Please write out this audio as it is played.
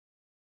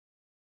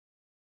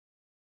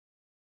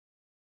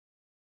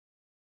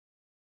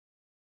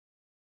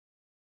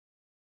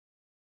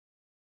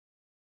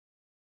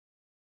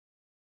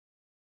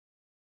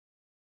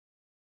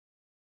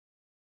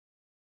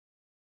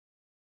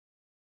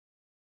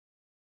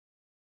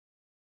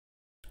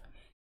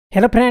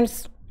Hello friends,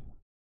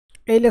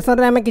 ये lesson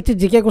रे आमे किछि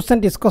जीके क्वेश्चन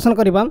डिस्कशन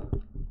करबा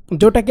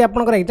जोटा कि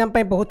आपनकर एग्जाम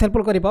पय बहुत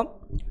हेल्पफुल करबो।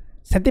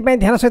 सेति पय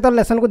ध्यान सहित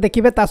लेसन को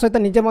देखिबे, ता सहित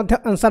निजे मध्य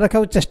आंसर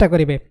रखा चेष्टा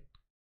करिवे।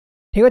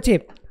 ठीक अछि,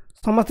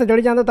 समस्त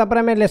जोड़ी जांदो तापर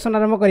आमे लेसन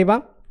आरंभ करबा।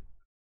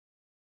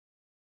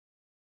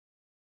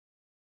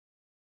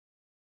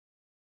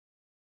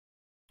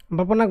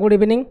 बपना गुड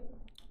इवनिंग,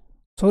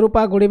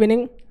 स्वरूपा good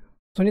evening,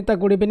 Sunita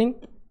good evening.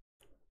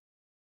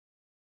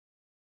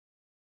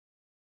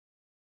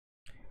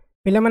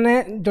 पिला माने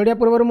जोड़िया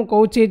पूर्व मु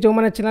कहूँ जो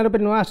मैंने चैनल पर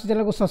नुआ आस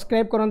चैनल को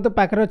सब्सक्राइब करूँ,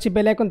 पाखे अच्छी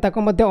बेल आइकन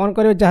ताको मध्य ऑन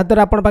करियो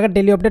जहाँद्वारा आपन पाखे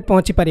डेली अपडेट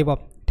पहुँची पार।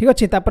 ठीक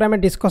अच्छे, तापर आम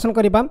डिस्कसन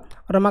करबा।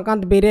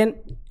 रमाकांत, बीरेन,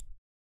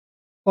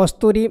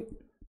 कस्तूरी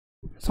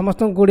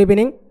समस्त गुड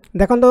इवनिंग।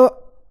 देखो तो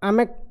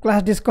आम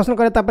क्लास डिस्कसन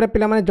करे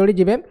पिला माने जोड़ी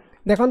जिवे।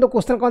 देखो तो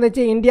क्वेश्चन कौन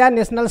देछि, India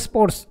national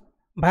sports,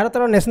 Bharat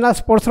national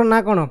sports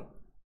ना कौन?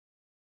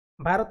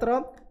 भारत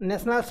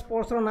नेशनल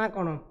स्पोर्ट्स ना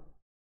कौन?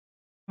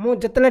 मु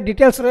जितने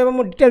डिटेल्स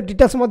रही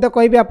डिटेल्स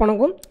कहि आपन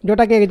को,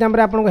 जोटा कि एग्जाम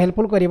रे आपन को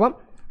हेल्पफुल करिवो।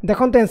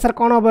 देखंतु आंसर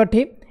कोन होबो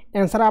एठी?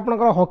 आंसर आपन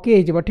को हॉकी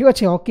हे जिवो। ठीक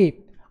अछि, हॉकी।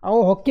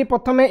 आउ हॉकी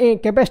प्रथमे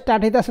केबे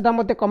स्टार्ट हेता सेटा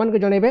मते कमेंट को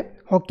जणेबे।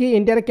 हॉकी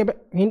इंडिया रे केबे,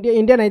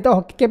 इंडिया नहीं तो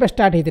हॉकी केबे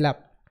स्टार्ट हेतिला?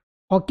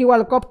 हॉकी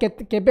वर्ल्ड कप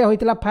केबे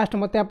होइतिला फास्ट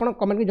मते आपन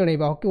कमेंट को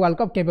जणेबे। हॉकी वर्ल्ड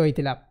कप केबे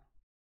होइतिला?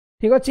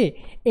 ठीक अछि,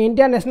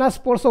 इंडिया नेशनल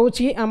स्पोर्ट्स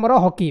होछि हमरो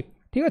हॉकी।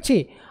 ठीक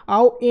अछि,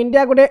 आउ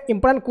इंडिया गोटे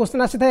इंपोर्टेंट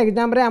क्वेश्चन आसी था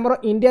एग्जाम रे, हमरो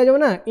इंडिया जो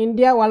ना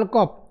इंडिया वर्ल्ड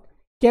कप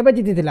केबे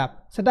जीतिला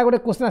सेटा गोटे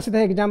क्वेश्चन आसी था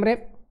एग्जाम रे।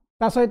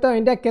 ता सहित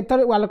इंडिया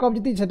केथर वर्ल्ड कप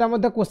जीति सेटा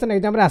मध्ये क्वेश्चन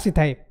एग्जाम रे आसी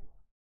थाए।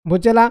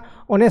 बुझला?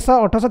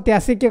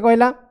 1883 के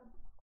कहला?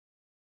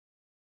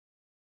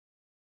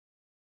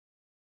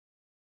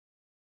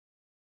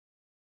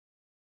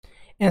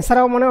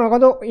 आंसर मन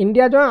रखो,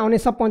 इंडिया जो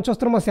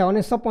 1975 मसीहा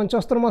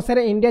 1975 मसीह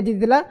India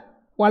जीतिला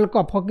world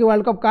cup, hockey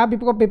world cup का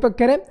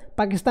विपक्ष रे?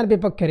 पाकिस्तान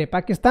विपक्ष रे,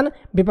 पाकिस्तान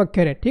विपक्ष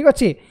रे। ठीक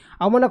अच्छे,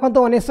 आ मन रखो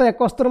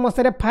 1971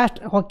 मसीह फास्ट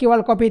हॉकी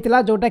वर्ल्ड कप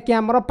होता जोटा कि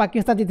आमर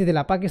पाकिस्तान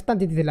जीतिला, पाकिस्तान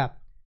जीतिला।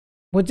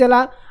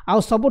 बुझला?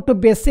 आउ सबुठु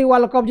बेसी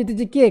वर्ल्ड कप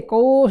जीति किए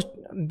कौ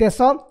देश?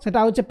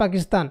 सेटा होचे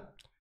पाकिस्तान।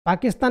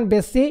 पाकिस्तान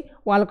बेसी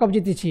वर्ल्ड कप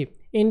जीति।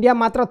 इंडिया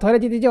मात्र थरे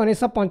जीति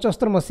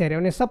 1975 मसीह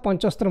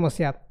 1975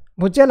 मसीहा।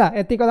 बुझला?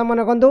 एति कथा मन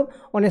रखु,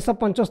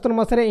 1975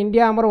 मसीह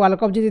इंडिया आमर वर्ल्ड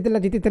कप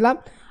जीतिला।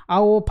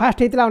 आउ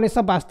फास्ट होता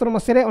 1972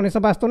 मसीह,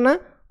 1972 ना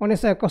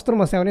 1971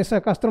 मसीहा,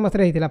 1971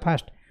 मसीह होता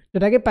फास्ट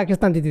जोटा कि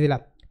पाकिस्तान जीतिला।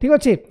 ठीक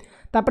अच्छे,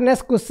 तापर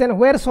next question,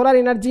 where solar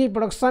energy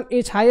production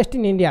is highest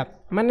in India?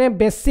 माने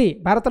बेसी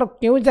भारत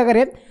क्यों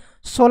जगह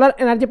सोलार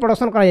एनर्जी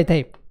प्रोडक्शन करा जाय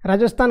थाए?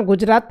 Rajasthan,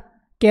 Gujarat,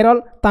 Kerala,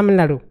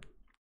 Tamil Nadu.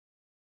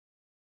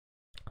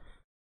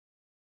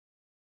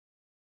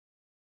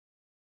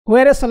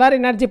 Where solar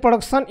energy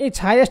production is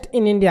highest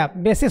in India?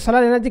 बेसी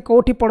सोलार एनर्जी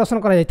कोठी प्रोडक्शन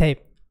करा जाय थाए?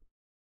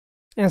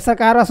 आंसर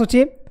कार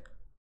आसुची?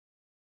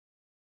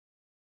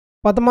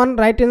 Padman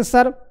right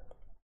answer.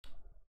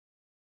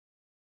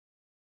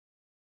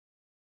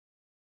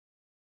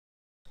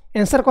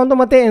 आंसर कौन तो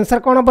मते आंसर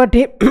कौन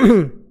बठी?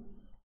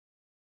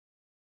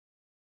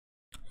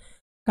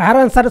 कहार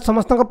आंसर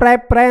समस्त प्राय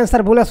प्राय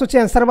आंसर भूल आसूँ।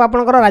 आंसर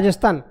आपंकर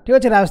राजस्थान। ठीक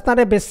अच्छे, राजस्थान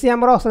में बेसी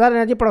आम सोलार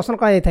एनर्जी प्रोडक्शन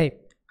कर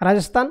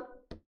राजस्थान।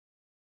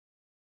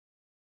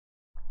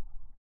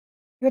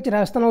 ठीक अच्छे,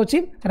 राजस्थान हूँ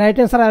राइट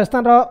आंसर।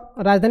 राजस्थान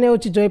राजधानी हूँ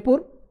जयपुर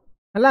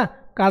है।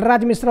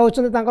 कालराज मिश्र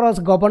होती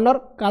गवर्नर,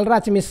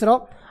 कालराज मिश्र।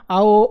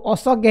 आउ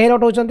अशोक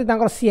गहलोत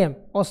होती सीएम,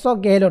 अशोक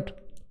गहलोत।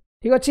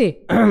 ठीक अच्छे,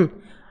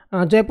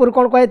 जयपुर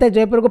कौन कही?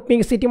 जयपुर को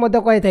पिंक सिटी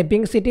कही,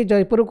 पिंक सिटी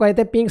जयपुर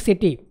कही, पिंक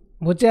सिटी।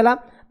 बुझेगा?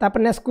 तापर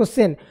next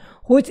question,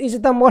 which is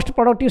the most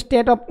productive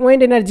state of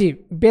wind energy?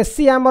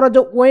 बेसी आमर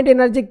जो विंड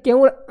एनर्जी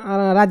क्यों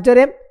राज्य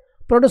में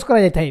प्रोड्यूस करा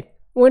जाय थाए?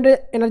 विंड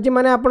एनर्जी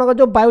माने आपन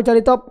जो वायु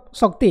चालित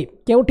शक्ति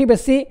केउठी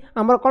बेसी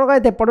आमर कोन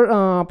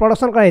करा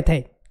प्रोडक्शन करा जाय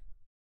थाए?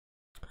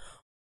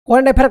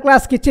 करंट अफेयर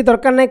क्लास किसी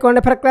दरकार नहीं। करंट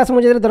अफेयर क्लास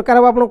मुझे दरकार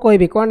हो आपको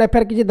कहबी। करंट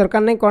अफेयर किसी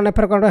दरकार नहीं, करंट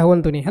अफेयर कौन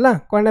होतुनि है।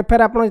 करंट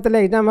अफेयर आप जो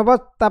एग्जाम हम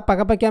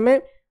पाखापाखि आम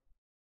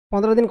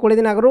 15 दिन 20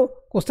 दिन आगु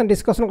क्वेश्चन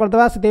डिस्कसन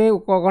करदे से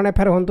करंट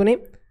अफेयर होतुनि।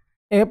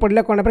 ए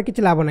पढ़ले करंट अफेयर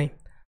किसी लाभ नहीं।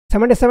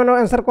 77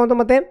 आंसर कहतु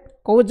मते,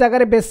 कौ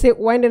जगह बेसी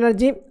विंड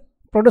एनर्जी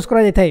प्रोड्यूस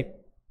करा जाय थाए?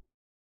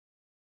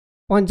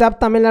 पंजाब,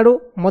 तमिलनाडु,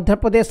 मध्य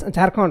प्रदेश,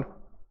 झारखंड।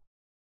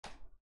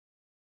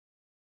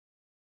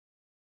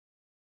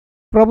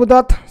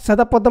 Prabhudatt,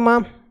 सदापद्मा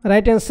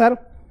right answer.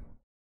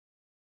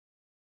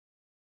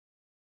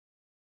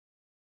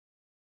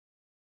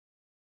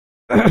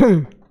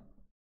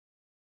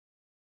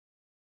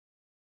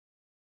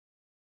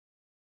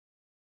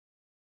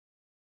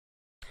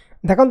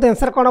 देखो तो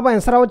आंसर कौन हम?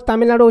 आंसर हो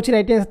तमिलनाडु हूँ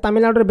राइट आंसर।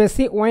 तमिलनाडु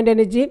बेसी विंड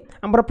एनर्जी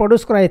आम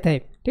प्रोड्यूस कराई थाए।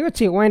 ठीक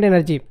अच्छे, विंड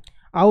एनर्जी।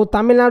 आउ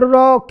तमिलनाडु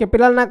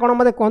कैपिटल ना कौन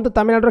मत कहतु?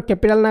 तमिलनाडु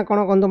कैपिटल ना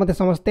कौन कहतु मत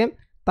समस्ते?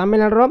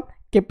 तमिलनाडु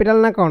कैपिटल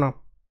ना कौन?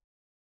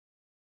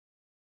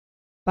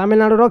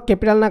 तमिलनाडु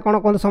कैपिटल ना कौन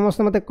कहतु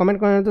समस्त मत कमेंट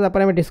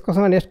कर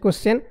discussion. Next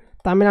question,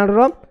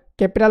 Tamil Nadu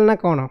capital ना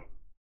कौन?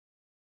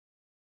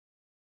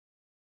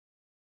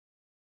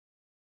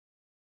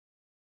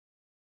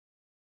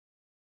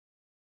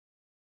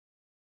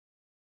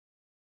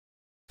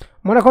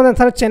 मन रखो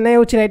आंसर चेन्नई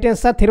हूँ रईट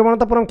आंसर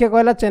थिरुवनंतपुरम किए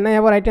कहला चेन्नई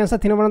हम रईट आंसर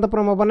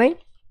थिरुवनंतपुरम हम ना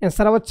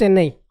आंसर हम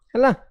चेन्नई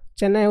है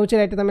चेन्नई हूँ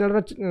रईट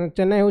तमिलनाडु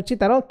चेन्नई हूँ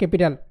तार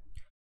capital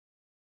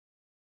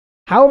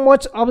how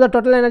much of the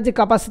total energy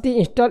capacity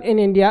install in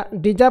India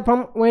deserve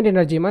from wind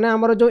energy माने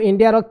हमर जो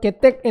इंडिया रो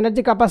केते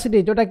एनर्जी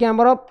कैपेसिटी जोटा कि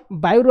हमर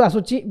वायु रु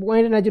आसुची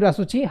विंड एनर्जी रु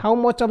आसुची how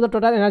much of the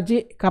total energy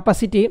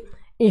capacity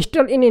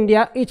install in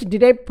India is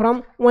derive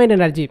from wind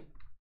energy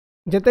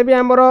जते भी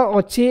हमर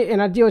अछि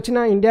एनर्जी अछि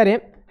ना इंडिया रे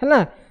है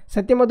ना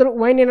सेति मधुर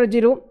विंड एनर्जी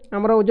रु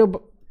हमर जो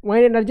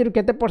विंड एनर्जी रु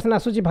केते परसेंट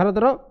आसुची भारत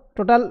रो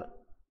टोटल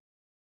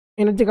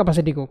एनर्जी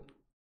कैपेसिटी को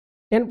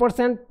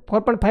 10%,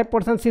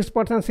 4.5%,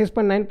 6%,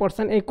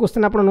 6.9%। एक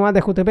क्वेश्चन आप नुआ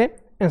देखुथे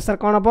आंसर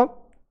कौन हम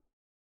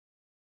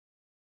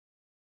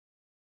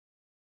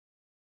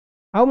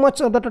how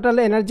much of the total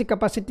energy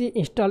capacity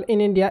install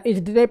in India is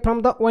derive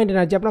from the wind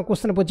energy आप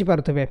क्वेश्चन बुझी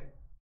पारुथे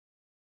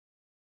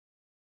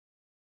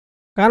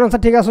कार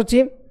आंसर ठीक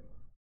आसुची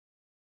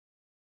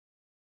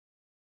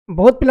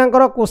बहुत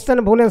पिलांकर क्वेश्चन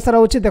भूल आंसर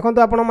होची देखो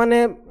आपण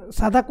माने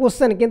सादा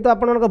क्वेश्चन किंतु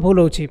आपण भूल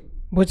होची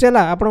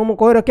बुझेला आपको मुझे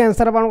कही रखे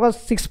आंसर आप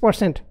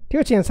 6% ठीक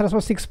अच्छे आंसर सब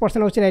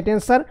 6% होची राइट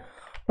आंसर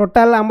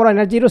टोटाल आमर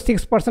एनर्जी रो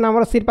 6%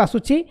 आमर सिर्फ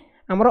आसुची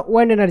आमर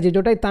विंड एनर्जी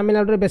जोटा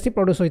तमिलनाडु रे बेसी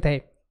प्रोड्यूस होता है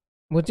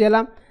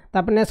बुझेला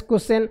तापर next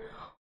question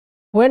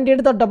when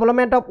did the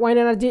development of wind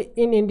energy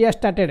in India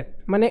started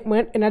माने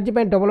विंड एनर्जी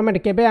पे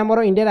डेवलपमेंट केबे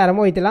आमर इंडिया आरंभ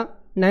होइतिला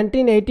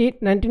 1980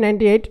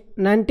 1998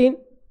 19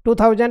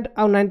 2000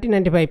 और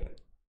 1995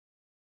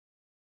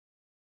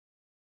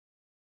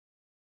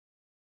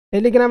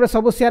 टेलीग्राम रे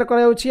सब शेयर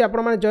कराउछि आपण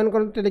माने जॉइन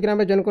करू टेलीग्राम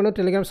रे जॉइन करू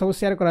टेलीग्राम सब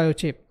शेयर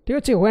कराउछि ठीक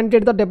अछि when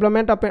did the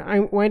development of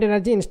wind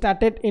energy in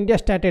started India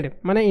started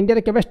माने इंडिया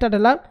रे केबे स्टार्ट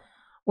हला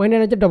विंड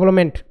एनर्जी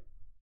डेवलपमेंट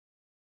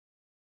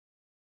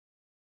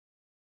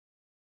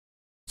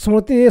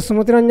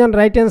स्मृति रंजन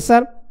राइट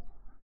आंसर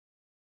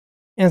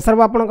आंसर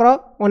बा आपनकर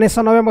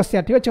 1990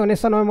 मसिया ठीक अछि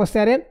 1990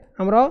 मसिया रे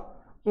हमरो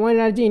विंड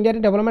एनर्जी इंडिया रे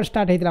डेवलपमेंट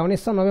स्टार्ट हेतिला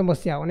 1990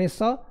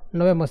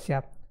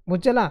 मसिया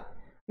बुझला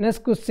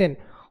next question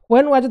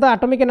When was the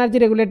Atomic Energy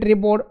Regulatory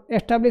Board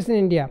established in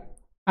India?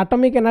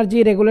 Atomic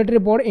Energy Regulatory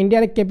Board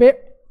India रे केबे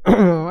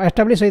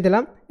एस्टाब्लिश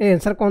होइतिला ए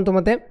आंसर कोन तो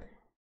मते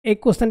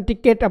एक क्वेश्चन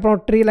टिकेट आपन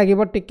ट्री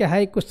लागिबो टिके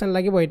हाई क्वेश्चन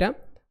लागिबो एटा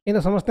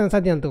किंतु समस्त आंसर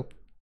दियंतु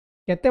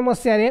केते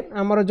मसिया रे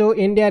हमर जो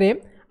इंडिया रे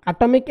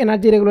एटॉमिक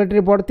एनर्जी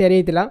रेगुलेटरी बोर्ड तयारी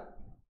हेतिला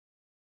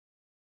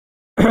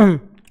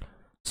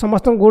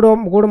समस्त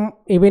गुड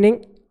इवनिंग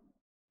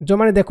जो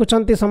माने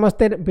देखुछंती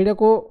समस्त वीडियो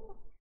को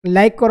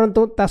लाइक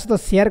करंतु ता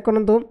सहित शेयर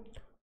करंतु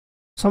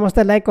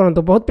समस्ते लाइक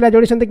करूँ बहुत पिला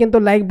जोड़ी किंतु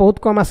लाइक बहुत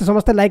कम आसे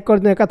समस्ते लाइक कर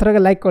दियो एकाथरके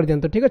लाइक कर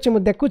दियंतु ठीक अच्छे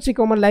मुझे देखुची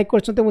कम लाइक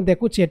करछंते मु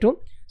देखुची एटू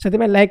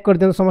से लाइक कर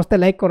दियंतु समस्ते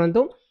लाइक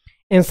करंतु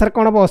आंसर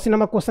कौन हम 80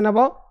 नंबर क्वेश्चन हम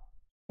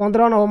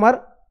 15 नवंबर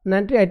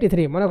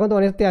 1983 मन रखु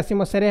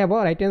 1983 मसीह हम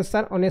राइट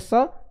आंसर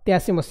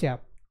 1983 मसीहा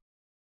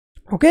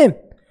okay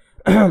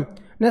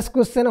next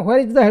question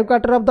where is the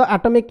headquarter of the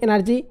atomic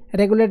energy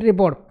regulatory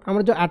board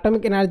हमर जो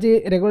एटॉमिक एनर्जी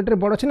रेगुलेटरी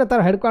बोर्ड अछि ना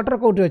तार हेडक्वार्टर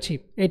कोठी अछि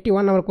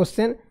 81 नंबर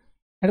क्वेश्चन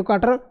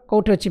हेडक्वार्टर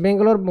कौटी अच्छी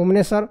Bangalore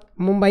Bhubaneswar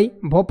Mumbai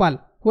Bhopal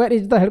where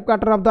is the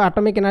headquarter of the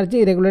atomic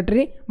energy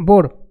regulatory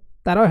board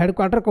तार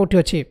headquarter कौटी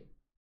अच्छी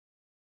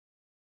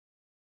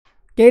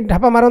कई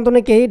ढापा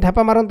मारतुनि कई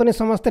ढापा मारतुनि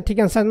समस्ते ठीक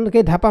आंसर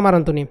कई ढापा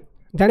मारतुनि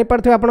जानि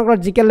पारथि आपनकर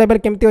जीके लेवल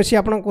केमती अछि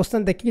आपन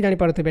क्वेश्चन देखि जानि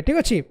पारथि ठीक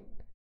अछि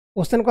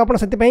क्वेश्चन को आपन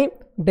सति पई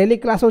डेली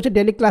क्लास होछि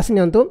डेली क्लास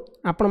नियंतु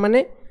आपन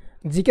माने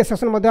जीके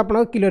सेक्शन मध्ये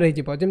आपन क्लियर हो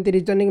जिवो जेमति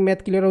रीजनिंग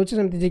मैथ क्लियर होछि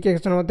सेमति जीके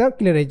सेक्शन मध्ये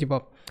क्लियर हो जिवो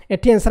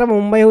एठी आंसर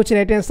मुंबई होछि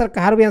राइट आंसर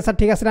कहार भी आंसर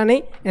ठीक आसला नै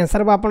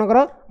आंसर बा आपनकर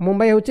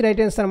मुंबई होछि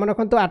राइट आंसर मन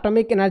रखंतु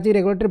एटॉमिक एनर्जी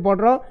रेगुलेटरी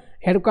बोर्ड रो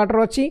हेडक्वार्टर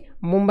अछि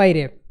मुंबई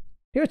रे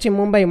ठीक अछि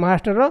मुंबई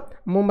महाराष्ट्र रो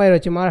मुंबई रो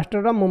अछि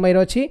महाराष्ट्र रो मुंबई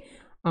रो अछि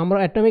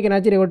हमर एटॉमिक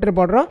एनर्जी रेगुलेटरी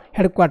बोर्ड रो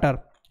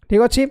हेडक्वार्टर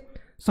ठीक अछि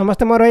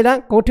समस्त म रहिला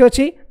कोठी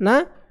अछि ना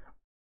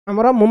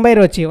हमर मुंबई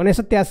रो अछि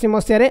 1983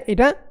 मसिया रे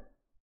एटा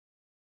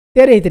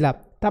तेरे हितिला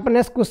तापर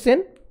next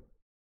question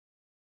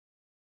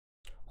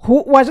who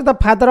was the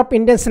father of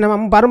Indian cinema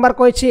बारंबार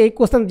कही ये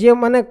क्वेश्चन जी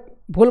मैंने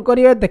भूल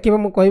करेंगे देखिए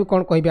मुझे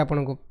कौन कह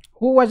आपको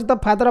who was the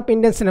father of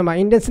Indian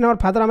cinema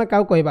father आम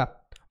क्या कहवा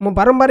मुझे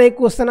बारंबार ये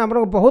क्वेश्चन आप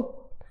बहुत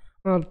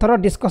थर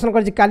डिस्कसन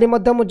कर काली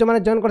जो मैंने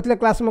जॉइन करते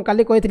क्लास में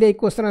काली कही ये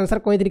क्वेश्चन आंसर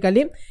कही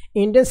काली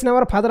इंडियन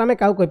सिनेमा फादर आम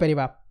क्या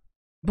कहीपर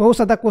बहुत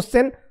सादा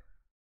क्वेश्चन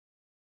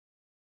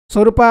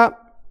स्वरूपा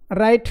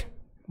राइट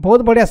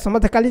बहुत बढ़िया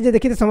समस्त काली जे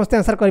देखी समस्त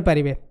आंसर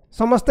करेंगे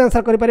समस्त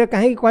आंसर करेंगे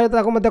कहीं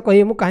कहता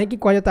कही कहीं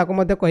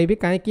कहता कहि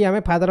कहीं आम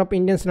फादर ऑफ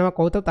इंडियन सिनेमा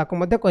कहता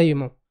कहि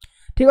मु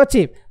ठीक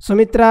अच्छे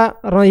सुमित्रा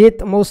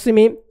रोहित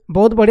मौसुमी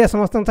बहुत बढ़िया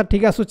समस्त आंसर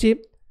ठीक आसूची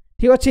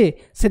ठीक अच्छे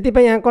से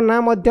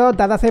ना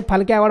दादा साहेब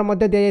फाल्के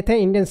अवार्ड दि जाए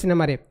Indian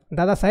cinema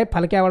Dada Saheb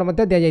Phalke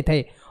award दि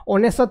जाए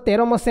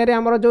 1913 मसीह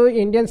आमर जो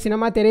इंडियन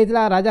सिनेमा तैयारी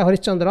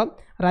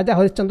राजा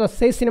हरिश्चंद्र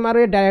से सिनेमार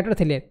डायरेक्टर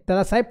थे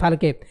दादा साहेब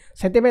फाल्के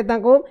से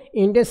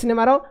इंडियन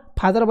सिनेमार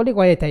फादर बोली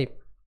कही जाए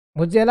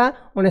बुझीगला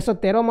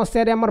 1913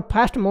 मसीह आमर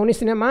फास्ट मौनी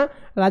सिनेमा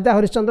राजा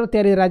हरिश्चंद्र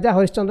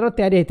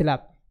तैयारी होता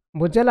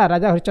बुझीगला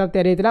राजा हरिश्चंद्र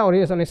तैयारी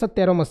होता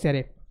 1913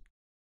 मसीह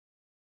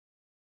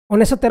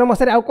 1913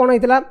 मसीह आउ कौन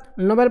होता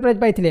नोबेल प्राइज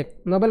पाई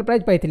नोबेल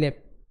प्राइज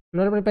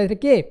पाई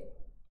किए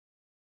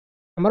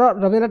आमर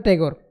रवींद्रनाथ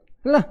टैगोर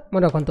है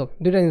मन रखु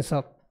दुईटा जिनस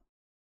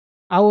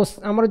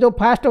आमर जो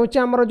फास्ट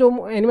होमर जो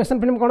एनिमेशन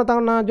फिल्म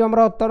कौन ना जो आम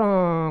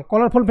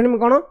कलरफुल फिल्म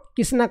कौन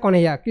Krishna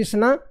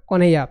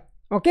Kanhaiya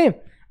okay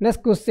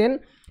next question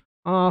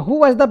who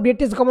was the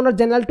British governor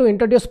general to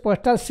introduce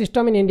postal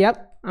system in India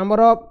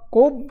आमर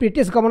को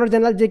ब्रिटिश गवर्नर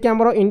जनरल जे कि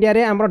आम इंडिया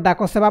रे आम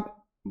डाक सेवा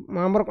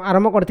आमर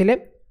आरंभ करते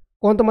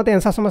कहतु मत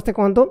आंसर समस्ते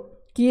कहतु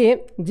किए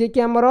जे कि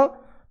आमर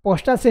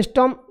पोस्टल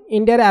सिस्टम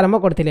इंडिया रे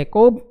आरंभ करते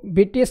कौ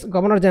ब्रिटिश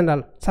गवर्नर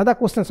जनरल सादा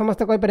क्वेश्चन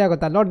समस्त कही पार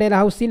कथा Lord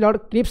Dalhousie Lord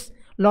Cripps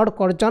Lord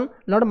Curzon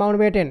Lord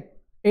Mountbatten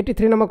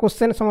 83 number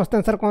question समस्त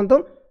आंसर कहतु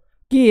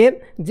किए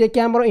जे कि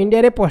आमर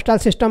इंडिया रे पोस्टल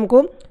सिस्टम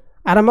को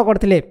आरंभ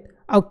करते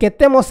आउ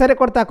केते मसीह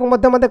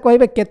मत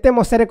कहे केते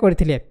मसीह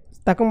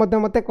करते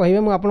मत कहे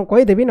मुझे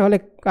कहीदेवी ना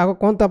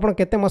कहतु आप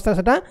केते मसीह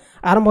से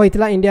आरंभ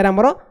होता इंडिया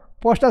आमर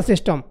पोस्टल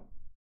सिस्टम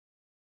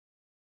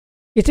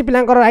किसी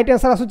पिलांकर राइट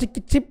आंसर आसूँ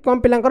कि कम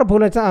पिलांकर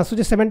भूल आसूँ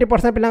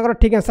 70% पिलांकर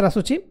ठीक आंसर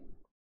आसूँ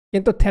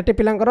किंतु 30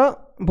 पिलांकर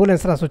भूल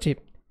आंसर आसूँ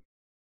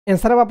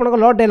आंसर आप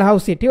लॉर्ड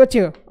डेलहाउसी ठीक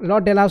अच्छे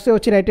लॉर्ड डेलहाउसी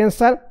अच्छी राइट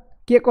आंसर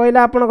किए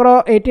कहला आपंकर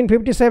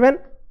 1857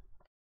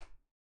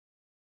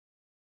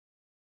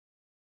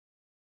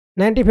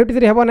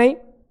 1953 हेब नहीं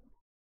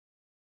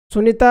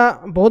सुनीता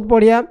बहुत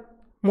बढ़िया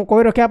मु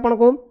कही रखे आपन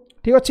को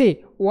ठीक अच्छे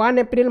 1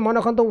 एप्रिल मन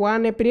रखु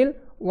 1 एप्रिल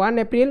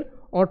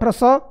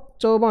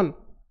 1854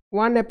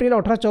 1 एप्रिल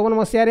 1854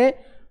 मसीह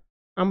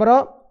आमर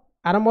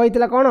आरंभ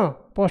होता कौन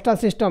पोस्टल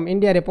सिस्टम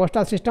इंडिया रे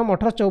पोस्टल सिस्टम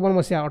 1854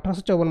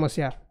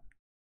 मसीहा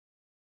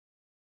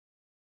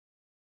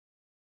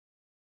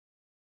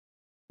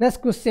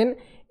next question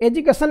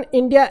education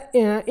India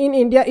in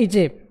India is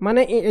a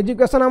माने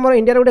एजुकेशन आमर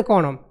इंडिया गोटे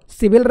कौन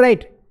civil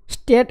right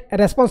state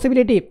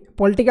responsibility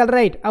political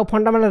right आउ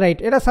फंडामेंटल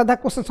राइट एटा साधा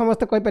क्वेश्चन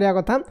समस्त कही पारिया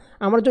कथा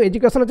आमर जो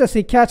एजुकेशन अच्छे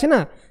शिक्षा अच्छे ना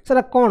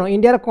सेटा कौन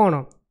इंडिया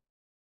कौन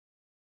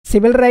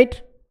civil right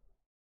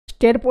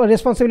state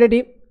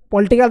responsibility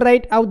political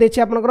right आउ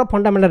देछि आपनकर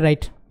फंडामेंटल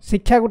राइट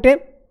शिक्षा गोटे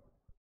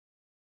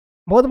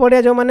बहुत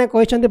बढ़िया जो मैंने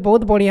कहते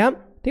बहुत बढ़िया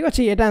ठीक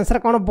अच्छे यहाँ आंसर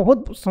कौन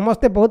बहुत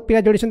समस्ते बहुत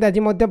पिला जोड़ी आज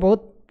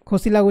बहुत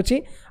खुशी लगुच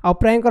आ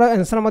प्रायंकर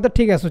आंसर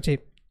ठीक आसूँ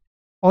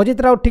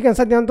अजित राउत ठीक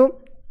आंसर दिंतु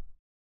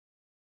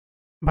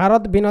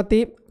भारत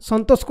विनती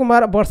संतोष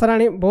कुमार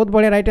वर्षाराणी बहुत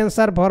बढ़िया right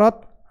answer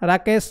Bharat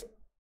Rakesh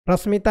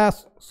Rashmita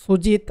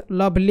Sujit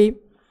lovely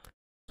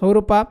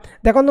सौरूपा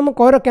देखो मुझे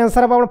कही रखे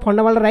आंसर आप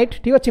फंडामेंटल राइट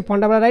ठीक अच्छे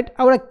फंडामेंटल राइट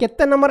आउ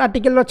केते नंबर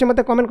आर्टिकल अच्छे मत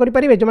कमेंट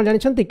करेंगे जो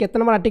जानते केते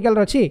नंबर आर्टिकल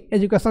अच्छी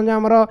एजुकेशन जो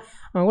आमर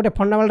गोटे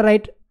फंडामेंटल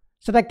राइट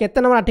से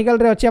केते नंबर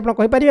आर्टिकल अच्छी आप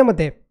कहींपारे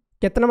मत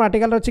केते नंबर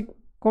आर्टिकल अच्छी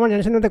कौन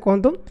जानते मत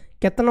कहतु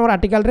केते नंबर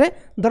आर्टिकल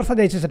दर्शा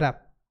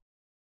जाइए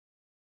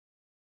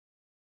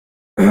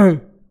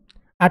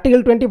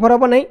आर्टिकल 24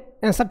 हम नहीं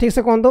आंसर ठीक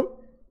से कहतु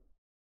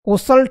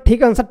कौशल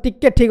ठीक आंसर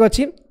टिके ठीक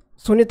अच्छी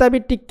सुनीता भी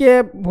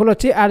टिके भूल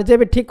अच्छी आरजे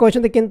भी ठीक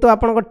कहते किंतु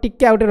आपन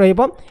टिके आउटे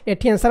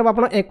रही आंसर आप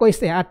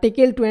 21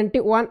 आर्टिकल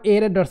 21 ए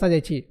रे दर्शा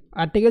जाइए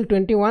आर्टिकल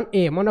 21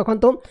 ए मन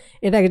रखु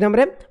यहाँ एग्जाम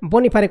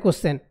बनी पारे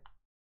question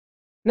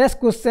next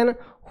question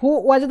who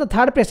was the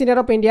third president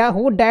of India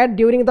who died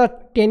during the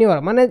tenure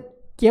माने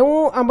क्यों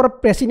आमर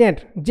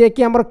प्रेसिडेंट जे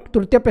कि आमर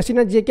तृतीय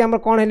प्रेसिडेंट जे कि आमर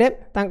कौन है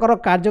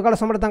कार्यकाल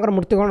समय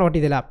मृत्युकरण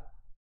घटीला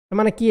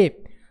माने किए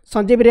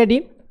संजीव रेड्डी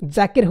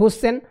जाकिर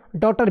हुसैन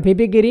डॉक्टर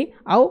वीवी गिरी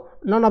आउ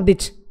नन ऑफ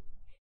दिस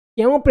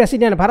क्यों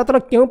प्रेसिडेंट भारत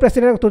क्यों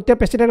प्रेसिडेंट तृतीय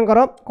प्रेसिडेंट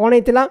कौन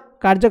होता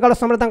कार्यकाल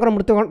समय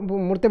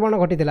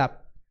मृत्युवरण घटीला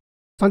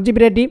संजीव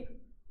रेड्डी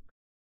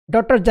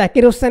डॉक्टर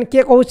जाकिर हुसैन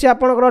किए कहूँ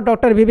आपंकर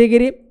डॉक्टर वीवी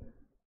गिरी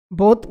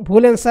बहुत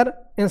भूल आंसर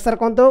आंसर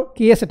कौन तो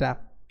किए सेटा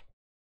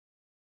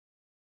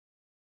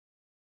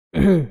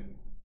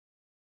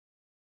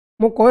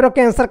मु कही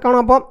रखे आंसर कौन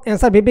हम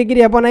आंसर वीवी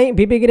गिरी हम नहीं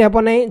वीवी गिरी हम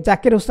नहीं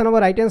जाकिर हुसैन हम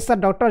right answer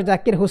doctor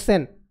Zakir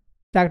Hussain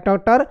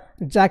doctor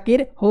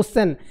Zakir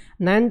Hussain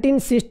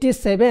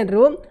 1967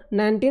 रु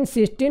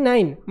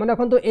 1969 मन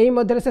रखु यही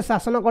मध्य से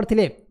शासन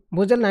करते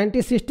बुझल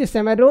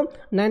 1967 रु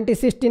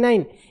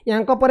 1969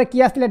 यहाँ पर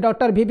किए आसते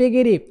डॉक्टर वीवी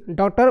गिरी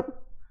डॉक्टर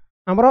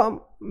आमर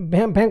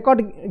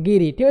भेंकट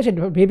गिरी ठीक अच्छे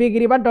वीवी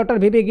गिरी बा डॉक्टर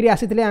वीवी गिरी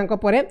आसी यहाँ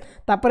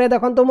पर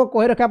देखो मुझे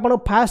कही रखे आपको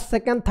फास्ट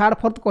सेकेंड थर्ड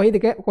फोर्थ कही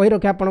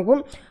रखे आपको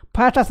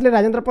फास्ट आसिले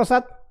राजेंद्र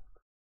प्रसाद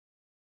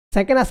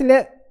सेकेंड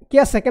आसिले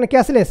किए सेकेंड किए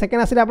आसिले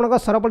सेकेंड आसिले आपको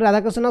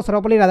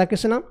सर्वपल्ली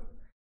राधाकृष्ण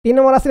 3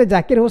 नंबर आसिले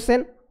जाकिर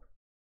हुसैन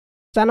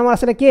 4 नंबर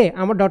आसिले किए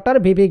आम डॉक्टर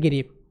वीवी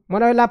गिरी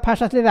मन रहा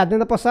फास्ट आसिले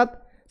राजेंद्र प्रसाद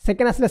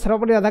सेकेंड आसिले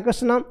सर्वपल्ली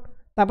राधाकृष्ण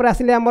तापर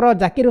आसिले आमर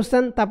जाकिर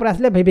हुसैन तापर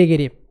आसिले वीवी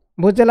गिरी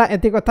बुझेगा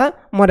एति कथा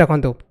मन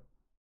रखु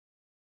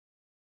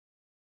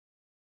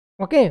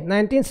ओके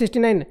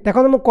 1969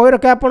 देखो मुझे कही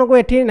रखे आपको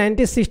ये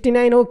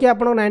 1969 हो कि आप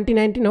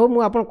 1919 हो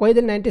मुझे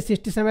कहीदेली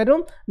 1967 रु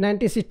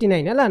 1969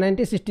 है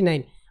 1969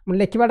 मुझे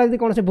लिखवाटा यदि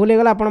कौन से भूल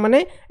गला आपने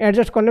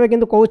एडजस्ट करने कि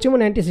कहूँ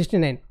मुझे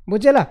 1969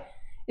 बुझेगा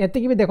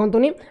एतिक भी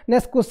देखुनी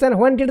next question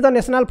when did the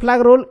national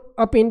flag rule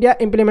of India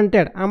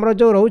implemented आमर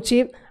जो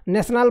रोची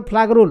नेशनल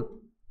फ्लैग रूल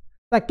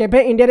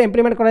केभे इंडिया रे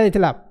इम्प्लीमेंट करा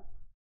जायतिला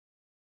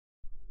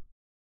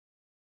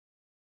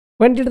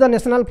when did the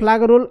national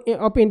flag rule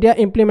of India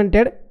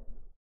implemented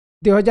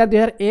 2000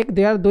 2001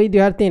 2002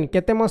 2003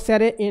 केते मसिया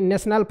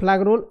नेशनल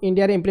फ्लैग रूल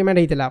इंडिया रे इम्प्लीमेंट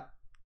होइतिला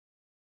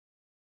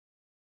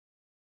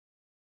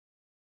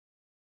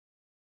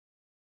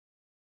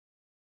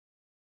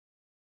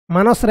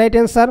मानस राइट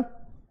आंसर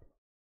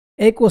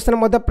एक question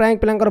मध्य प्राय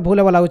पिलांकर भूल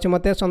हे लागुची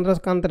मते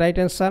चंद्रकांत राइट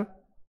आंसर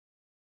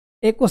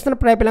एक क्वेश्चन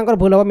प्राय पिलांकर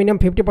भूल हो मिनिमम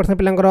 50%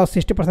 पिलांकर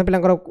 60%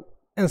 पिलांकर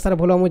आंसर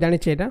भूल मु जानि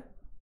छी एटा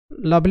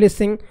लवली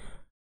सिंह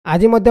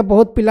आज मध्य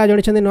बहुत पिला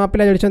जोड़ी छथि नवा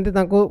पिला जोड़ी छथि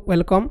तांको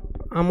वेलकम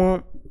आम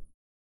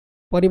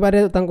परिवार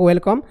रे तांको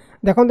वेलकम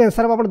देखो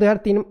आंसर आपण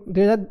 2003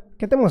 2000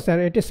 केते मसिया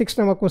 86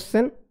 नंबर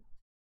क्वेश्चन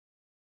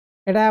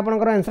एटा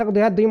आपनकर आंसर को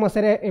 2002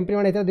 मसिया रे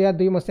इम्प्लीमेंट हेता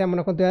 2002 मसिया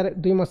मन को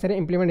 2002 मसिया रे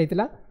इम्प्लीमेंट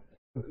हेतिला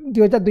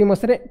 2002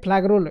 मसिया रे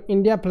flag rule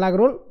India flag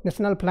rule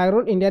national flag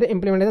rule India रे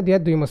इम्प्लीमेंट हेता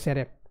 2002 मसिया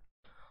रे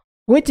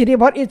which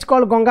river is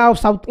called Ganga of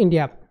south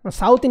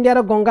India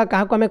रो गंगा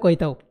काहा को हमें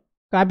कहिताउ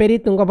Kaveri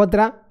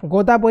Tungabhadra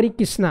Godavari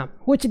Krishna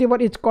which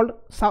river is called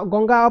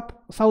Ganga of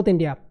south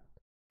India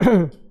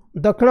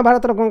दक्षिण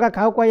भारत रो गंगा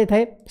काहा को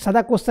थाए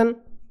सादा क्वेश्चन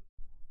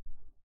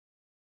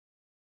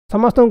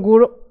समस्त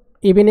गुड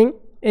इवनिंग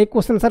एक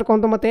क्वेश्चन सर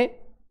कहतो मते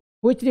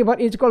which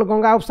river is called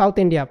Ganga of south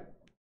India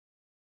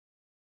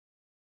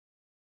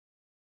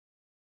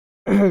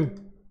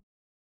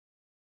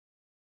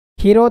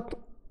हिरोत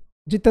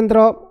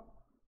Jitendra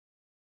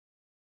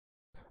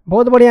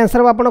बहुत बढ़िया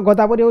आंसर आप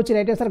गोदावरी होची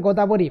राइट आंसर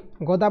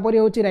गोदावरी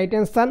होची राइट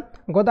आंसर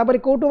गोदावरी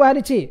कोटू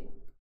बाहरी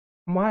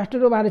महाराष्ट्र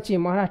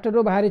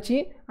रो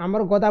बाहरी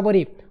आमर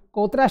गोदावरी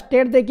कोतरा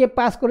स्टेट देखिए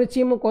पास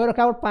करिछि मु कह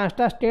रखा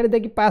 5टा स्टेट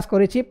देखिए पास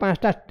करिछि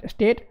 5टा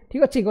स्टेट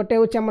ठीक अछि गोटे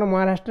होची आमर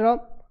महाराष्ट्र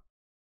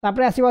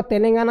तापरे आसीबो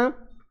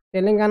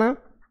तेलंगाना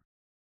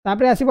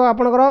तापरे आसीबो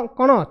आपनकर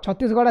कोन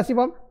छत्तीसगढ़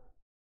आसीबो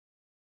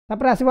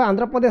तापरे आसीबो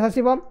आंध्र प्रदेश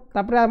आसीबो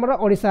तापरे हमर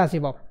ओडिशा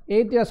आसीबो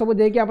एई सब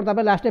देखि आप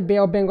तापरे लास्ट बे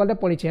ऑफ बेंगल रे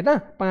पड़ी छे ना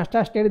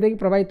 5टा स्टेट देखि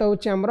प्रवाहित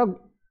होची हमर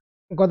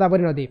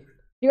गोदावरी नदी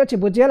ठीक अछि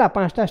बुझियला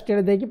 5टा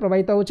स्टेट देखि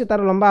प्रवाहित होची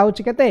तार लंबा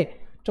होची केते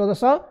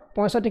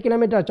 1465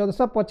 किलोमीटर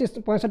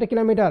 1465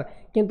 किलोमीटर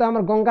किंतु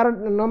हमर गंगार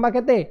लंबा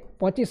केते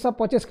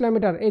 2525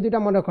 किलोमीटर ए दुटा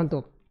मन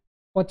रखंतु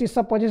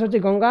 2525 होची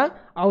गंगा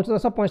आ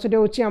 1465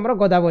 होची हमर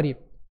गोदावरी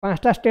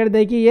 5टा स्टेट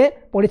देखि ये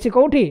पड़ी छी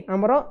कोठी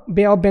हमर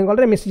बे ऑफ बेंगल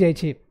रे मिसी जाई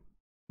छी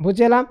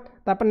बुझियला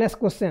तापर next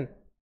question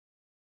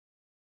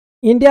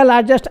India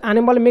largest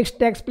animal mix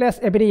takes place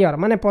every year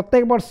माने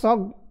प्रत्येक वर्ष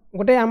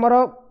गोटे आमर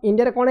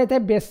इंडिया रे कोन होइथाय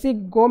बेसी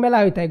गो मेला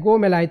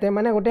होइथाय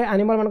माने गोटे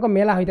एनिमल मानको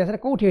मेला होइथाय से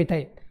कोठी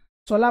होइथाय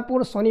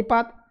सोलापुर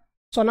सोनीपात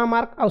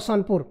सोनामार्ग और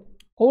सोनपुर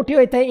कोठी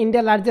होइथाय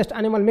India largest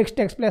animal mix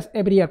takes place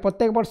every year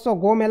प्रत्येक वर्ष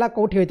गो मेला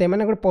कोठी होइथाय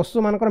माने गोटे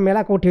पशु मानकर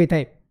मेला कोठी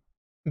होइथाय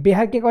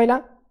बिहार के कहला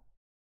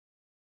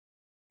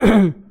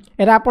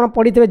एरा आपण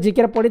पढिथिबे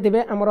जीके रे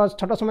पढिथिबे हमर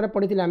छोट समय रे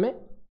पढिथिले हमें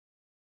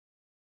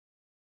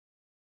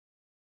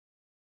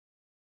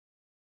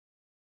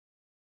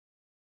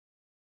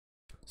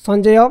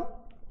संजय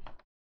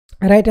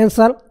राइट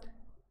आंसर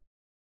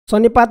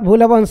सोनीपात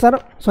भूल हम आंसर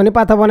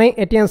सोनीपात हम नहीं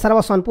एटी आंसर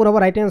हम सोनपुर हम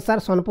राइट आंसर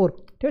सोनपुर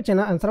ठीक अच्छे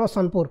ना आंसर हम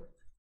सोनपुर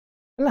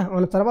है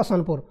आंसर हम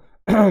Sonpur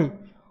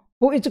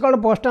who is called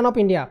Boston of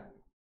India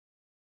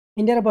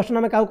India रे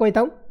बोस्टन में क्या कही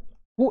था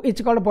who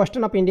is called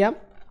Boston of India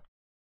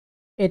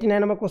 89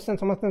 number question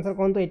समस्त आंसर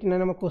कहतु 89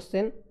 नंबर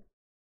क्वेश्चन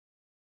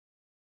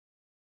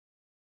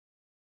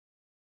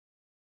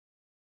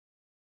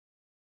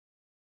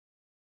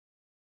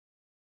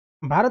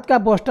भारत का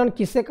बोस्टन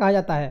किससे कहा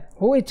जाता है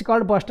who is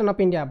called Boston of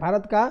India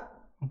Bharat का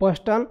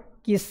बोस्टन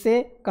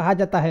किससे कहा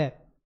जाता है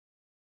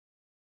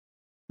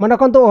मन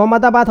रखु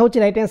अहमदाबाद हूँ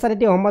राइट आंसर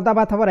ये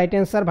अहमदाबाद हम राइट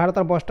आंसर भारत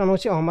बोस्टन हूँ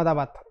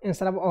अहमदाबाद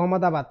आंसर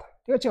अहमदाबाद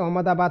ठीक अच्छे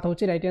अहमदाबाद हूँ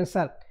right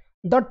answer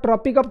the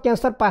tropic of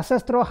cancer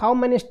passes through how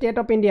many state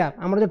of India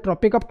आम जो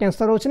ट्रॉपिक ऑफ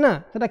कैंसर हो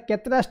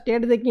केतटा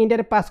स्टेट देखिए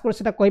इंडिया पास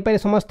कर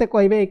समस्ते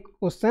कहे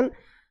क्वेश्चन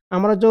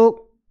आमर जो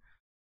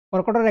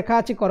कर्कट रेखा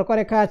अच्छी कर्क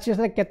रेखा अच्छी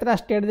से केतटा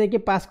स्टेट देखिए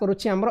पास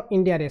करुच्ची आमर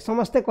इंडिया रे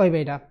समस्ते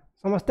कहे यहाँ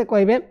समस्ते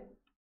कहे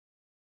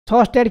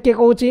 6 स्टेट किए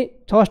कहूँ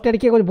 6 स्टेट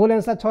किए कहूँ भूल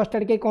आंसर 6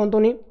 स्टेट किए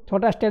कहतुनि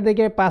 6टा स्टेट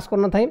देखिए पास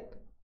करना था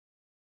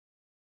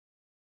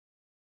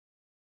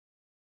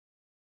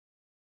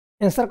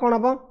आंसर कौन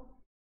हम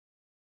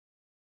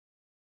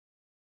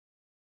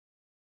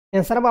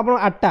आंसर हम आप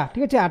 8टा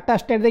ठीक अच्छे 8टा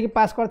स्टेट देखिए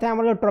पास करते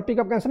हैं जो ट्रॉपिक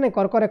ऑफ कैंसर नहीं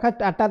कर्क रेखा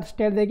 8टा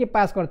स्टेट देखिए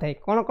पास करते हैं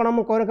कौन कौन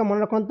मुझे कह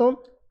मन रखु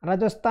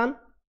राजस्थान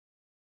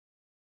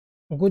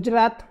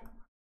गुजरात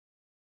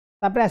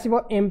तापर आसीबो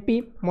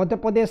एमपी मध्य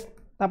प्रदेश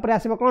तापर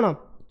आसीबो कौन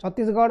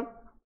छत्तीसगढ़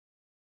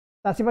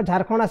आसीबो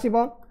झारखंड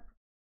आसीबो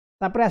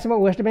तापर आसीबो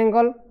वेस्ट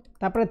बेंगल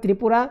तापर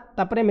त्रिपुरा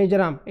तापर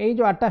मिजोराम यही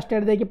जो 8टा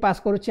स्टेट देखिए पास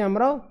करुच्ची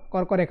आमर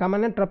कर्क रेखा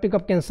माने ट्रॉपिक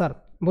ऑफ कैंसर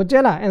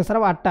बुझेगा आंसर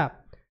हम 8टा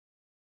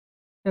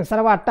आंसर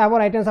हम 8टा हम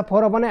राइट आंसर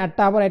 4 हम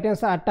 8टा हम राइट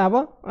आंसर 8टा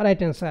हम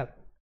right answer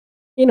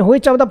in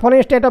which of the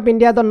following state of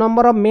India the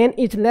number of main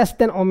is less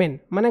than women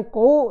माने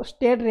को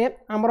स्टेट रे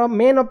आमर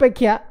मेन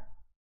अपेक्षा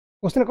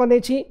क्वेश्चन कौन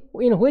देखिए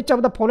in which of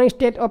the following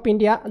state of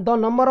India the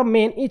number of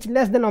main is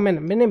less than women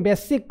माने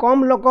बेसी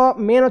कम लोक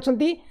मेन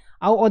अच्छी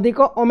आउ अधिक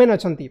वोमेन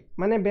अच्छी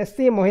माने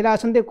बेसी महिला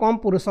अच्छी कम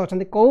पुरुष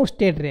अच्छी कौ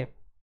स्टेट रे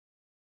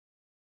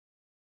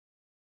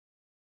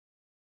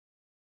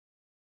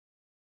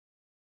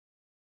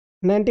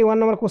 91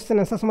 नंबर क्वेश्चन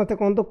आंसर समस्त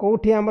कहतु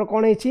कौटी आम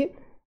कौन है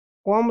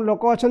कम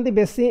लोक अच्छा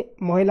बेसी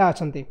महिला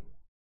अच्छा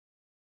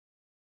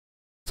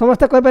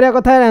समस्त कहीपर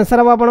कथा आंसर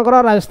हम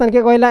आपंकर राजस्थान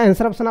किए कहला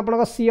आंसर ऑप्शन आप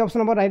सी ऑप्शन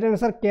हम राइट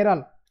आंसर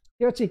केरल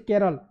ठीक अच्छे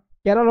केरल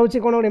केरल हूँ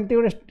कौन गोटे एमती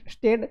गोटे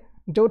स्टेट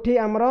जो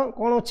आमर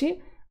कौन अच्छी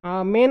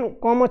मेन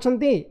कम अच्छा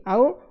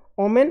आउ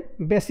ओमेन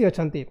बेसी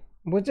अच्छा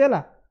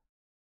बुझेगा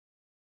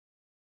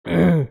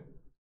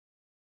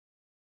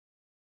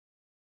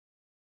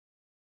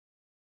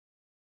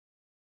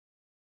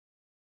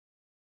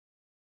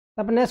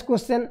next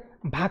question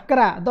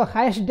Bhakra the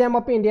highest dam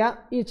of India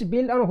is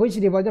build on which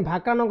river जो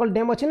भाकरा नंगल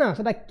डैम अच्छी ना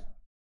सेटा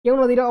क्यों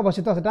नदी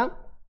अवस्थित सेटा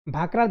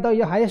Bhakra the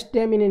highest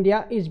dam in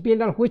India is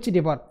build on which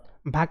river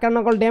Bhakra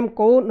Nangal dam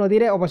कौ नदी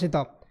रे अवस्थित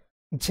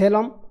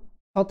झेलम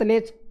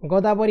सतलेज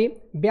गोदावरी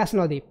ब्यास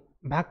नदी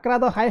Bhakra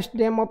the highest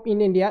dam of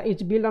in India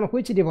is build on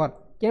which river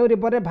क्यों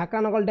रिवर रे भाकरा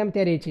नंगल डैम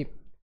तैयारी होइछि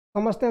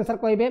समस्त आंसर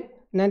कहिबे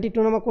 92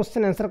 नंबर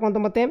क्वेश्चन आंसर कोन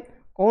मते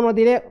कौ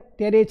नदी रे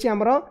तैयारी होइछि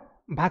हमरो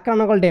Bhakra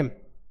Nangal dam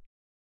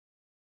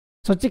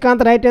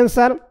Shashikant right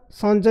answer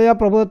Sanjay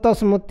Prabhudatt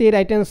स्मृति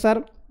right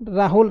answer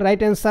Rahul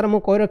right answer मु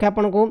कहि रखे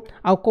आपन को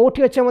आ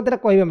कोठी अछि मते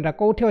कहबे हमरा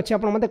कोठी अछि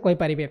आपन मते कहि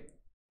परिबे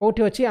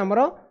कोठी अछि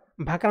हमरो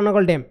भाकरा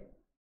नंगल डैम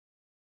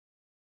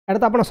एटा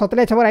तो आपन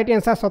सतलेज छबो राइट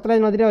आंसर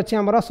सतलेज नदी रे अछि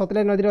हमरो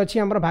सतलेज नदी रे अछि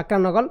हमरो भाकरा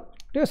नंगल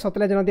ठीक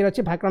सतलेज नदी रे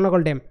अछि भाकरा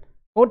नंगल डैम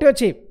कोठी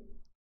अछि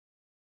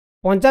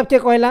पंजाब के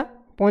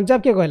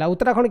कहला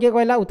उत्तराखंड के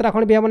कहला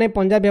उत्तराखंड भी हेबो नै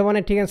पंजाब भी हेबो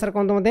नै ठीक आंसर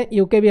कोन तो मते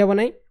यूके भी हेबो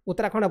नै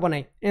उत्तराखंड हेबो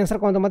नै आंसर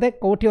कोन तो मते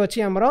कोठी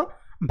अछि हमरो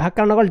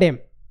Bhakra Nangal dam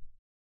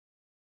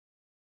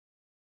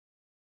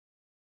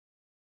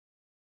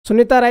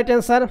Sunita right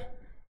answer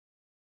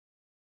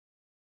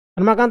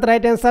Ramakant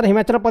right answer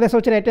Himachal Pradesh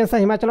होची राइट आंसर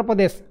हिमाचल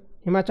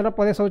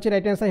प्रदेश होची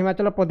राइट आंसर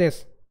हिमाचल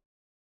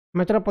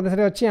प्रदेश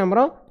रे अछि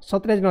हमरो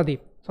सतलेज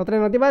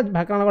नदी बा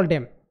Bhakra Nangal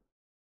dam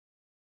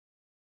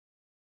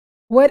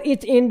where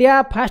is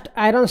India first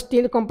iron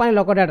steel company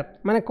located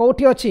माने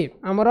कोठी अछि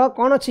हमरो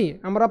कोन अछि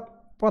हमरो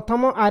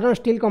प्रथम आयरन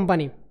स्टील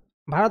कंपनी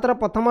भारतर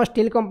प्रथम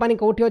स्टील कंपनी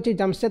कौटी अच्छी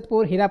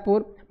Jamshedpur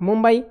Hirapur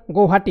Mumbai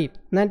Guwahati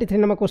 93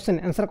 number question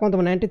answer कहतु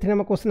 93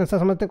 नंबर क्वेश्चन आंसर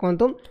समझते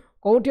कहतु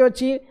कौटी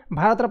अच्छी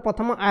भारतर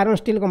प्रथम आयरन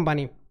स्टील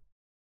कंपनी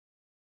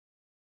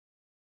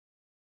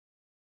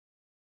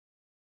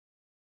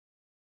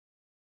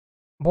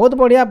बहुत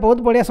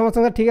बढ़िया समस्त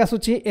ठीक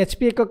आसूची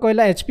एचपी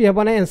कहला एचपी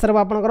हेबो ना आंसर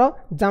आपनकर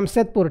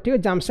जमशेदपुर ठीक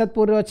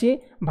जमशेदपुर अच्छी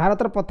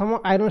भारतर प्रथम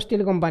आयरन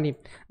स्टील कंपनी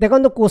देखो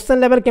क्वेश्चन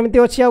लेवल केमती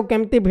अच्छी आ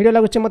केमती वीडियो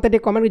लागुचे मते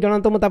कमेंट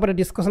जणातु मुझे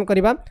डिस्कसन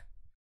करवा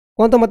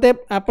कहतु मते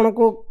आपन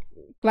को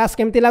क्लास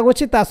केमती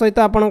लगुच सहित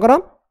आपणकर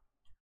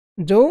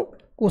जो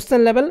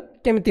क्वेश्चन लेवल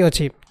केमती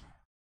अच्छी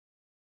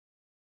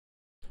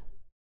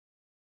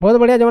बहुत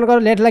बढ़िया जो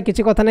लेट है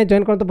किसी कथा नहीं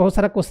जॉइन करते बहुत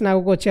सारा क्वेश्चन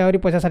आगे अच्छी आहरी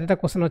 50-60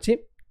 क्वेश्चन अच्छी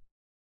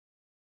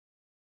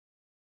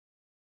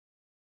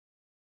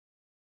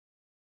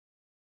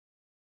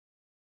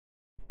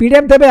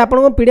पीडीएफ देवे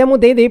आपको पीडीएफ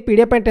मुझे देदेवी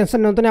पीडीएफ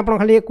टेंशन नियंतुनी आप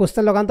खाली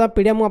क्वेश्चन लगाता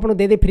पीडीएफ मुझे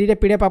देदेवी फ्री रे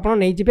पीडीएफ आप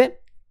नहीं जी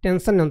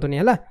टेंशन नियंतुनी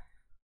है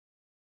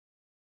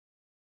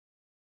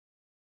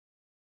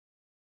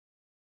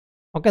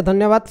ओके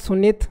धन्यवाद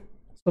सुनीत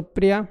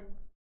सुप्रिया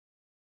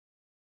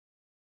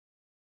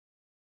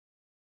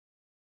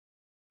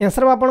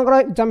आंसर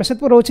आपंकर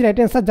जमशेदपुर रोचे राइट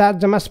आंसर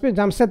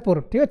जमशेदपुर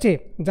ठीक अच्छे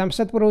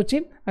जमशेदपुर रोचे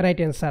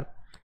राइट आंसर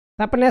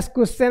तापर next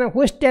question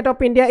which state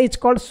of India is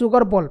called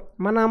sugar बोल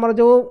माने हमर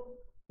जो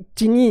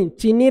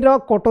चीनी रो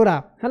कटोरा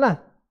है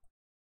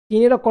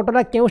चीनी रो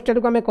कटोरा क्यों स्टेट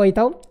को आम कही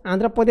था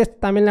आंध्र प्रदेश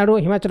तमिलनाडु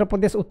हिमाचल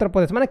प्रदेश उत्तर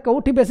प्रदेश माने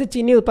कौटी बेसी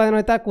चीनी उत्पादन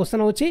होता है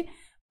क्वेश्चन होची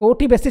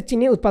कौटी बेसी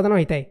चीनी उत्पादन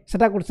होता है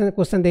सेटा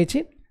क्वेश्चन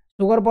देछि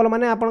सुगर बोल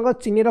माने आपन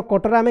चीनी रो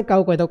कटोरा आम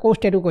क्या कही था कौ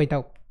स्टेट को कही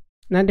था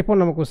 94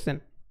 नंबर क्वेश्चन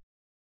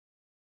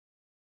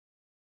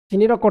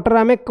चीनी रो कटोरा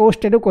आम कौ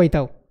स्टेट को कही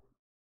था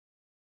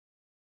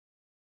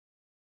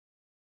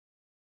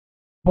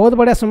बहुत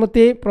बढ़िया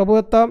स्मृति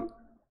प्रभुदत्त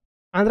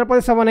आंध्र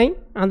प्रदेश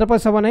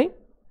हम नहीं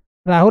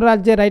राहुल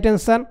राज्य राइट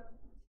आंसर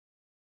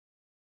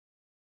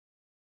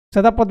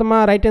सदा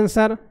पद्मा राइट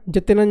आंसर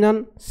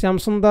ज्योतिरंजन श्याम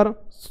सुंदर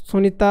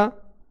सुनीता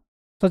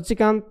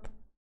शशिकांत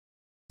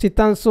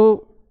सीतांशु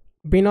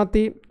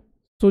विनती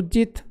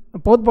सुजित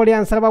बहुत बढ़िया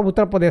आंसर बा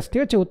उत्तर प्रदेश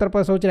ठीक अच्छे उत्तर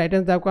प्रदेश हूँ राइट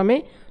आंसर जहाँ आम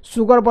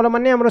सुगर बोल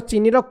माने आम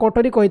चीनी रो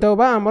कटोरी कही था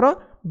आमर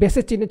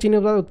बेसी चीनी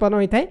उत्पादन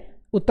होता है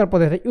उत्तर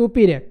प्रदेश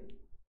यूपी रे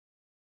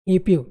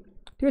यूपी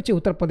ठीक अच्छे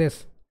Uttar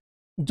Pradesh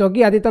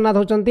Yogi Adityanath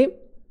होचंती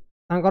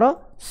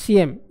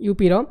CM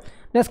UP row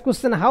next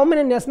question how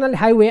many national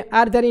highway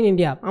are there in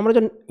India आमर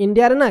जो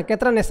इंडिया रे ना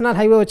केतरा नेशनल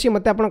हाईवे अच्छी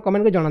मत आप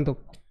कमेंट को जनातु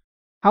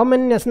how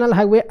many national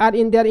highway are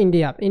in their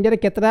India रे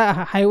केतरा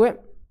हाईवे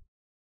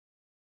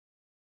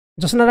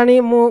जसना राणी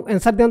मु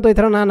आंसर दियंतु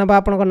एथर ना नबा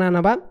आपन ना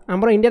नबा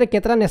आमर इंडिया रे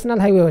केतरा नेशनल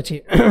हाईवे अच्छी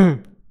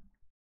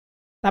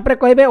तापर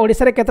कहबे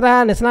ओडिसा रे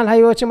केतरा नेशनल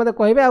हाईवे अच्छी मते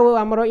कहबे आ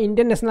आमर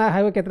इंडियन नेशनल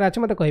हाईवे केतरा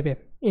अच्छी मते कहबे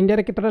इंडिया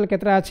रे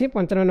केतरा अच्छी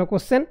 95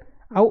 क्वेश्चन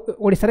आ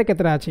ओडिसा रे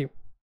केतरा अच्छी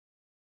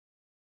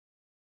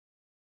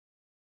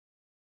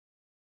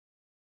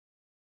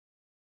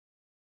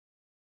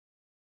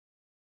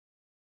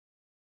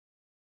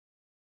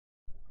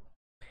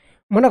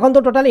मन रखु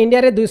टोटाल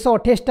इंडिया रे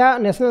 228टा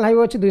नेशनल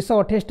हाईवे अच्छी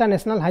 228टा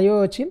नेशनल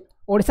हाईवे अच्छी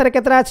ओडिशा रे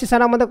केतरा अच्छी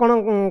सारा मते कोन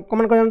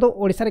कमेंट कर जानतो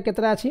ओडिशा रे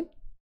केतरा अच्छी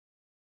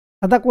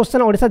सादा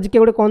क्वेश्चन ओडिशा जिके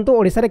गुटे कहतु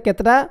ओडिशा रे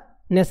केतरा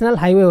नेशनल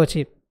हाईवे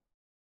अच्छी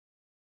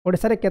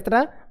ओडिशा रे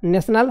केतरा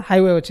नेशनल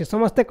हाईवे अच्छी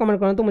समस्ते कमेंट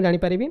करंतु मु जानि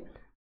परिबी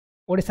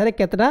ओडिशा रे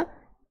केतरा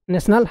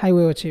नेशनल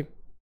हाईवे अच्छी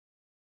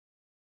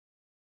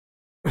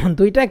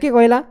दुईटा किए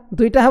कहला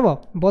दुईटा हम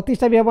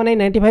 32टा भी हम नहीं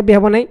 95 भी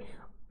हम नहीं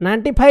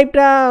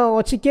 95टा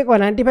अच्छी किए कह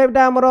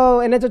 95टा आमर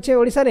एनएच अच्छे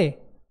ओडिशा रे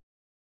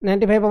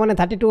 95 हम नहीं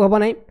 32 हम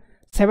नहीं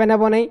 7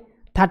 हम नहीं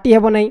 30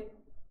 हम नहीं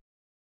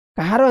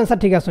कहार आंसर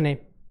ठीक आसुना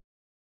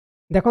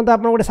देखो तो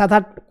आप गोटे साधा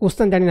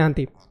क्वेश्चन जानी ना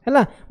है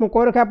मुझे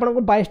कह रखे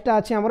आपको 22टा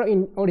अच्छी आम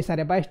ओडिशा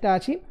रे 22टा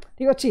अच्छी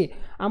ठीक अच्छे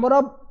आमर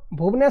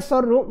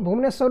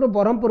भुवनेश्वर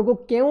ब्रह्मपुर को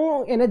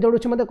क्यों एनएच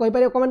जोड़ुछि मते कहि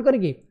पारियो कमेंट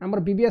करके आमर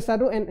बीबीएसआर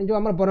रु जो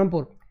आमर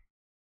ब्रह्मपुर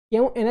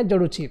क्यों एनएच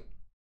जोड़ुछि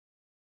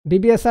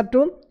बीबीएसआर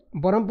टू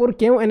ब्रह्मपुर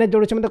क्यों एनएच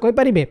जोड़ुछि मते कहि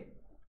पारिबे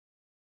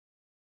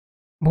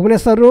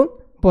भुवनेश्वर रु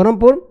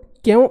ब्रह्मपुर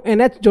क्यों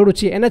एनएच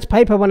जोड़ुछि एनएच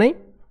 5 हम नहीं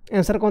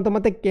आंसर कौन तो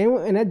मते क्यों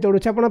एनएच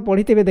जोड़ुछि आप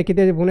पढ़ी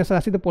देखिए भुवनेश्वर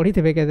आसी तो पढ़ी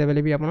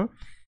के भी आप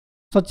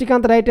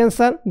सचिकांत राइट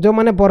आंसर जो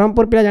मैंने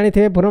ब्रह्मपुर पिला जानी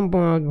थे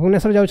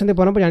भुवनेश्वर जाऊँ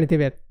ब्रह्मपुर जानी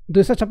थे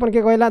 256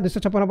 के कहला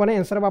 256 हम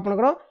आंसर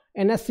आपंकर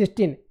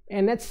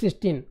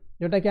NH16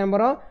 जोटा कि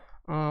आमर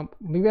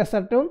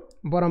बीबीएसआर टू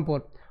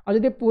ब्रह्मपुर और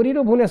जब पुरी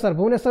रु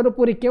भुवनेश्वर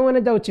पुरी क्यों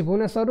एनएच जाऊँगी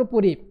भुवनेश्वर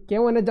पुरी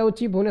क्यों एनएच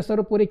जाऊँगी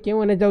भुवनेश्वर पुरी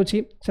क्यों एनएच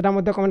जाऊँगी सेटा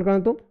मध्य कमेंट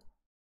करंतु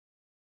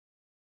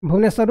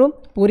भुवनेश्वर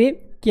पुरी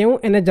क्यों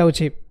एनएच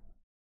जाऊँगी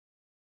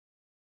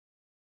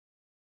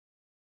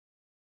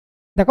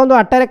देखो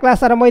 8टार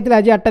क्लास आरंभ होता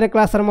आज 8टार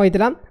क्लास आरंभ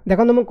होता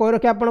देखो मुझे कह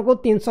रखी आपको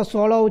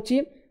 316 हूँ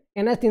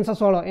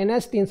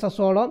NH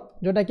 316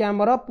 जोटा कि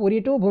आमर पुरी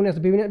टू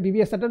भुवनेश्वर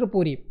बीबीएसआर टू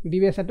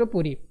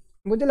पुरी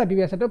बुझला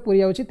बीबीएसआर टू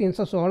पुरी आउची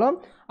 316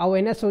 आउ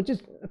NH हूँ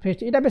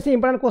फेस्ट यहाँ बेस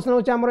इंपोर्टाट क्वेश्चन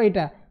होची आमर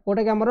यहाँ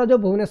गोटे कि आमर जो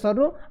भुवनेश्वर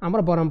रु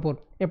आमर ब्रह्मपुर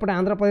एपटे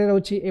आंध्र प्रदेश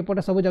रोचे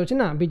एपटे सब जाऊँगी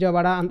ना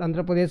विजयवाड़ा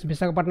आंध्र प्रदेश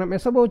विशाखापट्टनम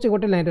सब हूँ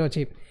गोटे लाइन में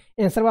अच्छी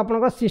आंसर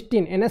आपंकर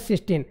 16 NH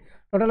 16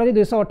 टोटाल अच्छी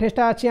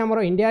 228टा अच्छी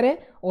आमर इंडिया रे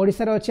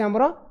ओडिशा रे अच्छी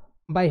आमर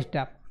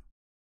 22टा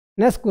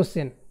next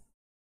question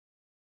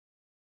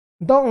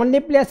the only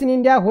place in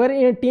India where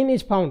in tin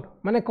is found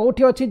माने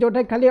कौटी अच्छी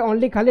जोटा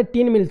खाली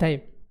टीन मिलता है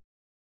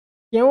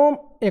क्यों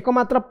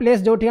एकमात्र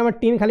प्लेस जो आम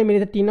टीन खाली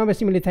मिलता है टीन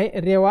बेसी मिलता है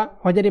रेवा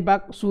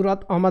Hazaribagh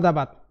Surat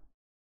Ahmedabad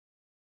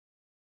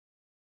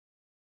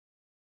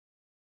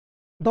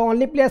the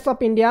only place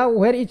of India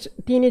where is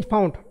tin is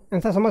found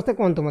answer समस्ते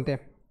कहतु मते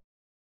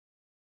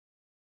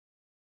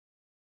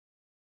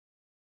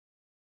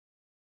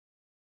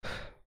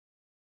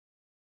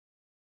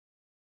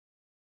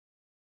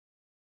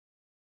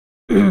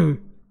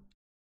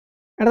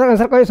एटा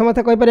आंसर कह समस्त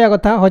कहीपर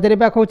कथा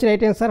हजारीबाग हूँ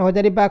रईट आंसर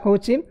हजारीबाग हूँ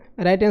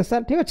रईट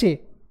आंसर ठीक अच्छे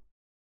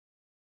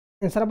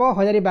आंसर हम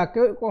हजारीबाग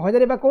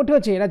कौटी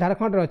अच्छी यहाँ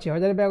झारखंड अच्छी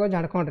हजारीबाग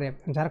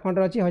झारखंड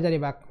अच्छी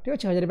हजारीबाग ठीक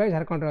अच्छे हजारीबाग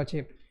झारखंड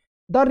अच्छी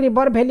द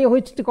रिवर भैली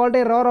which called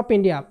a roar of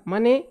India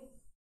माने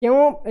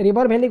क्यों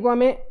रिवर भैली को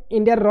आम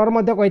इंडिया रॉर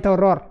कही था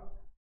रॉर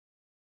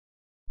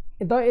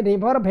द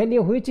रिवर भैली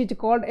which is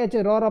called as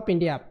roar of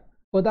India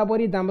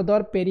Godavari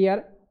Damodar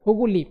Periyar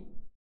हुगुली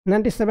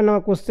 97 number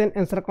question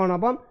answer कौन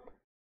हम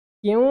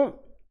क्यों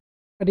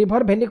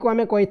रिवर भैली को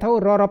आम कही था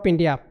roar of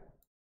India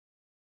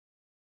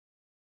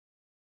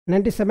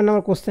 97 number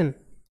question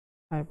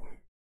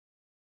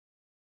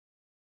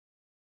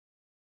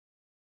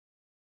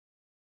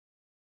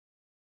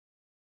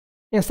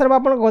answer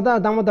आप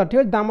दामोदर ठीक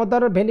है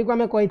दामोदर भैली को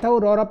आम कही था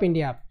roar of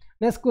India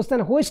next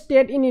question which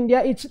state in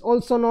India is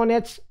also known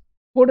as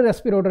food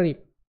respiratory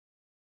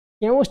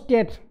क्यों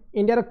स्टेट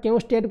इंडिया क्यों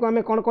स्टेट को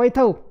आम कौन कही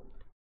था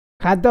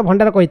खाद्य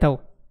भंडार कही था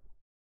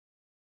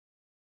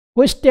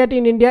which state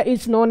in India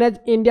is known as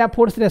India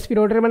foods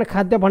respiratory माने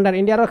खाद्य भंडार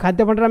इंडिया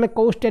खाद्य भंडार आम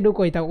कौ स्टेट को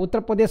कही था उत्तर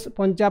प्रदेश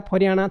पंजाब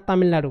हरियाणा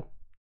तमिलनाडु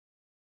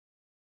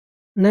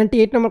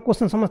 98 नंबर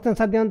क्वेश्चन समस्त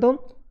आंसर दिंतु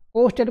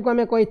कौ स्टेट को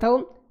आम कही था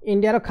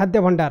इंडिया खाद्य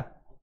भंडार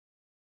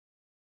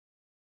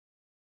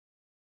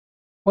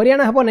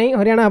हरियाणा हम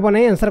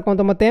नहीं आंसर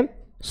कहते मत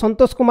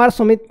संतोष कुमार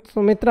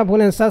सुमित्रा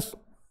भूल answer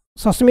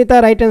Sasmita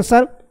right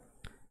answer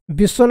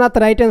Vishwanath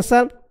right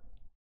answer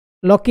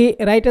lucky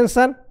right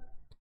answer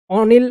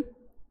Anil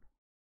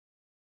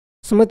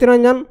स्मृति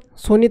रंजन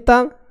सुनीता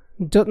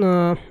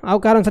आउ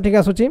कार आंसर ठीक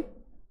आसूँ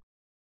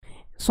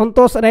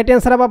संतोष राइट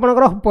आंसर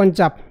आपंकर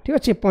पंजाब ठीक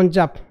अच्छे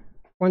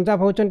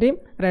पंजाब होती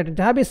राइट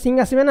जहाँ भी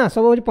सिंह आसवे ना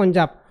सब हूँ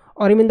पंजाब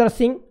अरविंदर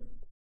सिंह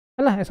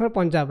है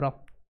पंजाब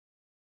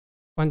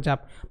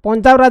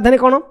पंजाब राजधानी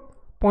कौन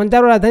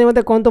पंजाब राजधानी मत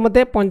कहतु मत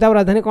पंजाब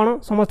राजधानी कौन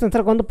समस्त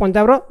आंसर कहतु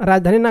पंजाब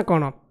राजधानी ना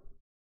कौन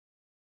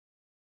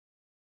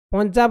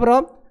पंजाब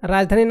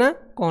राजधानी ना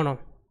कौन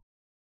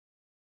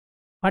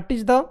what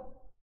is the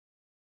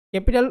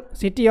capital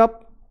city of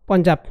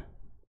Punjab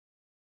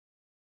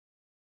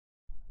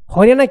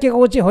Haryana किए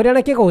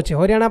कहूँ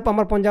हरियाणा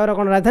आम पंजाब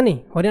कौन राजधानी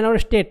हरियाणा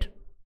स्टेट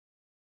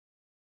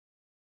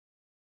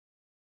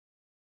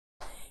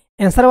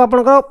आंसर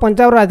आपंकर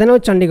पंजाब राजधानी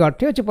चंडीगढ़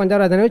ठीक अच्छे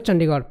पंजाब राजधानी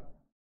चंडीगढ़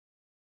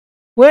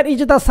वेयर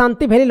इज द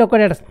शांति भैली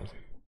लोकेटेड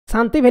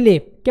शांति वैली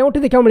केउठी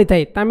देखा मिलता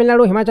है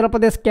Tamil Nadu Himachal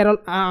Pradesh Kerala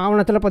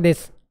Arunachal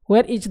Pradesh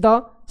where is the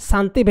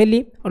Shanti valley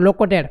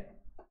located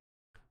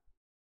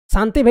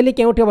Shanti valley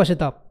केउठी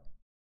अवस्थित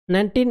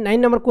 99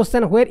 number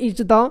question where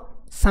is the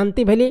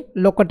Shanti valley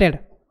located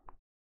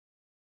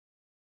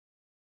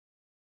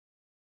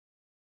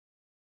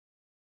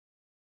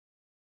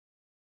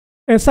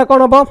ऐसा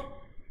कौन हम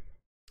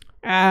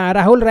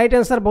राहुल राइट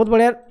आंसर बहुत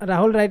बढ़िया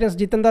Rahul right answer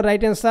Jitendra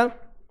right answer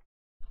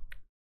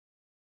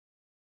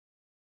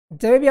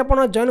जब भी आप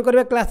जॉइन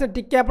करेंगे क्लास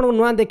टिके आपको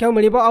नुआ देखा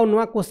मिल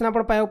नुआ क्वेश्चन आप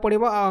पाया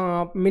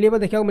पड़ो मिल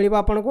देखा मिल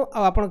आपको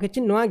आप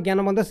किसी नुआ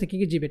ज्ञान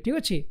शिखिकी जी ठीक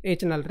अच्छे ये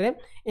चैनल रे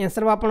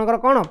आंसर आपंकर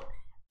कौन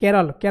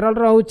केरल केरल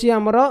रोचे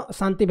आमर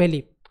शांति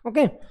valley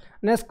okay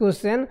next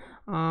question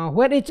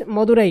where is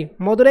Madurai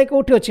Madurai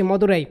कौटी अच्छी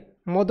मदुराई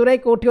मदुराई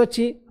कौटी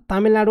अच्छी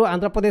तमिलनाडु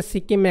आंध्र प्रदेश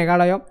सिक्किम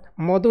मेघालय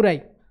मदुराई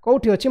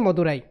कौटी अच्छी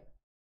मदुराई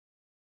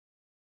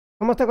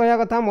समस्त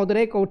कहवा कथा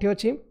मदुराई कौटी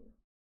अच्छी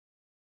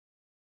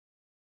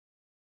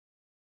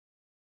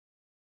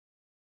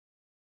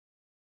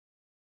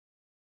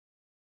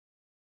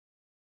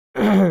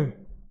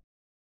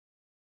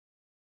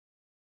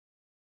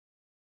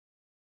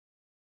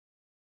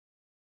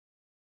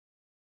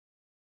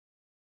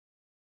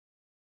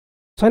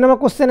छः नंबर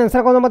क्वेश्चन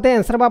आंसर कौन मत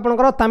आंसर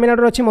आपंकर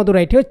तमिलनाडु अच्छी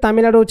मदुराई ठीक है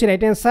तमिलनाडु अच्छी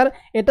राइट आंसर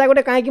एटा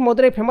गोटे कहीं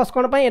मदुराई फेमस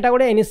कौन पाई एटा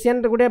गोटे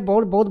एनिशियंट गोटे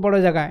बहुत बहुत बड़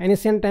जगह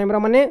एनिशियंट टाइम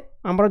माने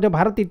आमर जो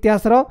भारत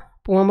इतिहास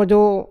आम जो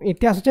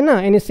इतिहास अच्छे ना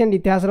एनिशियंट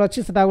इतिहास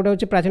अच्छी से गोटे हूँ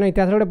प्राचीन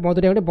इतिहास गोटे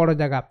मदुराई गोटे बड़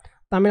जगह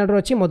तमिलनाडु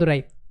अच्छी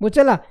मदुराई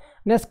बुझला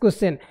next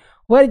question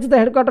where is the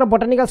headquarter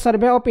botanical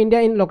survey of India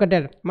in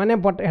located माने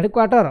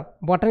headquarter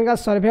botanical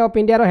survey of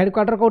India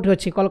headquarter कौटी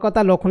अच्छी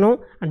कोलकाता लखनऊ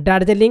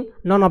दार्जिलिंग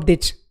नन ऑफ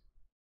दिच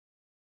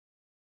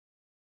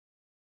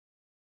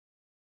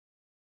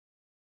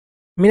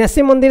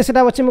मीनाक्षी मंदिर से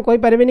अच्छे मुझे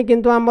कहीपरि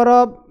कितु आमर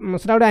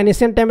से गोटे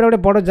एनिशियंट टाइम गोटे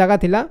बड़ जगह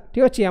था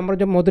ठीक अच्छे आमर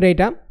जो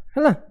मदुराईटा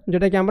है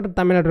जोटा कि आम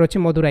तमिलनाडु अच्छी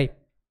Madurai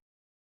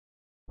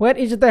where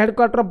is the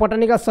headquarter of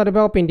botanical survey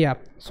of India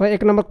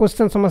 101 number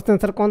question समस्त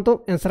आंसर कहतु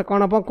आंसर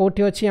कौन हम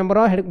कौटी अच्छी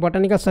आमर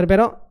बॉटनिकल सर्वे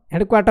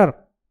हेडक्वार्टर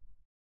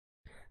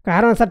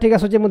कहार आंसर ठीक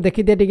आसूँ मुझे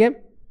देखीदिए टे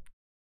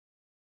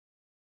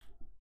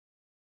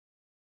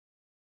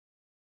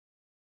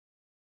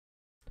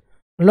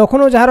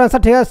लखनऊ जार आंसर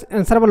ठीक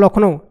आंसर हम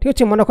लखनऊ ठीक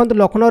अच्छे मन रखु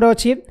लखनऊ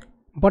अच्छी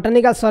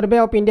botanical survey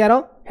of India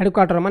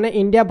headquarter माने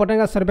इंडिया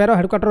बॉटनिकल सर्वे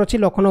हेडक्वार्टर अच्छी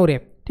लखनऊ रे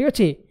ठीक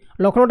अच्छे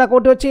लखनऊटा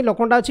कौटी अच्छी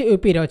लखनऊटा अच्छी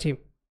यूपी अच्छी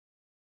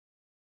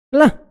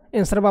है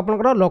आंसर हम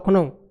आपंकर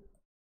लखनऊ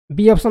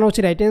बी ऑप्शन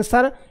होची right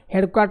answer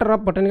headquarter of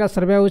botanical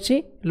survey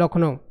होची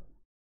Lucknow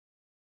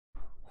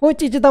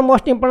which is the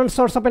most important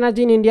source of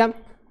energy in India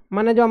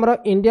माने जो हमरो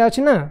इंडिया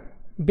अच्छी ना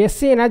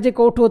बेसी एनर्जी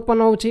कौटू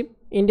उत्पन्न होची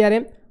इंडिया रे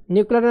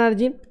न्यूक्लियर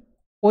एनर्जी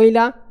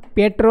कोयला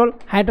petrol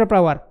hydro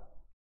power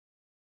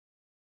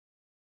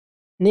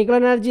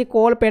nuclear energy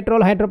कोल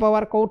पेट्रोल हाइड्रो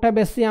पावर कौटा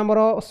बेसी आमर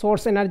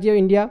सोर्स एनर्जी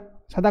इंडिया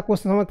सादा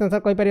क्वेश्चन समस्त आंसर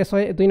कहीपर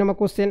 102 नंबर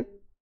क्वेश्चन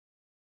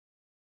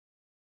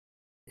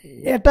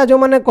एटा जो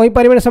मैंने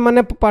कहीपर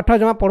से पाठ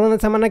जमा पढ़ुना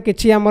से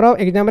किसी आमर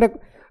एग्जाम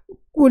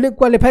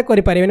क्वालिफाई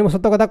करें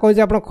सत कथा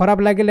कही आप खराब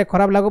लगे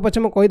खराब लगू पचे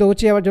मुझे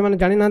कहीदे जो मैंने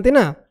जानी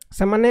ना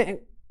से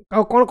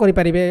कौन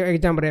करेंगे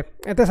एग्जाम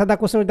एत सादा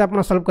क्वेश्चन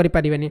आप सल्व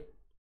करें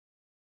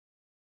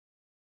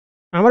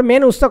आमर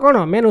मेन उत्स कौन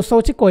मेन उत्स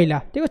हूँ कोयला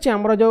ठीक अच्छे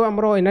आमर जो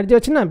आमर एनर्जी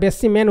अच्छी ना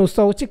बेसी मेन उत्स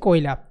हूँ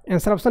कोयला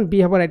आंसर ऑप्शन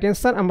बी हम राइट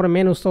आंसर आमर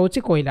मेन उत्स हूँ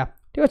कोयला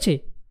ठीक अच्छे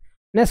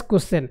next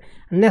question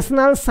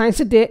national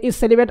science day is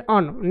celebrate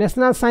on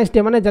national science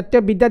day माने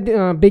जातीय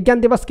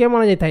विज्ञान दिवस के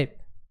मना जाए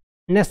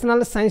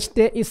national science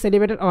day is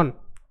celebrated on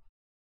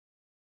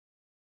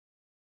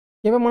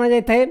के मना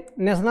जाए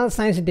नेशनल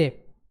साइंस डे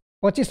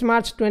 25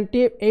 मार्च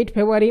 28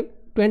 फेब्रुआरी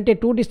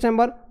 22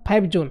 डिसेम्बर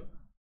 5 जून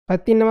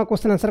 3 नंबर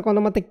क्वेश्चन आंसर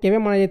कहते मत के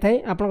मना जाए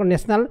आप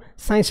national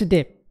science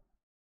day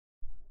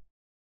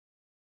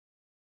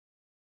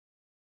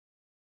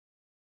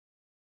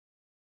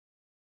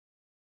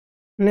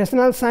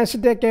national science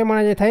day के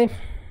मना जाए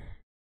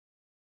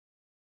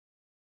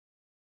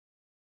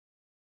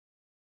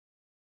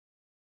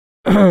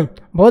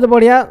बहुत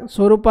बढ़िया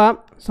स्वरूपा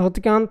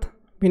सौतिकांत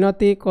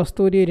विनती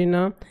कस्तूरी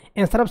रीना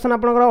आंसर ऑप्शन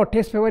आप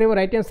 28 फेब्रुआरी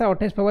राइट आंसर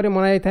 28 फेब्रुआरी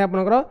मना जाए आप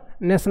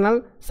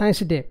national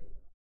science day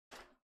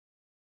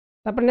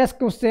next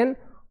question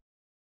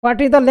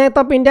what is the length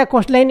of India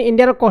coastline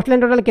India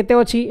coastline total केते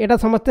अछि एटा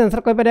समस्त आंसर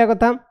कहि परिया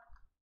कथा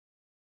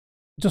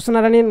ज्योत्सना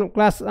रानी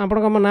क्लास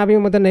आपन ना भी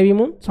मत नेबी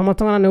मु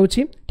समस्त ना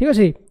नेउछि ठीक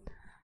अछि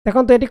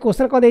देखो तो ये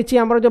क्वेश्चन कह देछि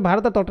हमर जो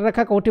भारत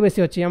तटरेखा कोठी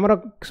बेसी अछि हमर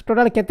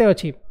टोटल केते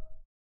अछि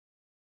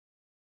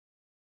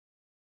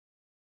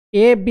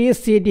ए बी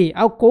सी डी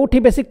आ कौटी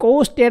बेसी कौ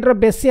स्टेट रो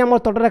बेसी हमर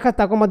तटरेखा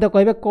ताको मध्य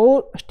कहबे कौ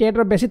स्टेट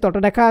रो बेसी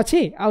तटरेखा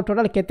अछि आ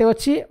टोटल केते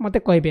अछि मते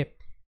कहबे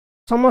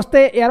समस्ते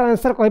यार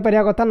आंसर कहि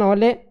परिया कथा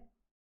नहले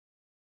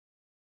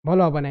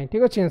भलो हम ना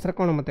ठीक अच्छे आंसर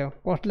कौन मत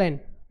कोस्टलाइन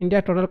इंडिया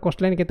टोटल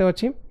कोस्टलाइन केते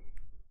अच्छी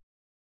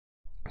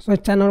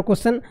 104 नंबर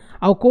क्वेश्चन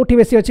आउ कौटी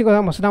बेसी अच्छी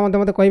मसला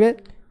मत कहे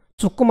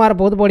सुकुमार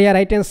बहुत बढ़िया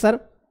राइट आंसर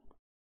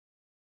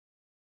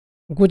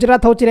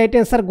गुजरात हूँ राइट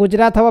आंसर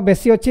गुजरात हम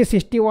बेसी अच्छी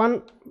 61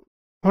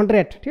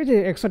 100 ठीक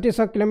अच्छे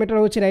 6100 किलोमीटर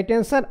रोचे रईट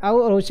आंसर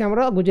आउ रोचे आम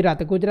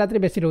गुजरात गुजरात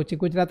बेसी रोचे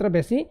गुजरात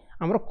बेसी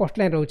आम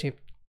कोस्टलाइन रोचे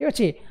ठीक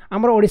अच्छे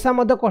आमर ओडिशा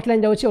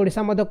कोस्टलाइन जाऊँगी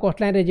ओडिशा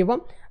कोस्टलाइन रे जीव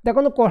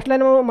देखो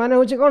कोस्टलाइन माने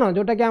होची कौन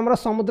जोटा कि आम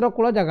समुद्र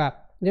कूल जगह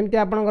जमती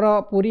आपणकर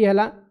पुरी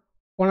है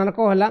कोणार्क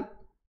है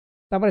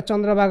तापर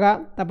चंद्रभागा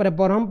तापर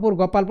ब्रह्मपुर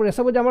गोपालपुर ये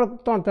सब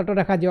आम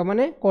तटरेखा जीव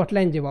माने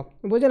कोस्टलाइन जीव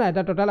बुझला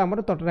यहाँ टोटाल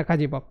आम तटरेखा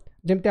जीव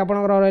जमती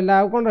आपणकर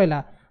रहा कौन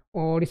रहा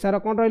ओडिशार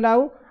कौन रहा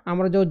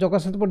आमर जो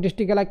जगतसिंहपुर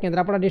डिस्ट्रिक्ट है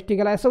केन्द्रापड़ा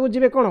डिस्ट्रिक्ट है सब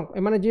जी कौन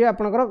एम जी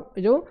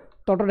आपणकर जो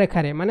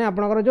तटरेखार माने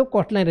आपणकर जो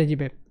कोस्टलाइन रे जी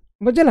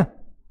बुझला।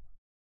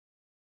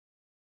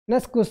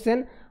 Next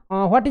question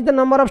what is the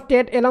number of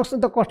state एलॉन्ग्स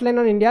the coastline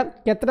on India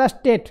केतरा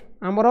state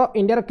आमर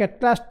इंडिया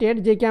केतरा स्टेट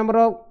जे कि आमर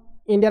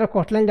India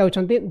coastline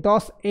जाउछंती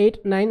 10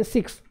 8 9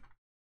 6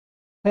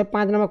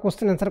 5 number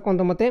question answer कौन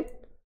तो मते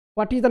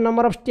what is the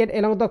number of state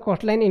along the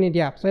coastline in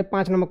India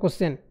 5 number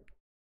question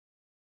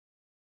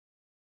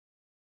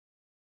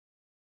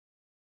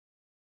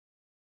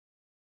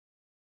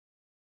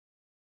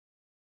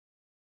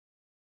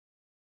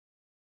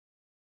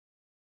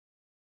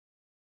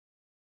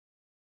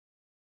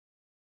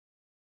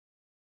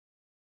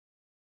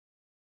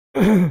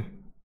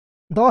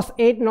 10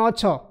 8 9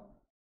 6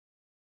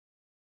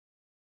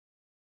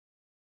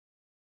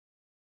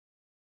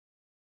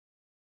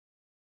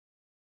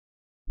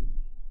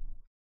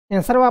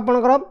 answer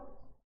आपणकर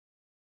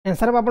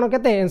answer आप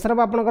answer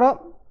आपणकर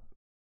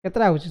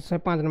केतरा हो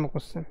 5 नंबर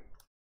क्वेश्चन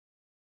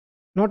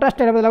 9टा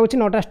स्टेट लगुच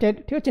 9टा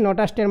स्टेट ठीक अच्छे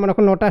 9टा स्टेट मन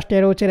को 9टा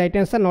स्टेट हो रईट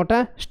आंसर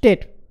 9टा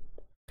स्टेट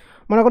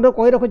मन को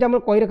कही रखुचे आम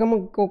कही रख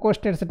को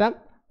स्टेट से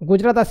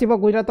गुजरात आसो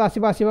गुजरात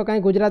आसो आसो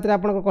कहीं गुजरात में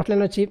आप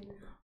कोस्टलाइन अच्छी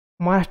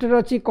महाराष्ट्र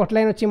अच्छी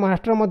कोस्टलाइन अच्छी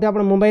महाराष्ट्र आप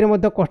मुंबई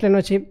में कोस्टलाइन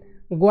अच्छी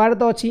गोवा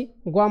तो अच्छी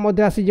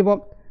गोवा आसीज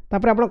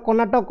तापर आप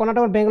कर्णाटक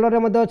कर्णाटक बेंगलोर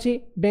में अच्छी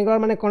बेंगलोर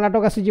माने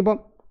कर्णाटक आसीज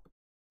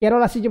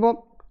केरल आसीज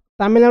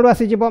तमिलनाडु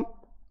आसीज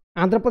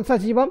आंध्र प्रदेश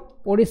आसीज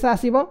ओडिशा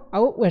आसीब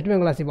आउ वेस्ट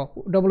बेंगल आसीब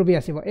डब्ल्यू बी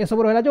आसीब ए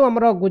सब रहा जो आम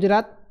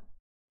गुजरात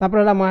तापर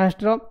रहा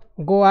महाराष्ट्र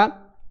गोवा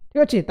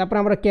ठीक अच्छे तापर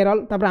आम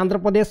केरल तापर आंध्र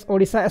प्रदेश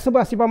ओडिशा ए सब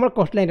आसीब आम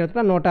कोस्टलाइन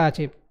 9टा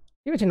अच्छी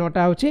ठीक अच्छे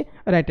 9टा हूँ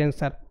right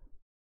answer.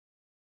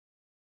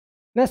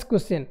 Next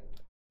question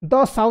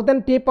the southern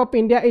tip of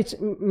India is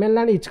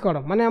mainland is कौन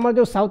माने आम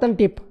जो साउथर्न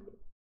टिप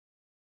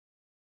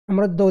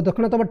आम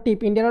दक्षिणतम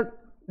टिप इंडिया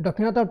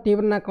दक्षिणतम टिप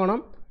ना कौन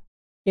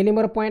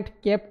केलिमर point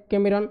cap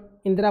Cameron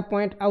Indira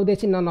point आउ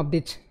देसी none of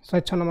this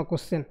 106 number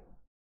question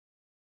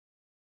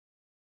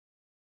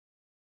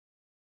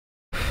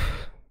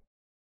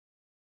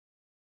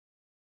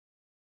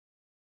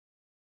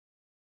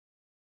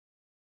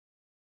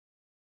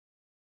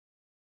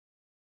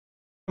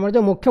आम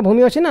जो मुख्य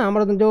भूमि अच्छी ना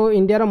आम जो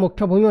इंडिया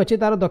मुख्य भूमि अच्छी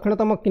तार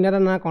दक्षिणतम किनारा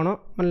ना कौन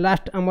मैं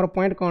लास्ट आमर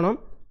पॉइंट कौन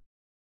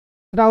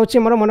से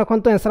मोर मन रखु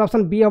आंसर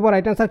ऑप्शन बी हम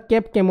राइट आंसर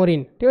केप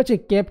कैमोरिन ठीक अच्छे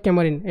केप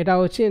कैमोरिन यहाँ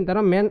हूँ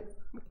तार main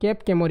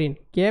cap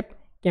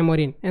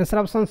Comorin answer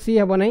option C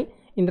हम ना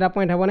इंदिरा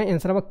पॉइंट हम ना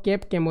आंसर हम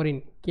cap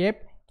Comorin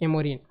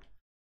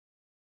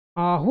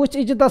which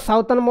is the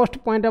southern most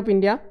point of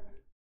India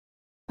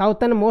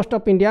southern most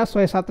of India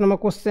 107 number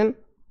question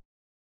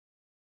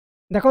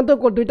देखो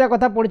तो दुईटा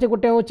कथा पड़ी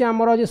गोटे हूँ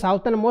आमर जो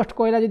साउथर्न मोस्ट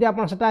कहला जब आप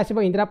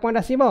आसो इंदिरा पॉइंट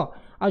आसो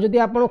आदि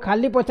आप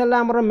खाली पचारा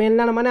आम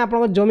मेनलैंड माने आप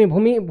जमी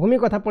भूमि भूमि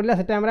कथा पड़ा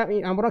से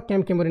आमर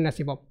केम कैमोरिन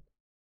आसो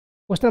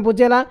क्वेश्चन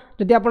बुझीगला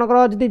जदि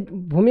आपंकर जदि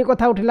भूमि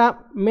कथा उठिला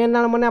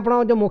मेनलैंड माने आप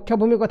जो मुख्य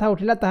भूमि कथा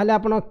उठिला ताहले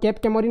आप केप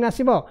कैमोरिन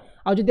आसो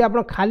आदि आप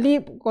खाली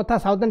कथा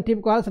साउथर्न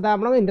टिप कहला से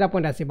आप इंदिरा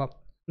पॉइंट आसो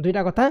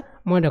दुईटा कथा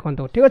मन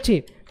रखु ठीक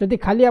अच्छे जदि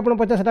खाली आप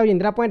पचार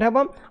इंदिरा पॉइंट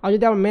हम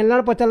आदि आप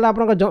मेनलैंड पचारा आप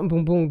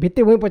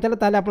भित्तिभूमि पचारा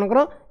ताहले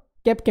आपंकर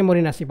केप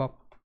कैमोरिन आसो।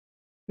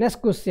 Next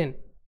question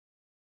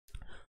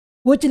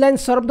which line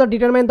serve the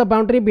determine the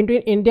boundary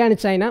between India and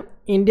China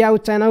India और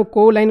चाइना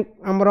को लाइन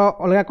आमर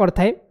अलग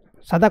करथाए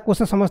सादा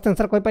क्वेश्चन समस्त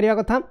आंसर कहि परिया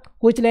कथा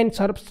which line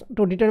serves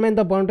to determine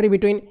the boundary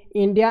between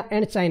India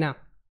and China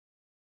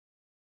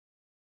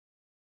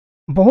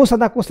बहुत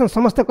सादा क्वेश्चन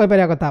समस्त कहि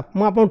परिया कथा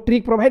मु आपन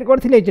ट्रिक प्रोवाइड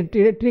करथिले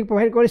ट्रिक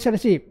प्रोवाइड कर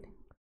सारछि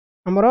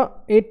आमर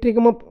ए ट्रिक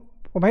मु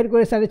प्रोवाइड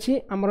कर सारछि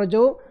आमर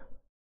जो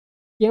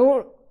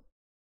केउ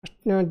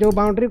जो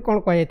बाउंड्री कौन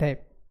कही था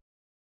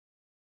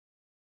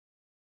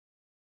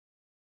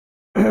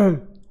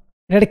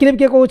रेड क्लिप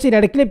किए कहूँ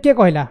रेड क्लिप किए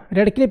कहला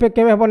रेड क्लिप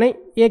के हम ना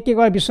ये किए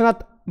कह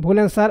विश्वनाथ भूल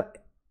आंसर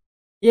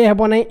ये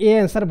हम ना ये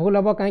आंसर भूल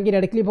हम कहीं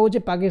रेड क्लिप हूँ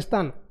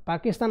पाकिस्तान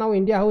पाकिस्तान और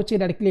इंडिया हूँ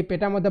रेड क्लिप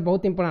एटा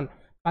बहुत इंपोर्टां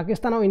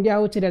पाकिस्तान और इंडिया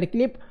हूँ रेड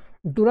क्लिप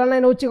डुराल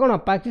लाइन हूँ कौन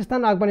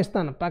पाकिस्तान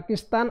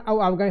पाकिस्तान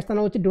और अफगानिस्तान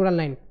हूँ डुराल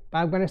लाइन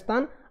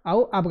अफगानिस्तान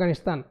और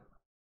अफगानिस्तान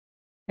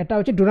एटा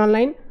हूँ डुराल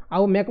लाइन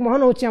आउ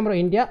मैकमोहन हूँ आम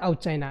इंडिया आउ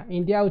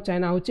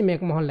चाइना हूँ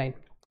मैकमोहन लाइन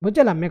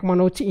बुझेगा मैकमोहन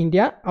हूँ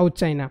इंडिया आउ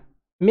चाइना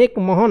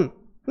मैकमोहन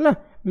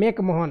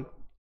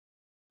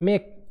है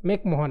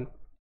McMahon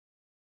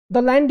the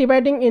line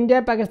dividing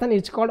India Pakistan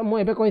is called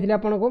मुझे कही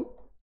आपको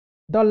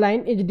the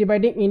line is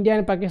dividing India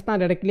and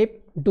Pakistan red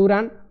clip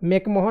Duran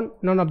McMahon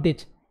none of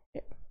this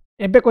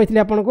एबे कही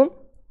आपको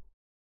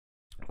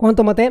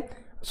कहतु मत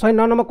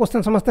 109 नंबर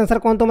क्वेश्चन समस्त आंसर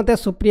कहतु मत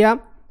सुप्रिया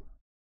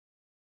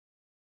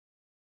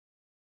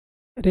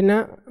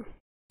रीना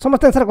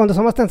समस्त आंसर कहतु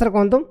समस्त आंसर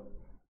कहतु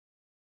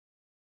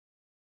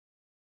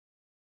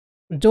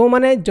जो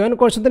मैंने जॉइन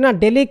कर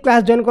डेली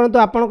क्लास जॉइन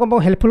करूँ आपको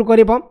हेल्पफुल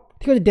कर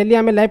ठीक अच्छे डेली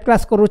आम लाइव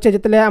क्लास करुचे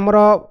जिते आमर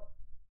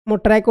मु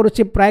ट्राए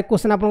करुच्ची प्राय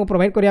क्वेश्चन आपको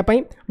प्रोवाइड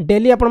करने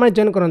डेली आप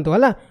जॉइन करूँ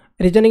है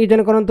रिजनिंग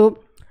जॉइन करूँ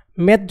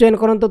मैथ जॉइन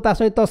करूँ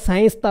सहित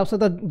साइंस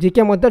सहित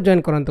जीके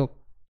जॉइन करूँ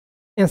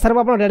आंसर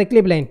आप रेड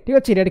क्लिप लाइन ठीक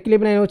अच्छे रेड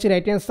क्लिप लाइन हूँ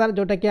राइट आंसर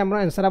जोटा कि आम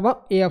आंसर हम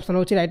ए ऑप्शन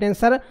हूँ राइट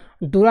आंसर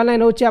डुराल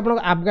लाइन हूँ आप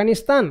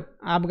अफगानिस्तान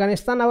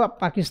अफगानिस्तान आ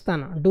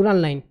पाकिस्तान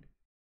डुराल लाइन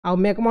आउ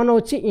मैकमोहन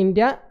हूँ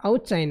इंडिया आउ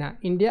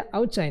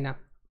चाइना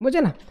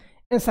बुझे ना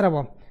आंसर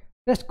हम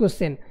next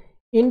question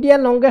India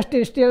longest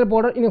territorial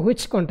border in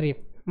which country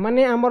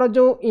माने आमर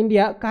जो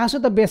इंडिया क्या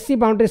सहित बेसी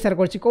बाउंड्री शेयर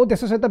कर कौ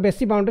देश सहित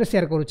बेसी boundary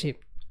share करुच्ची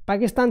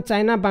Pakistan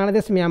China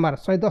Bangladesh Myanmar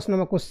 110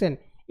 number question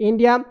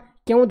India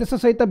क्यों देश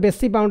सहित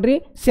बेसी बाउंड्री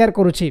शेयर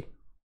करुच्ची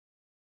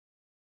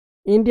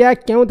इंडिया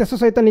क्यों देश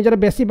सहित निजर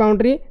बेसी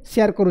बाउंड्री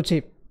शेयर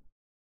करुच्ची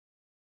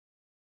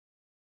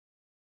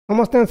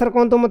समस्त आंसर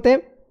कहतु मते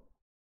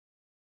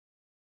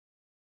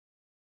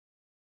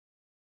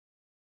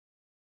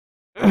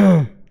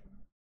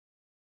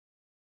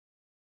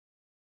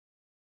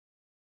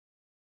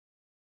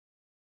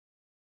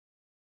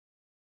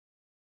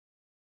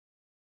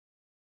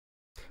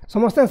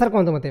समस्त आंसर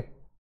कहतु मते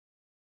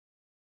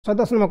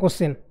 110 नंबर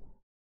क्वेश्चन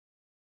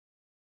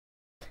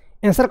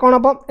आंसर कौन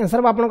हम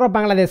आंसर आप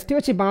बांग्लादेश ठीक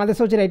अच्छे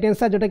बांग्लादेश हूँ राइट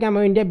आंसर जोटा कि आम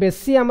इंडिया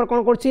बेसी आम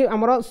कौन कर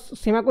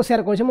सीमा को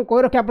शेयर कर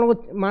कही रखे आपको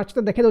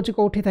मानचित्र देखा दूसरी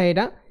कौटी था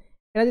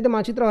यहाँ जी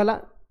मानचित्र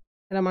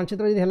है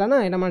मानचित्र जी है ना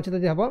यहाँ मानचित्र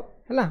जी हम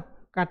है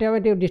काटिया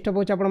डिस्टर्ब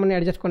होने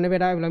एडजस्ट करने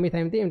लंबी था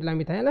एमती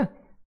लंबी था है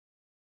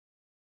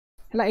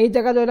ये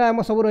जगह जो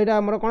आम सब रहा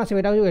आम कौन आस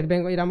वेस्ट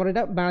बेंगल आम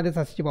यहाँ बांग्लादेश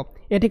आसो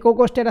ये कौ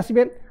कौ स्टेट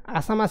आसवे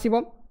आसाम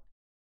आसो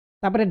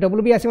तापर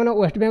डब्ल्यू बी आसो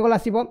वेस्ट बेंगल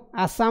आसो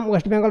आसाम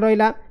वेस्ट बेंगल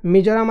रहा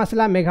मिजोराम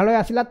आसला मेघालय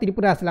आसला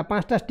त्रिपुरा आसला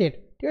 5टा स्टेट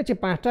ठीक अच्छे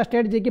 5टा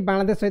स्टेट जी कि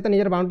बांग्लादेश सहित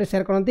निजर बाउंड्री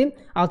शेयर करती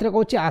आउ थे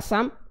कौन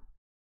आसाम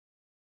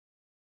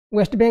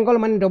वेस्ट बेंगल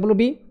मान डब्ल्यू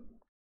बी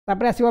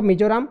तापर आसो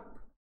मिजोराम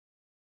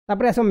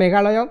तापर आसो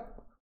मेघालय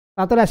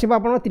तापर आसो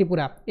आप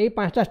त्रिपुरा ये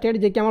 5टा स्टेट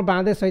जी कि आम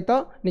बांग्लादेश सहित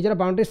निजर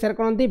बाउंड्री शेयर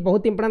करती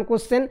बहुत इंपोर्टेंट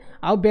क्वेश्चन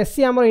आउ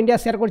बेसी आम इंडिया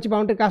शेयर कर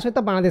बाउंड्री क्या सहित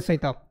बांग्लादेश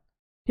सहित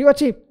ठीक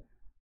अच्छे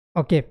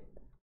okay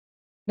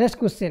next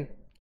question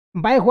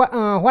by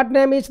what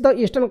name is the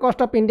eastern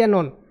coast of India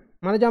known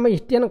माने जो आम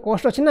ईस्टर्न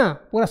कोस्ट अच्छी ना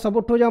पूरा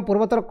सबुठ जो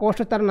पूर्वोत्तर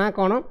कोस्ट तार ना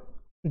कौन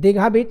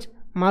दीघा बीच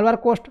Malabar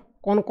coast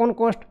कोनकन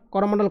coast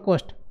Coromandel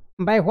coast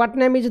by what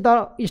name is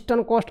the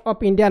eastern coast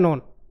of India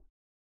known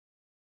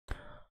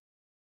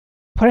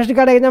forest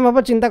guard exam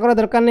हम चिंता करा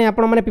दरकार नहीं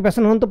आपण मैंने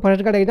प्रिपरेशन हूँ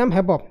फॉरेस्ट गार्ड एग्जाम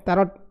हम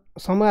तार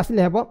समय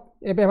आसिले हम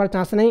एवं हमार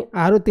चांस नहीं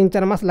आहु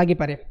 3-4 मास लगी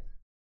पारे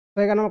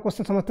 11 नंबर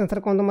क्वेश्चन समस्त आंसर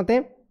कहतु मते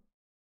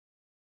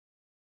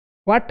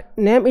what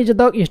name is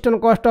the eastern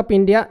coast of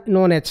India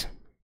known as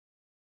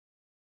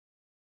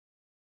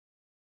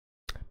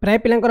प्राय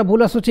पिलांकर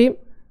भूल आसुची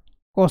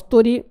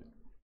कस्तूरी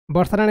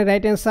Varsharani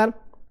right answer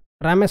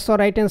Rameshwar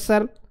right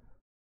answer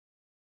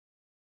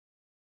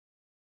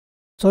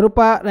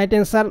स्वरूपा right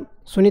answer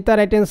Sunita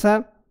right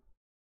answer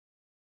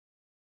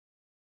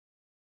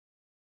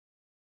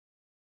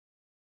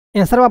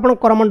answer आप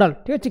करमंडल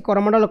ठीक अच्छे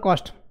करमंडल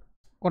कोस्ट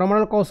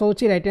हूँ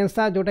राइट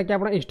आंसर जोटा कि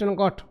आप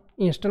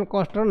ईस्टर्न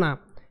कोस्ट ना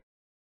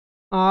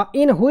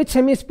in which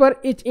hemisphere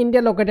is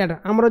India located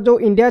आमर जो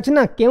इंडिया अच्छे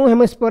ना क्यों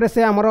हेमिस्फीयर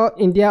से आमर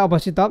इंडिया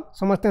अवस्थित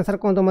समस्त आंसर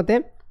कहतु मते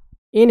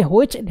in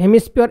which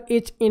hemisphere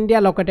is India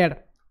located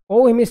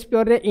कौ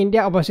हेमिस्फीयर रे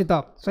इंडिया अवस्थित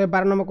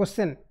 112 number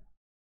question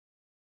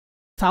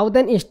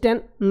southern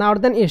eastern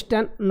northern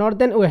eastern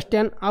northern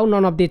western आउ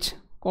नन ऑफ दिस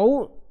कौ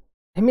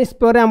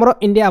हेमिस्फीयर रे आमर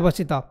इंडिया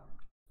अवस्थित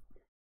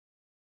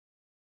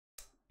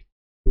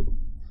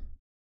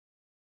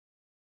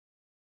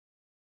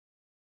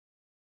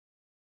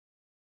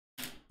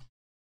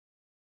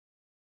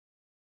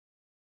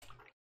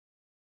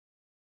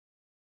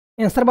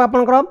आंसर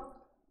आपंकर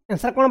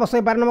आंसर कौन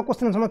 112 नंबर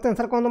क्वेश्चन समस्त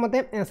आंसर कहतु मते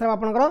आंसर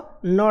आपंकर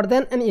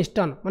नॉर्दर्न एंड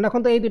ईस्टर्न मन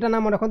रखते ये दुटा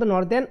नाम रखते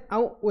नॉर्दर्न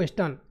आउ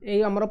वेस्टर्न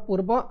ये आमर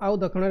पूर्व आउ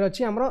दक्षिण में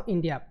अच्छी आमर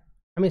इंडिया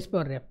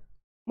हेमिस्फीयर रे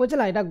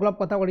बुझला यहाँ ग्लोब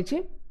कथा पड़ी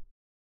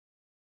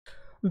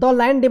the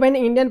line divine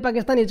Indian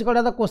Pakistan is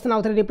called the question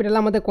आउ थे रिपीट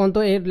है मत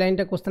कहतु ये लाइन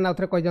टा क्वेश्चन आउ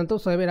थे कह दिंतु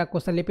सो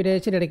क्वेश्चन लिपि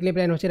रही रेड क्लिप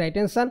लाइन हो राइट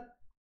आंसर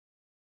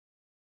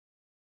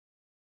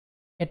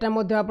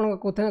यहाँ आप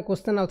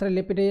क्वेश्चन आउ थे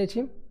लिपि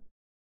रही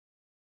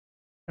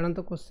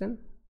तो क्वेश्चन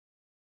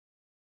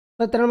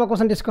तो 13 नंबर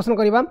क्वेश्चन डिस्कशन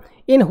करवा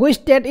in which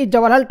state is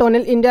Jawaharlal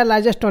tunnel India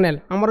largest tunnel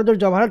आमर जो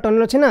जवाहरलाल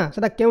टनल अच्छी ना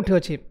से क्योंठी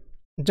अच्छी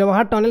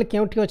जवाहर टनल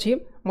क्योंठी अच्छी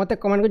मत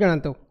कमेंट को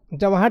जनातु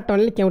जवाहर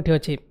टनल क्योंठी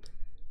अच्छी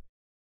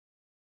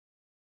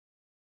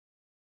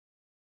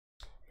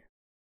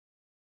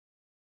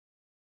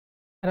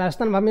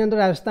राजस्थान भावी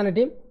राजस्थान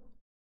ये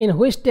in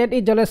which state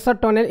is Jaleshwar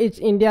tunnel is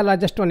India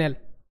largest tunnel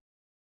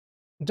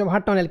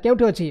Jawahar tunnel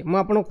क्योंठी अच्छी मुझे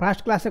आपको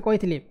फास्ट क्लास से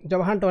कही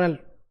जवाहर टनल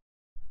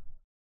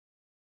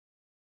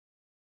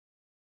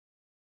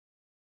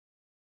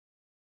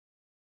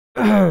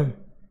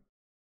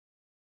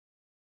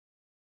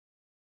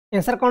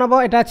आंसर कौन हम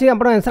यहाँ अच्छी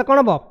आप आंसर कौन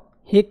हम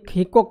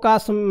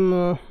हिकोकास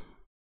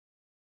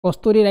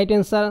कस्तूरी right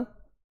answer,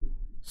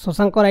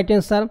 Shashank right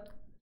answer,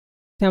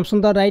 Shyam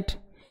सुंदर राइट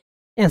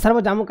आंसर।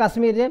 जम्मू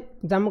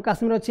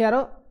काश्मीर अच्छी यार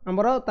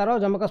आमर तार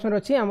जम्मू काश्मीर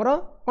अच्छी आमर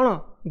कौन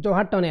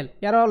जौहार टनेल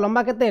यार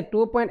लंबा केते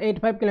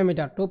 2.85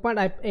 किलोमीटर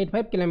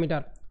 2.85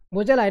 किलोमीटर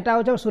बुझेगा। यहाँ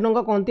हूँ सुड़ंग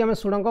कहती आम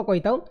सुड़ंग कही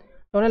था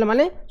टनेल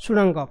माने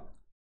सुड़ंग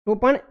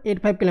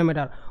 2.85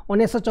 किलोमीटर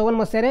 1954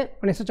 मसीह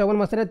 1954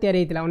 मसीह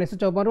तैयारी होता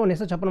 1954 रू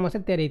 1956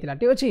 मसीह तैयारी होता।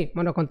 ठीक अच्छे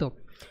मन रखु।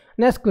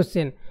 Next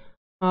question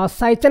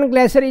Siachen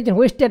glacier is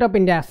which state of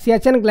India.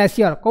 Siachen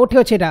glacier कौटी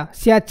अच्छे यहाँ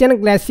Siachen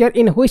glacier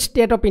in which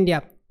state of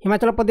India.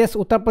 Himachal Pradesh,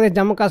 Uttar Pradesh,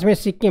 Jammu Kashmir,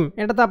 Sikkim.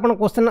 यहाँ तो आप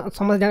क्वेश्चन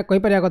समझ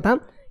कहीपर कथा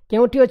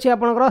केउठी अच्छे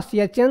आपंकर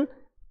सियाचेन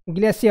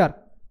ग्लेशियर।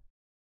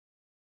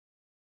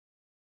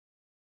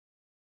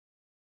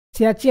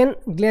 सियाचेन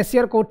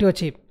ग्लेशियर कौटी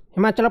अच्छे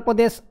हिमाचल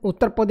प्रदेश,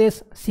 उत्तर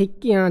प्रदेश,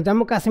 सिक्किम,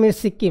 जम्मू काश्मीर,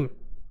 सिक्किम।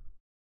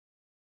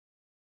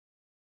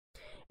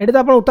 ये तो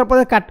आप उत्तर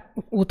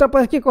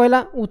प्रदेश की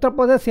कहला उत्तर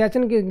प्रदेश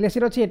सियाचेन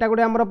ग्लेशियर अच्छी यहाँ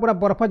गोटे आम पूरा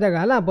बरफ जगह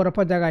है बरफ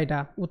जगह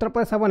यहाँ उत्तर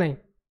प्रदेश हम ना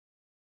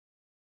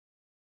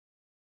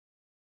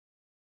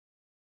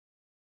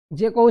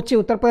जे कहूँ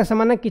उत्तर प्रदेश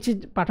से किसी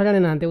पाठ जानी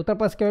ना उत्तर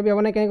प्रदेश केवे भी हम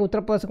ना कहीं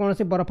उत्तर प्रदेश कौन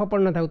सी बरफ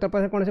पड़ न था उत्तर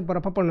प्रदेश कौन सी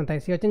बरफ पड़ न था।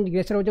 सियाचेन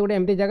ग्लेशियर हूँ गोटे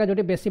एमती जगह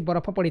जो बेसी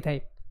बरफ पड़ी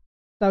थाए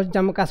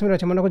जम्मू काश्मीर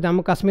अच्छे मन को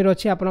जम्मू काश्मीर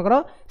अच्छी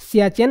आपंकर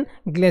सियाचेन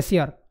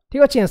ग्लेशियर।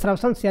 ठीक अच्छे आंसर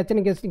ऑप्शन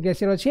सियाचेन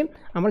ग्लेशियर अच्छी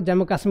आम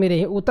जम्मू काश्मीर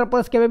ही। उत्तर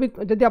प्रदेश केवे भी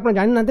जब आप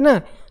जानी ना ना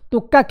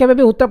तुक्का केवे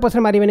भी उत्तर प्रदेश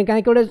मारे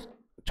कहीं गोटे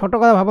छोट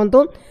कथा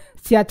भावतु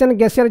सियाचेन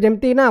ग्लेशियर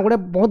जमती ना गोटे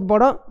बहुत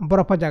बड़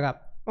बरफ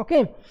जगह।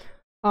 Okay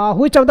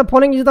which of the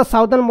following is the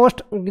southern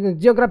most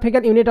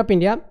geographical unit of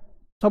India.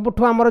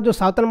 सबुठ आमर जो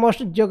साउथर्न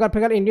मोस्ट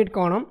जियोग्राफिकल यूनिट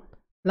कौन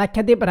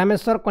Lakshadweep,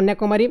 Rameshwar,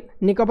 Kanyakumari,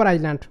 Nicobar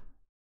island.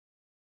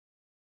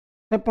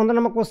 15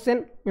 number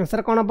question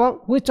answer कौन हम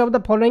which of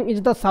the following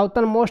is the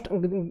southern most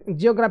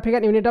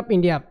geographical unit of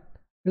India.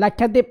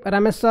 Lakshadweep,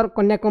 Rameshwar,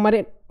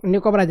 Kanyakumari,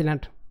 Nicobar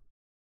island.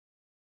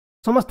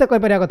 समस्ते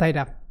कहीपर कथा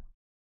यहाँ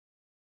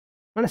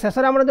मैंने शेष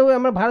में जो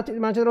आम भारत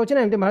माछ रोचे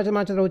ना एमती भारत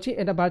माछ रोचे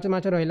यहाँ भारत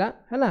माछ रहा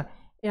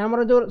है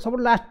आमर जो सब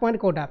लास्ट पॉइंट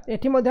कौटा ये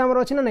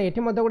अच्छी ना ये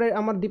गोटे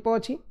आम द्वीप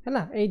अच्छी है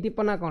यही द्वीप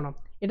ना कौन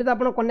ये तो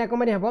आप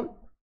कन्याकुमारी हम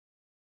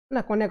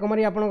ना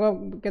कन्याकुमारी आप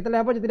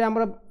जो आम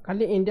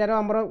खाली इंडिया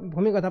आम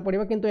भूमि कथा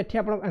पड़ो कितु ये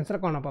आंसर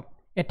कौन हम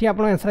ये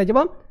आप आंसर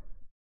हो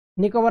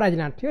निकोबर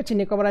आइलैंड। ठीक अच्छे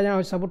निकोबर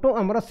आइलैंड सबुठ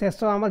आम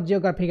शेष आम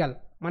जियोग्राफिकल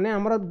माने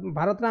आम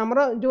भारत आम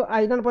जो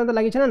आइलैंड पर्यटन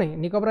लगी ना नहीं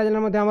निकोबर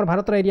आइलैंड आम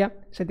भारत एरिया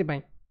से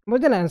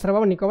बुझे आंसर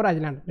हम निकोबर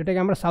आइलैंड जोटा कि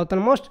आम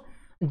southern most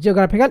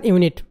geographical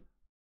unit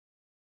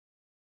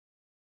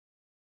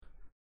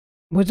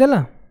बुझेगा।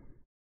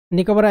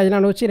 Nicobar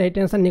island होची right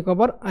answer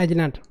Nicobar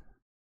island.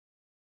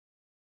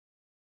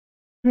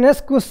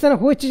 Next question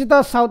which is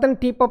the southern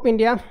tip of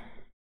India.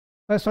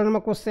 16 number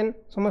question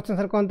समस्त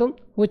आंसर कहतु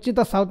which is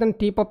the southern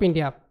tip of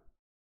India.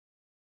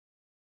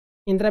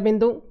 Indira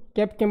बिंदु,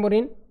 केप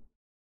कैमोरिन,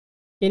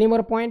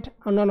 एनीमोर पॉइंट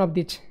और none of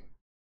this.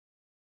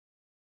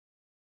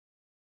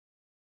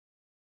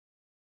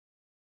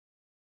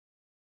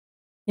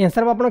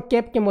 Answer आप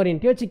cap Comorin.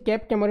 ठीक अच्छे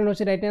cap Comorin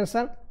होची right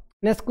answer.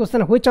 Next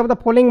question which of the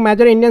following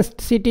major Indian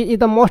city is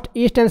the most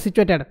east and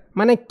situated.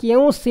 माने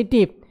क्यों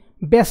city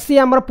बेसी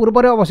आमर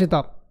पूर्व अवस्थित।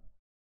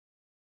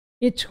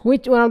 Etch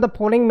which one of the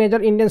following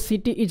major Indian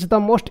city is the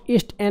most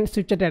east and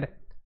situated.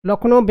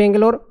 Lucknow,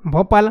 Bangalore,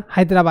 Bhopal,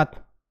 Hyderabad.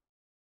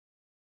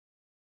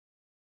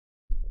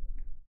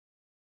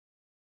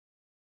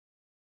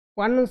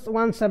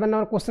 One 7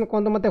 number question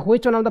कौन मत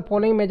which one of the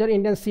following major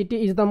Indian city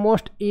is the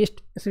most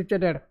east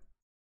situated.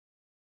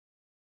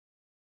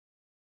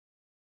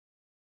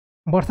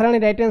 बर्षाराणी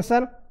right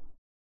answer.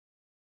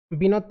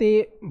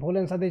 विनती भूल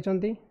answer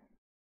देती।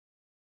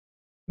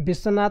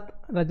 विश्वनाथ,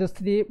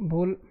 राजश्री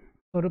भूल,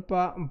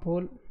 स्वरूपा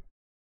भूल।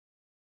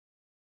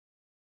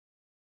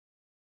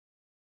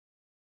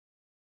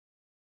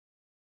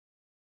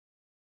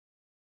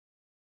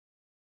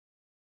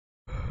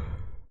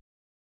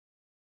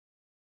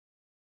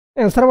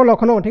 Answer वो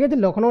लखनऊ। ठीक है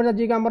लखनऊ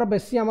जी आम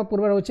बेसी आम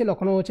पूर्व रोचे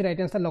लखनऊ होची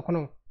राइट आंसर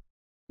लखनऊ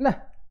है।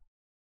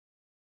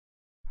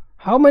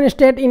 How many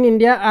state in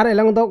India are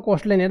along the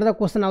coast line. ये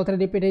क्वेश्चन आउ थे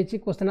रिपीट होती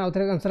क्वेश्चन आउ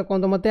थे आंसर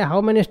कहते मत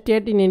how many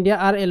state in India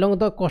are along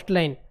the coast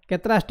line.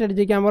 केतरा state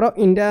जी आम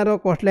इंडिया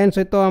कोस्ट लाइन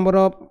सहित आमर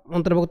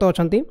अंतर्भुक्त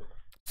अच्छा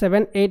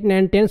 7, 8,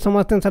 9, 10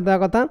 समस्त आंसर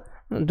देवा कथा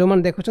जो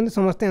मैंने देखुं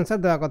समस्त आंसर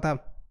देवा कथा।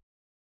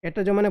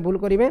 एटा जो मैंने भूल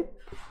करेंगे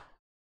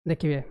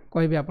देखिए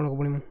कहि आपको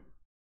पुणी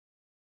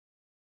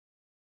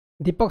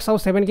दीपक साहू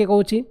 7 के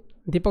कहूँ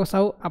दीपक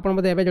साहू आप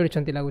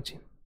जोड़ी लगुच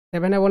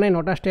 7 हे ना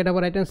 9टा स्टेट हम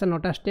राइट आंसर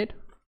 9टा स्टेट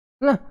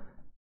है।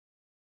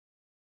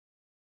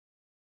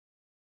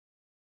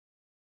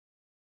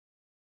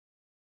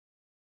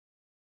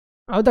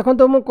 आउ देखो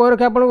तो मुझे कह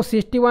रखे आपको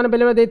 61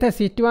 बेले देता है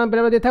 61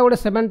 बेले देता है गोटे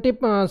 70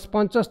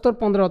 75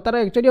 15 तार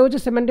एक्चुअली हूँ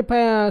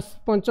 75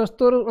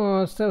 75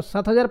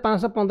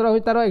 7515 हूँ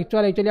तार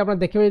एक्चुअली आप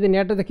देखिए यदि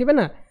नेट देखिए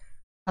ना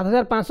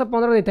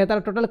 7515 देता है तार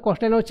टोटाल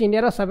कोस्ट लाइन हूँ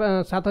इंडिया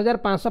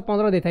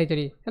 7515 देता है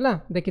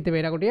देखिए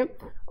यहाँ गोटे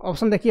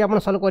ऑप्शन देखिए आप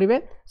सल्व करेंगे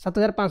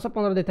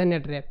 7515 देता है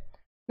नेट्रे।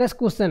 Next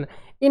question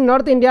in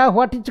north India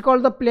what is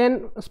called the plane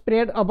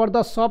spread over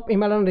the sub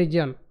Himalayan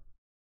reason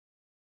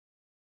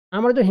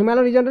आमर जो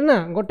हिमालय रीजन रे ना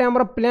गोटे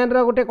आमर प्लेन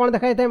रो गोटे कोन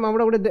देखाई थाए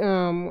आमर गोटे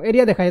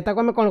एरिया देखाई ताको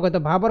हम कोन कहतो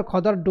भाबर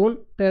खदर डून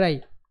तेराई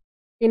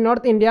इन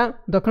नॉर्थ इंडिया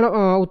दक्षिण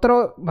उत्तर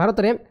भारत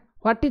रे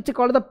what is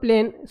called the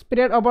plane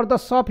spread over the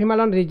sub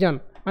Himalayan reason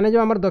माने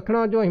जो आमर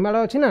दक्षिण जो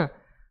हिमालय अछि ना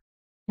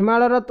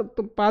हिमालय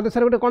पाददेश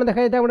गोटे कौन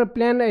देखा गोटे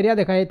प्लेन एरिया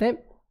देखा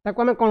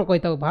ताको आम कौन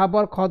कही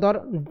भाबर खदर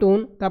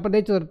डून तापर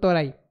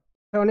तराई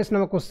 19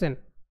 नंबर क्वेश्चन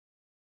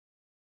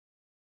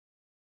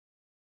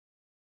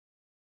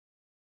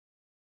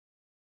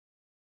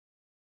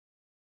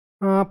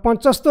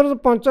पंचस्तर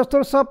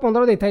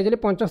 15 देता है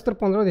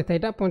 75 देता है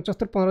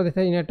 75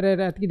 देता है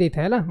नेट्रे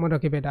देता है मन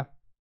रखिए यहाँ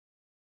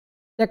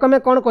याक आम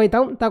कौन कही था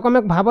आम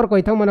भाबर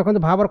कही था मन रखते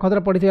भाबर खदर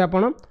पढ़ी थे आप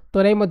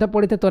तराई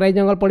पढ़ी थे तराई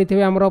जंगल पढ़ी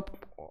थे आमर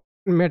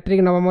मैट्रिक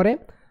नवम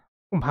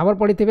भाबर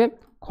पढ़ी थे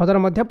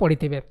खदर पढ़ी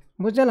थे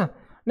बुझेगा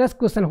next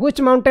question which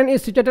mountain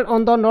is situated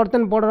on the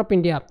northern border of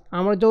India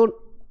आमर जो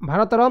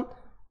भारतर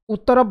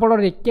उत्तर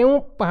बॉर्डर क्यों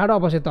पहाड़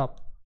अवस्थित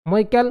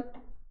मैकेल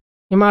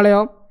हिमालय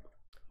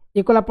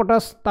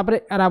इकोलापटस तापर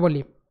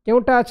अरावली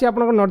क्योंटा अच्छी आप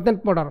northern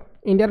border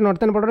India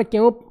northern border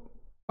क्यों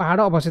पहाड़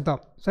अवस्थित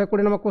 120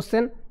 नंबर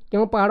क्वेश्चन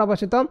क्यों पहाड़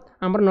अवस्थित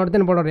आमर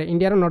northern border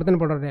India northern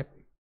border रे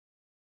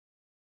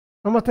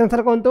समस्त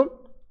आंसर कहतु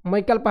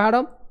मैकेल पहाड़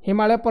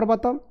हिमालय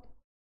पर्वत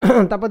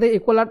तापर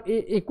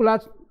इकोला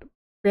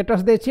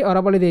पेटस देछि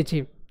अरावली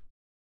देछि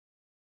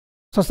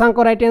Shashank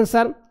right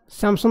answer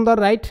Shyamsundar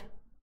right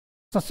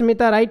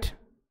Sasmita right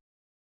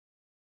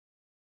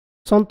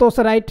संतोष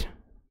राइट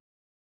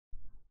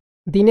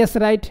दिनेश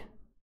राइट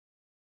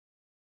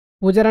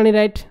पूजाराणी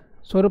राइट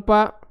स्वरूपा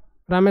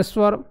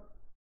रामेश्वर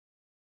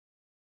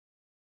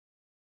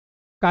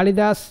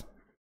कालिदास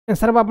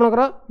आंसर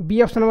आपंकर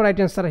B option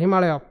right answer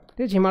Himalaya ठीक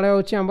है हिमालय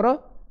हूँ आमर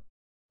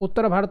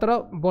उत्तर भारतर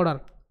border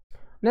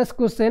next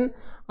question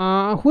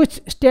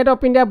which state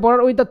of India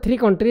border with the 3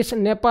 countries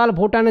Nepal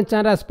Bhutan and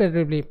China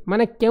respectively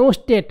माने क्यों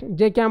स्टेट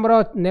जे कि आमर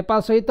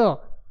नेपाल सहित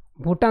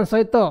भूटान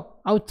सहित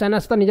आउ चाइना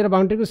सहित निजर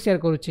बाउंड्री को शेयर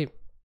करुच्ची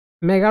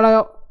मेघालय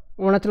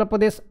अरुणाचल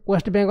प्रदेश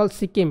वेस्ट बेंगल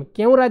सिक्किम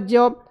क्यों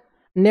राज्य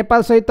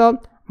नेपाल सहित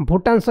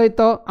भूटान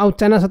सहित आउ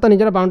चाइना सहित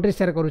निजर बाउंड्री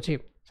शेयर करुच्ची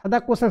सादा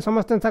क्वेश्चन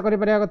समस्त आंसर कर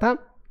पारिबा कथा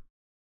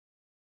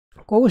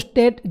कौ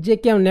स्टेट जे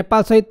कि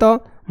नेपाल सहित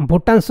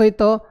भूटान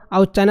सहित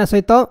आउ चाइना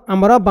सहित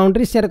आमर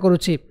बाउंड्री शेयर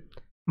करुच्ची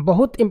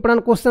बहुत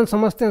इंपोर्टेंट क्वेश्चन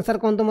समस्त आंसर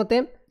कहतु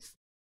मते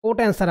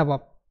कोटा आंसर हम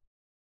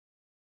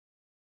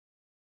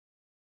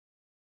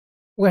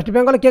वेस्ट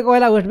बेंगल किए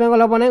कहला वेस्ट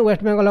बेंगल हम नहीं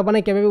वेस्ट बेंगल हम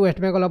नहीं केबे भी वेस्ट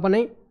बेंगल हम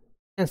नहीं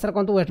आंसर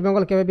कहतु वेस्ट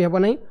बेंगल केबे भी हम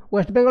नहीं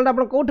वेस्ट बेंगल आप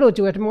कौट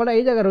रोचे वेस्ट बेंगल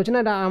यही जगह रोचे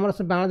ना आम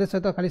बांग्लादेश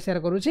सहित खाली शेयर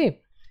करुच्ची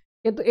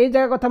किंतु यही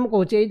जगह कथा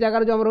मुझे यही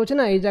जगह जो रोचे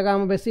ना यही जगह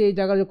हम बेसी यही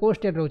जगह जो को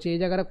स्टेट रोचे यही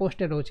जगह को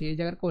स्टेट रोचे यही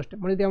जगह को स्टेट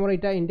मतलब आम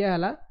यहाँ इंडिया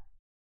है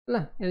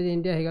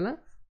इंडिया होगा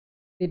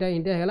यहाँ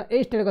इंडिया होगा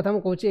ये स्टेट कथा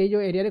मुझे ये जो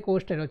एरिया को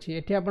स्टेट अच्छी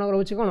ये आप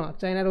रोचे कौन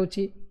चाइना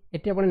रोचे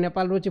ये आप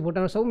नेपाल रोचे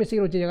भूटान सब मिसिक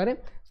रोचे जगह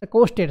से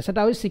को स्टेट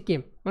से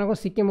सिक्किम मैं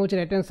सिक्किम हूँ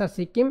राइट आंसर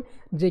सिक्किम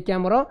जे कि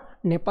आमर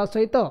नेपाल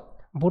सहित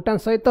भूटान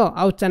सहित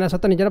आउ चाइना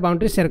सहित निजर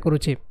बाउंड्री शेयर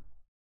करुच्ची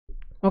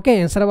ओके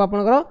आंसर हम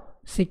आपंकर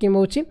सिक्किम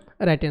हूँ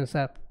राइट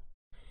आंसर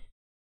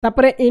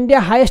तापर इंडिया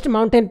हाईएस्ट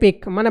माउंटेन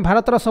पीक माने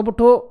भारतर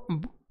सबुठो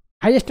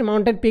हाईएस्ट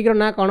माउंटेन पीक रो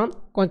ना कौन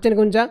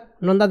कंचनगुंजा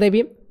नंदा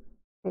देवी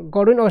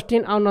गडविन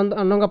ऑस्टिन आ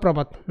नंगा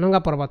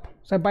पर्वत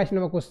 22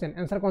 नंबर क्वेश्चन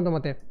आंसर कौन तो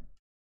मते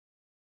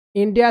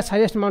India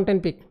highest mountain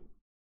peak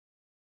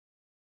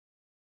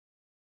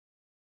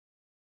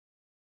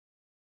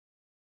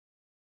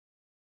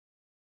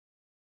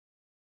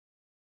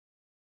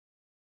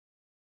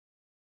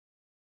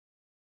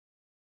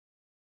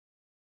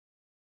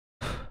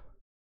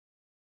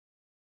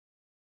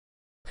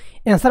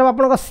answer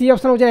आपन सी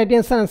ऑप्शन हो right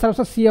answer answer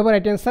option C हम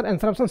right answer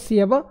answer option C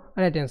हम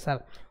right answer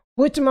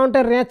which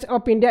mountain range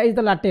of India is the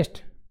largest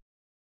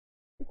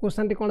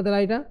question T कोन देला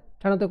इटा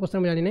छाड़ तो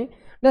क्वेश्चन जानी नहीं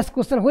next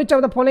question which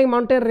of the following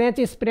mountain range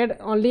is spread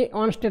only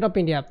on state of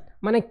India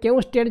माने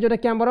क्यों state जोटा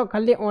कि हमर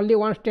खाली ओनली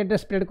वन स्टेट रे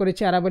spread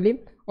करिछि Aravalli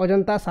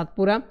Ajanta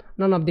Satpura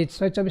none of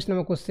this 124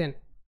 number question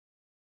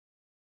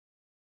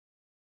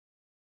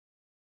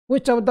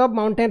which of the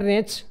mountain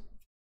range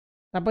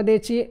तापर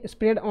देछि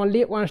spread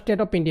only one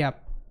state of India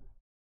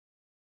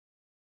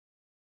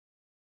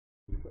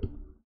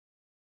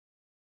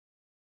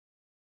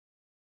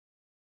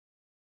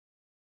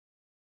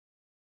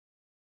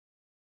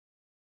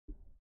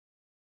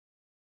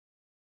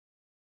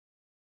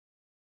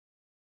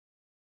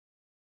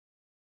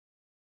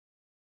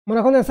मन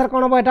रखते आंसर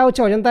कौन हम यहाँ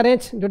हूँ अजंता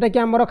रेंज जोटा कि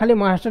आम खाली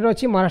महाराष्ट्र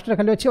अच्छी महाराष्ट्र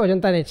खाली अच्छी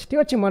अजंता रेंज ठीक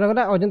अच्छे मन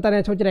रखा अजंता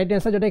रेंज हूँ राइट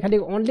आंसर जोटा खाली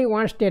ओनली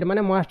वन स्टेट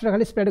माने महाराष्ट्र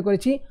खाली स्प्रेड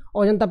करी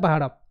अजंता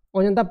पहाड़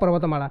अजंता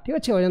पर्वतमाला ठीक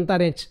अच्छे अजंता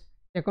रेंज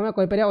एक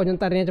कहीपर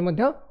अजंता रेंज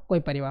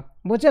कहीपर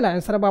बुझेगा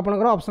आंसर हम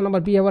आपंकर ऑप्शन नंबर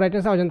बी हम राइट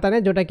आंसर अजंता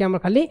रेंज जोटा कि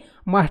खाली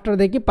मास्टर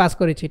देकी पास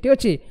करी ठीक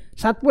अच्छे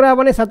सातपुरा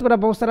हम नहीं सातपुरा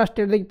बहुत सारा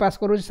स्टेट देकी पास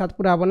करूँ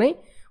सातपुरा हम नहीं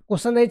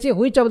क्वेश्चन देखिए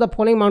which of the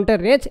following mountain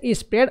range is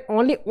spread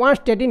only one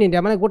state in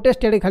India माने गोटे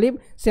स्टेट खाली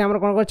से आम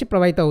कौन कर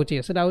प्रभावित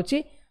होची सेटा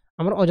होची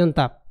हमर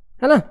अजंता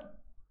है ना।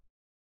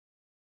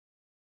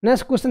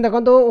 नेक्स्ट क्वेश्चन देखो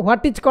तो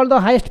what is called the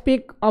highest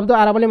peak of the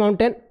Aravalli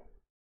mountain.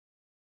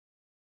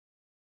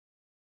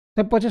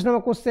 25 number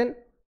question,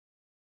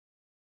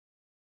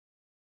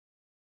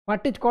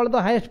 what is called the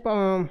highest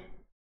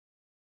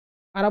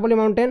Aravalli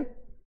mountain.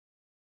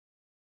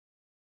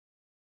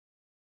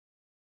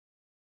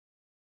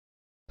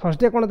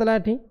 Thursday कौन देला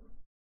एठी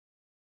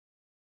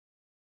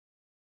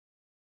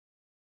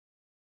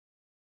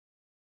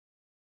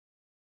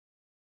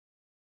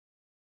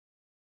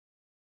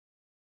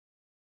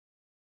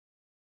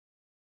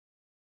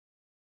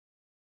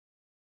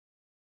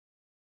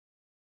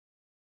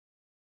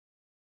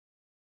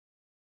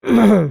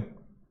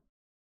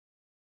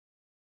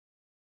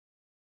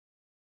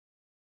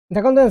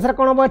देखो आंसर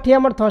कौन हम ये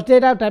आम थर्सडे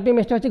टाइपिंग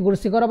मिस्टेक अच्छी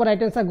गुरुशिखर हम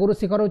रईट आंसर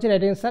गुरुशिखर हो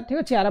रईट आंसर ठीक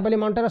अच्छे अरावली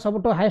माउंटेन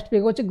सब हाइस्ट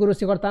पिक होची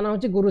गुरुशिखर ता ना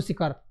होची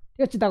गुरुशिखर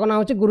ठीक अच्छे ताको ना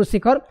होची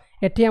गुरुशिखर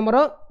एठी आमर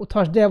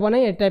थर्सडे हम ना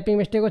टाइपिंग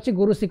मिस्टेक अच्छी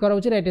गुरुशिखर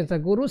होची रईट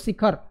आंसर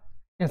गुरुशिखर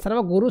आंसर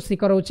हम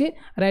गुरुशिखर होची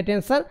रईट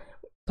आंसर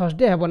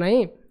थर्सडे हम ना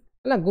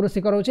है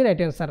गुरुशिखर होची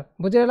रईट आंसर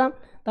बुझेगा।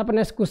 तापर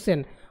next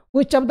question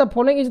which of the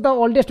following is the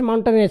oldest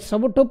mountain range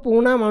सबुठ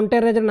पुराना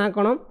माउंटेन रेंज ना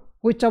कौन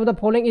which of the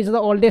following is the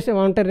oldest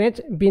mountain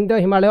range Vindhya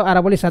Himalaya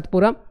Aravalli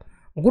Satpura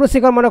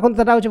Guru Shikhar मन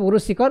रखते हूँ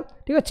गुरुशिखर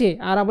ठीक अच्छे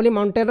अरावली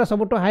माउंटेन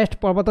सबुठ हाइस्ट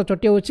पर्वत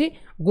चोटी हूँ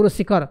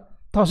गुरुशिखर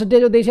थर्सडे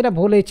जो देसी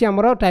भूल होती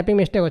आमर टाइपिंग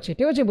मिस्टेक अच्छी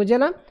ठीक अच्छे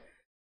बुझेगा।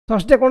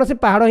 थर्सडे कौन सी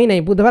पहाड़ ही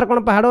नहीं बुधवार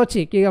कौन पहाड़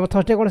अच्छी कि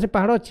थर्सडे कौन सी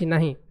पहाड़ अच्छी ना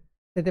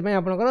से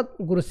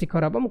आपंकर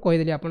गुरुशिखर हम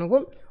मुझे आपको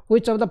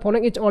which of the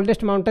following is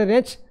oldest mountain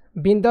range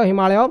Vindhya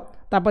Himalaya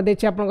तापर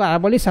देखिए आप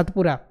अरावली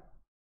सातपुरा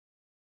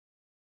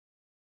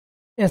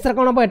आंसर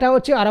कौन हम यहाँ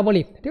अच्छी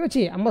अरावली ठीक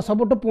अच्छे आम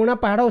सबुठ पुराना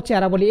पहाड़ अच्छी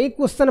अरावली ये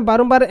क्वेश्चन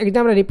बारंबार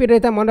एग्जाम रिपीट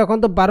होता है मन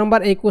रखते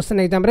बारंबार एक क्वेश्चन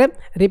एग्जाम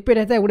रिपीट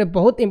होता है गोटे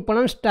बहुत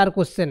important star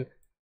question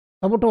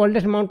सबुठ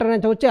oldest mountain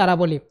range हूँ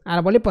अरावली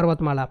अरावली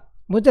पर्वतमाला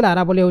बुझे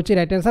अरावली हूँ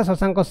रईट आंसर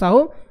शशांक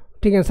साहू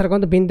ठीक आंसर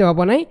कहते बिंदु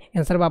हम ना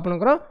आंसर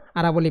आपंकर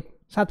अरावली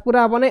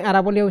सातपुरा हम ना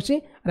अरावली हूँ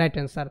right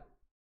answer.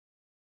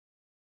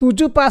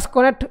 तुजु pass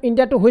connect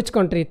India to which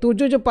country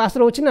तुजु जो पास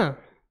रोचे ना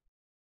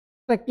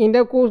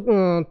इंडिया को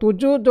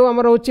तुजु जो आम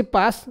रोचे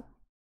पास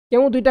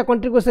क्यों दुईटा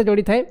कंट्री को से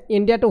जोड़ी थाए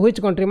इंडिया टू व्हिच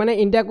कंट्री माने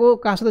इंडिया को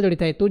क्या सहित जोड़ी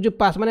थाए तुजु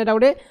पास माने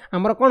गोटे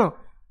आमर कौन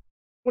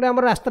गोटे आम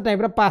रास्ता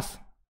type pass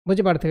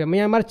बुझीपारे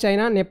Myanmar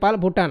China Nepal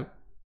Bhutan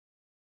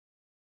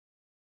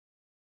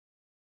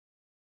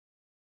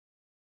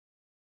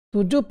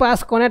तुजु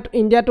pass connect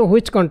India to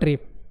which country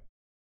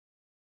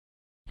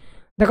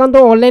देखो तो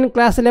ऑनलाइन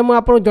क्लास ले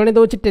मुझे जन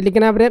दूसरी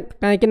टेलीग्राम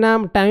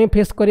कहीं टाइम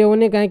फेस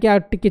करनी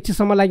कहीं किसी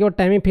समय लगे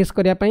टाइम फेस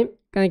करने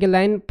कहीं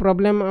लाइन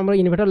प्रोब्लेम आम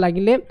इन्वर्टर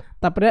लगे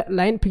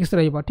लाइन फिक्स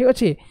रही ठीक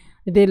अच्छे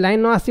जी लाइन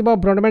न आसो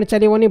ब्रॉडबैंड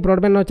चलनी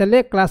ब्रॉडबैंड न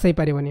चले क्लास हो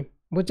पारे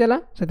बुझेगा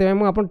से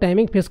मुझे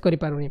टाइमिंग फेस करें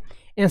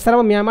आंसर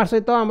हम म्यांमार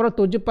सहित आम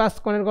तुजु पास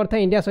कनेक्ट करता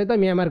है इंडिया सहित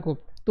म्यांमार को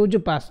तुजु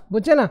पास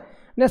बुझेगा।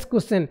 Next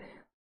question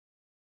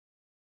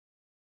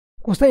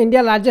question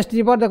India largest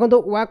river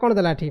देखो वा कौन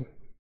देला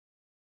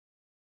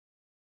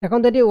देखो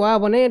ये वा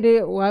बने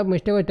वा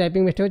मिस्टेक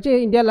टाइपिंग मिस्टेक अच्छे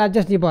इंडिया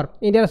लार्जेस्ट रिवर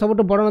इंडिया सब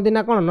बड़ नदी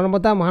ना कौन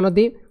नर्मदा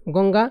महानदी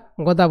गंगा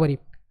गोदावरी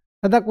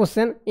सदा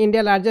question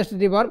India largest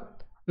river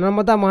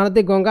Narmada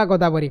Mahanadi Ganga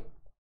Godavari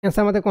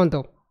answer मत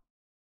कहतु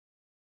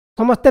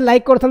समस्ते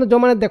लाइक करूँ जो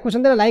मैंने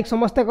देखुं लाइक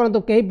समस्ते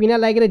करूँ कहीं बिना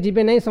लाइक रे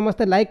जीवे नहीं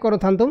समस्ते लाइक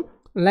करूँ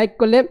लाइक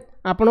कले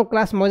आपन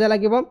क्लास मजा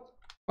लगे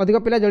अधिक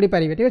पिला जोड़ी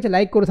पारे ठीक अच्छे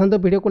लाइक करूँ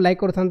वीडियो को लाइक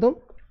करूँ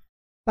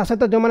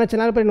सहित जो मैंने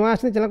चैनल पर नुआ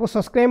आसने चैनल को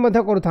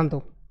सब्सक्राइब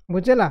करूँ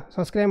बुझेगा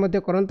सब्सक्राइब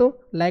करूँ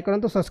लाइक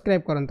करूँ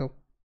सब्सक्राइब करूँ।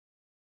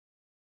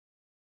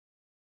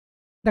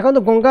 देखो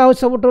गंगा हूँ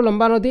सब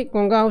लंबा नदी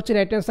गंगा हूँ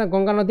रईट आंसर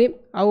गंगा नदी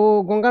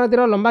आउ गंगा नदीर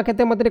लंबा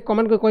केते मत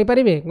कमेंट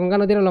कहींपारे गंगा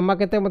नदीर लंबा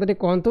केते मत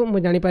कहतु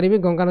मुझे जानीपारि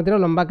गंगा नदीर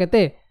लंबा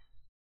केते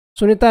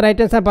सुनीता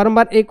रईट आंसर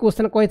बारंबार एक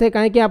क्वेश्चन कही था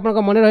कहीं आप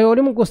मन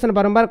रही क्वेश्चन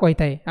बारंबार कही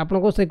था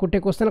आपको से गोटे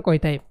क्वेश्चन कही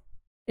था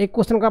एक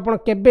क्वेश्चन को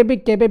आप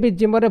केबे भी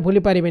जिम्मे भूली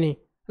पारे है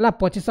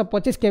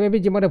 2525 केबे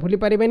जिम्मे भूली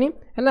पारे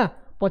है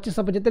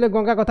 2525 जिते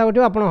गंगा कथा उठे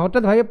आप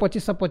हठात भावे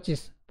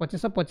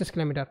 2525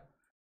 kilometre.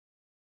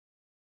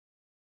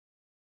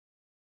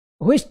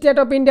 Which state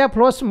of India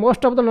flows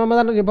most of the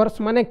Narmada reverse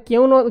माने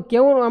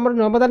क्यों आम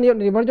नर्मदा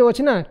रिवर जो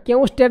अच्छी ना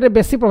क्यों स्टेट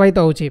बेसी प्रभावित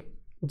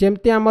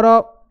होमती आमर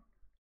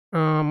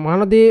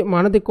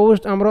महानदी कौ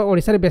आम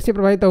ओडिशा बेसी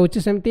प्रभावित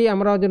होमती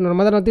आमर जो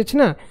नर्मदा नदी अच्छी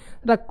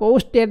ना कौ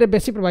स्टेट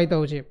बेसी प्रभावित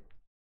हो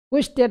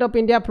which state of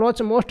India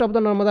flows most of the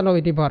Narmada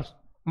reverse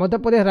Madhya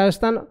Pradesh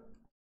Rajasthan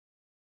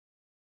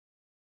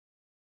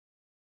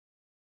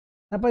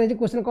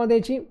question कौन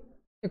देखिए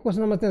एक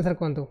क्वेश्चन मत आंसर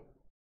कहतु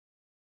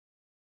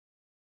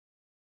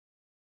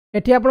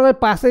एटी आप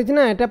पास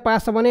ना ये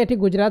पास हम ये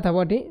गुजरात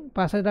हम ये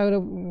पास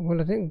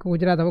भूल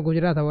गुजरात हम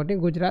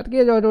गुजरात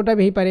कि जोटा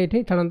भी हो पारे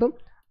ये छाड़ू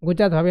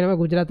गुजरात भावी ना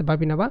गुजरात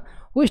भावी ना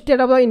which state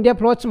of the India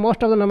flows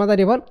most of the Narmada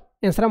river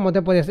answer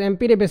Madhya Pradesh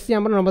MP रे बेसी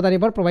आम नर्मदा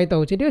रिवर प्रभावित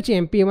होती ठीक अच्छे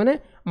एमपी माने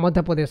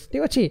मध्य प्रदेश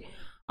ठीक अच्छे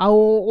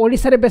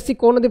आड़शा बेसी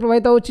कौ नदी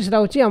प्रभावित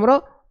होती आमर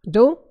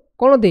जो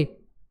कौन नदी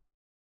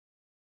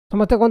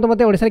समस्त कहते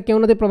मत ओडिशा क्यों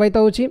नदी प्रभावित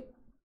होती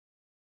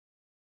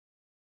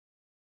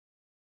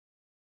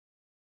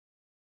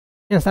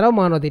आंसर हो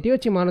महानदी ठीक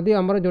अच्छे महानदी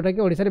आमर जोटा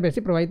कि ओडिशा रे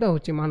बेसी प्रभावित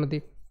होची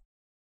Mahanadi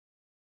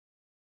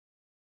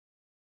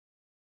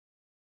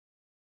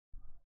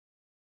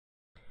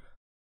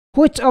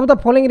which of the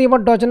following river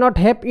does not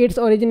have its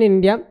origin in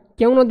India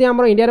क्यों नदी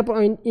आमर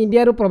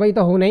इंडिया रू प्रभावित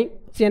हो नहीं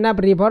चेनाब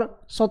रिवर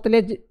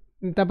सतलेज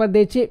तापर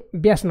देछि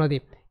ब्यास नदी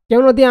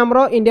क्यों नदी आमर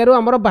इंडिया रू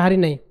आमर बाहरी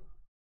नहीं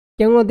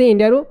क्यों नदी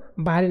इंडिया रू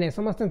बाहरी नहीं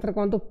समस्त आंसर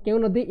कहतु क्यों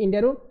नदी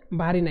इंडिया रू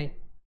बाहरी नहीं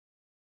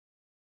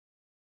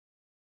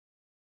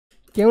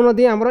क्यों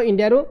नदी आमर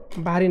इंडिया रू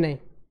बाहरी नहीं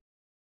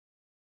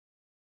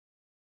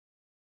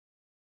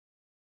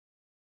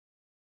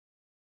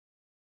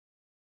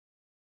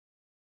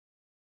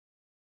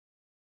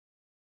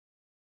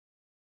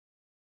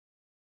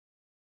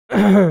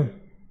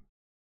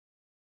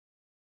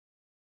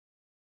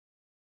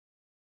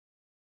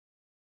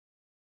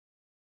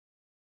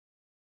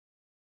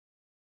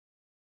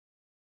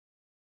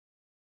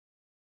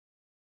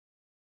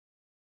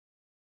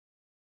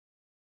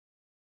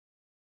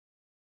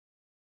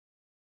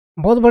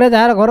बहुत बढ़िया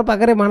जार घर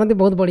पाखे महानदी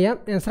बहुत बढ़िया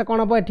आंसर कौन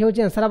हम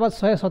ये आंसर हम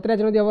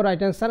 117 नदी हम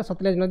रईट आंसर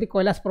सतलेज नदी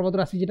कैलाश पर्वत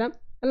आसीटा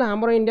है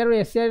आम इंडिया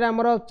एशिया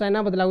आम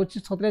चाइना बोध लगुच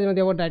सतलेज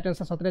नदी हम रईट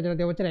आंसर सतलेज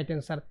नदी हम रईट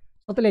आंसर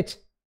सतलेज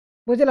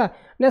बुझला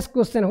next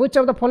question which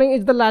of the following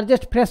is the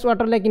largest fresh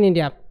water lake in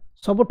India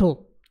सबुठू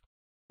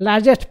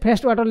largest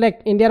fresh water lake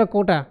India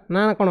quota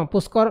ना कौन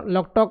पुष्कर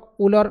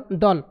लकटक उलर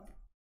डल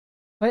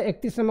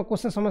 131 नंबर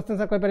क्वेश्चन समस्त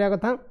आंसर कह पार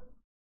कथा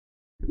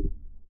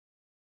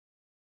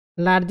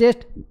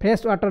लार्जेस्ट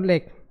फ्रेश वाटर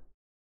लेक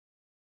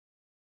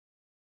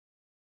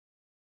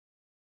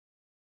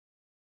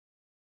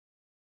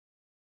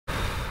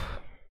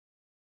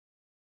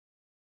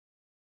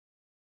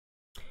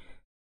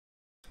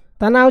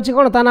ताना हूँ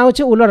कौन ताना हूँ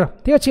उलर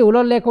ठीक अच्छे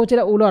उलर लेक हूँ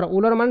उलर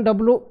उलर मान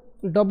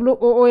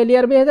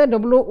WULER भी होता है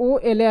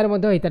WULAR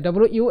होता है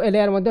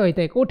WULAR होता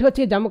है कौट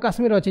अच्छी जम्मू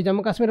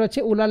काश्मीर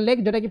अच्छी उलर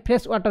लेक जोटा कि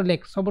फ्रेश वाटर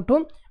लेक सबुठ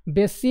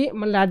बेसी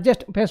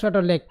लार्जेस्ट फ्रेश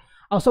वाटर लेक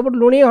आ सब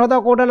लुणी ह्रद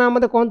कौटा ना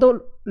मत कहतु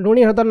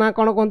लुणी ह्रद ना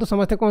कौन कहतु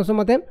समस्ते कौन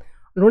मत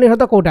लुणी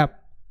ह्रद कौटा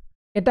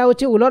यहाँ हूँ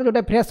उलर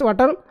जोटा फ्रेश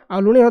वाटर आ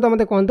लुणी ह्रद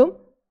मत कहतु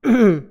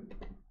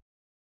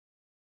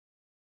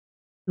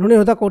लुणी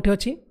ह्रद कौटी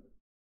अच्छी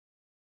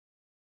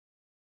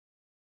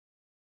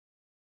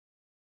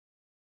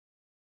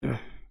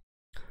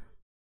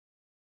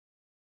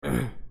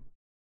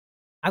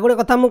आ गोटे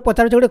कथा मुझे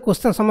पचार गोटे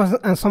क्वेश्चन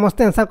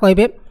समस्ते आंसर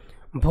कहे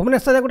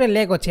भुवनेश्वर गोटे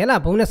लेक अच्छी है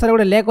भुवनेश्वर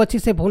गोटे लेक अच्छी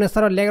से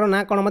भुवनेश्वर लेक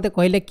ना कौन मत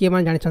कहले किए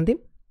मैंने जानते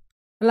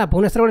है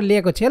भुवनेश्वर गोटे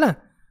लेक अच्छी है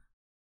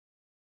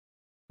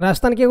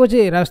राजस्थान किए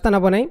कहे राजस्थान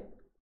हम ना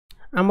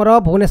आमर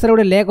भुवनेश्वर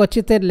गोटे लेक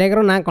अच्छी से लेक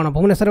ना कौन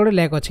भुवनेश्वर गोटे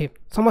लेक अच्छी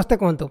समस्ते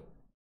कहतु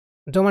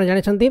जो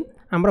मैंने जानते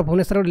आमर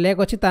भुवनेश्वर गोटे लेक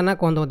अच्छी ता ना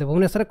कहतु मत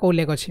भुवनेश्वर कौ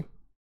लेक अच्छी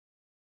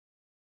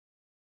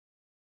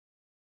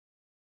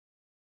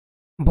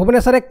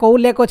भुवनेश्वर कौ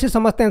लेक अच्छी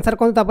समस्त आंसर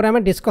कहते आम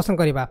डिस्कसन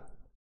करवा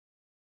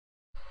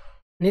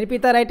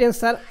निर्पिता राइट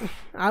आंसर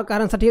आ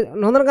कार आंसर ठीक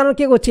नंदनकानन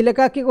किए कह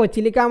चिलिका किए कह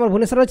चिलिका आम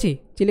भुवनेश्वर अच्छी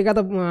चिलिका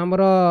तो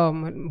आमर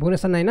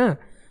भुवनेश्वर ना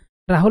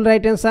राहुल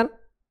राइट आंसर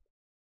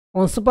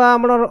अंशुपा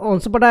आम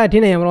अंशुपाटा ये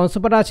नहीं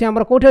अंशुपाटा अच्छी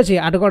आम कौटे अच्छी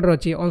आठगढ़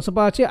अच्छी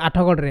अंशुपा अच्छी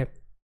आठगढ़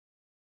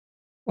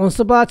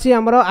अंशुपा अच्छी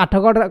आमर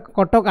आठगढ़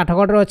कटक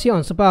आठगढ़ अच्छी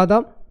अंशुपा हद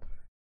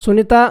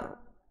सुनीता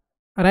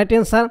राइट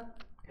आंसर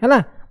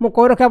है मु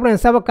कह रखे आप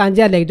आंसर हम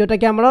कांजिया लेक जोटा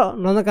कि आम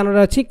नंदनकानन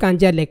अच्छी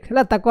कांजिया लेक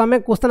है आम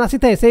क्वेश्चन आसी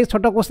था से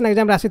छोट क्वेश्चन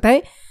एग्जाम आसी था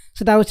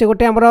सेटा हूँ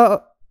गोटे आमर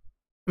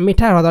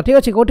मिठा ह्रद ठीक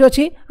अच्छे कौटी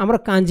अच्छी आमर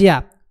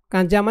कांजिया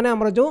कांजिया माने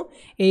आमर जो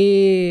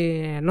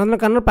ये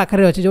नंदनकानन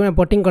पाखे अच्छी जो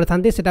बोटिंग करते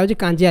हैं हूँ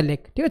कांजिया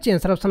लेक ठीक अच्छे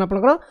आंसर ऑप्शन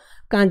आपंकर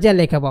कांजिया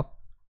लेक हम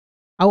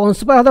आउ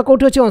अंशुपा ह्रद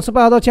कौटी अच्छी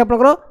अंशुपा ह्रद अच्छी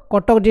आपंकर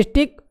कटक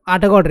डिस्ट्रिक्ट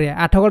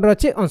आठगढ़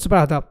अच्छी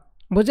अंशुपा ह्रद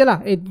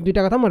बुझेगा ये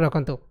दुईटा कथा मन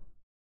रखु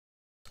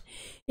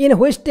in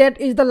which state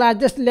is the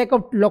largest lake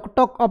of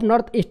Loktak of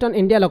north eastern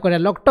India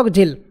located Loktak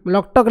झील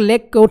लोकटक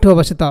लेक कौटी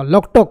अवस्थित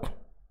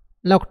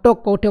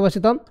लोकटक कौटी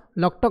अवस्थित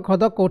लोकटक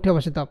ह्रद कौटी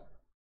अवस्थित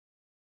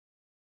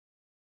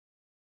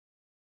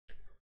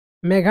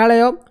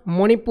मेघालय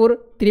मणिपुर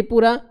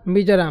त्रिपुरा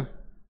मिजोराम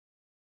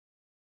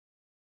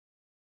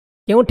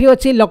केउठी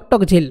अच्छी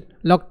लोकटक झील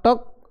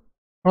लोकटक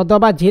ह्रद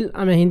बा झील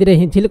आम हिंदी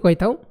में झील कही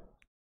था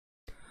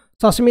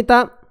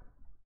सस्मिता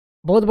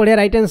बहुत बढ़िया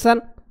right answer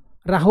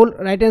Rahul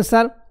right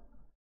answer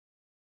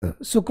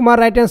सुकुमार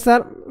राइट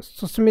आंसर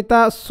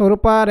सुस्मिता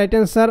स्वरूपा राइट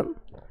आंसर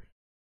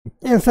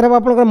आंसर हम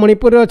आप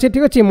मणिपुर अच्छी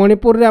ठीक अच्छे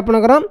मणिपुर में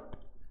आपंकर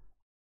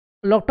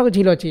लोकटक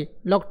झील अच्छी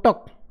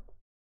लोकटक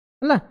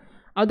है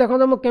आ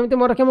देखो मुझे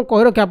मन रखे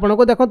मुझे रखे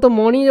आपको देखो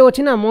मणि जो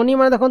अच्छी ना मणि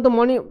मैंने देखो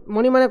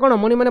मणि मैंने कौन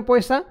मणि मैंने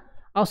पैसा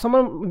आ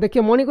समय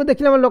देखिए मणि को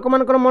देखिले लोक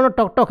मन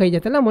टकटक हो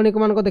जाता है मणि को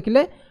मान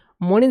देखिले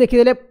मणि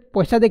देखीदे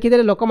पैसा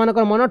देखीदे लोक मान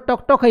मन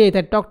टकटक हो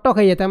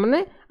जाता है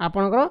मैंने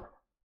आपंकर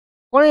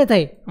कौन होता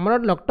है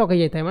आमर लकटक हो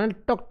जाता है मैंने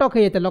टकटक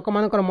हो जाता है लोक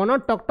मान मन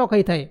टकटक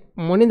होता है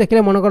मणि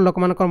देखिले मन लोक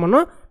मान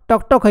मन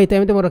टकटक होता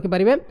है एमती मन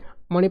रखिपारे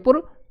मणिपुर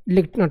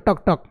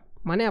टकटक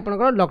माने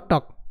आपंकर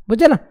लकटक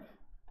बुझे ना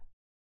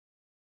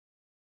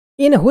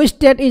in which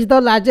state is the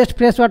largest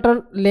fresh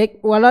water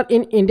lake water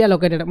in India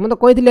located मुझे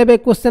कही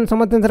क्वेश्चन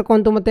समस्त आंसर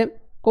कहतु मत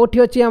कौटी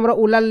अच्छी आमर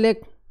उलार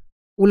लेक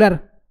उलार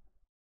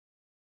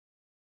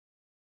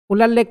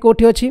उलार लेक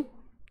कौटी अच्छी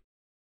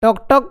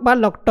टकटक बा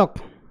लकटक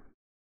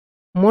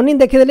मनी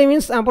देखीदे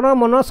मीन्स आप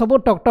मन सब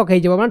टकटक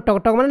हो मैंने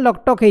टकटक मैंने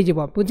लकटक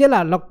हो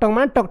बुझेगा लकटक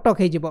मैंने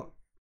टकटक हो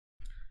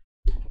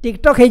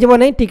टिकटक हो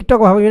नहीं टिकटक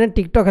भाव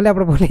टिकटक हेल्ले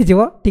भूल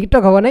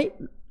टिकटक हम नहीं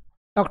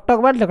टकटक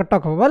बा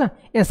लकटक हम है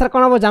एंसर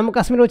कौन हम जम्मू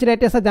काश्मीर हो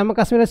राइट आंसर जम्मू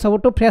काश्मीर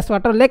सब फ्रेश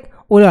वाटर लेक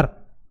उलर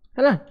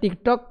है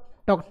टिकटक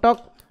टकटक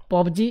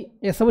पबजी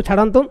ये सब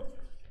छाड़तु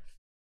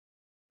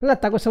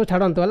है सब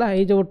छाड़तु है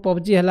ये जो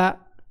पबजी है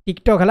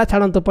टिकटक है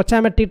छाड़तु पछे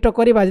आम टिकटक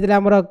करवा जो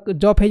आम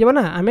जॉब हो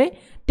ना आम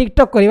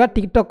टिकटक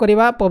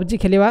करवा पबजी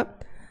खेलवा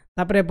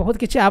तापर बहुत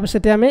किसी आप से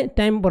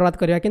टाइम बर्बाद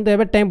करवा किंतु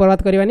एबे टाइम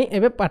बर्बाद करवानी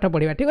एबे पाठ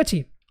पढ़ा ठीक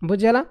अच्छे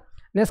बुझीगला।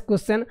 Next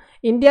question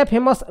India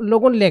famous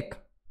लोगुन lake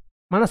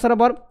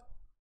Mansarovar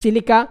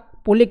Chilika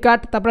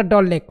Pulicat तापर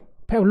डल लेक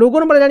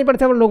लोगुन बोले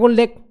जापर लोगुन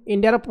लेक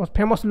इंडिया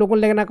फेमस लोगुन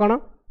लेक ना कौन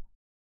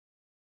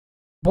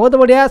बहुत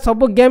बढ़िया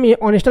सब गेम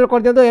अनइंस्टॉल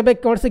कर दिखाँ एवं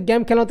कौन से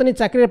गेम खेलतनी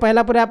चाकरी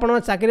पाइला आप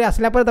चाकरी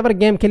आसला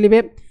गेम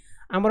खेलिए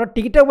आमर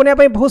टिकटक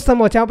बनवाई बहुत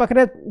समय अच्छे आम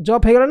पाखे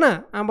जॉब हो गला ना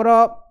आमर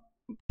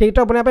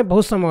टिकटक बनवाई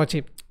बहुत समय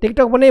अच्छे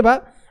टिकटक बनवा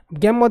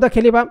गेम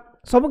खेलवा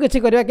सबकि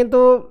करवा किंतु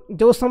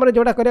जो समय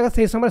जोटा करवा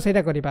से समय से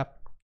करवा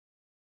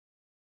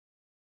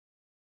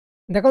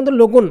देखो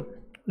लोगुन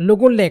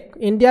लोगुन लेक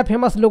इंडिया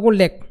फेमस लोगुन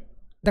लेक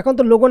देखो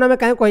लोगुन आम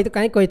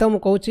कहीं कही था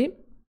मुझे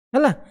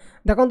है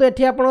देखो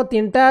ये आप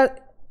तीन टा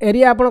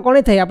एरिया आप कौन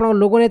होता है आप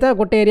लोगुन होता है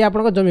गोटे एरिया आप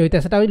जमी होता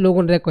है से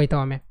लोगुन लेक कही था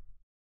आम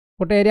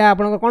गोटे एरिया आप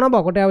कौन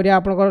हम गोटे एरिया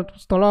आप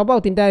स्थल हम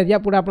तीन टा एरिया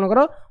पूरा आप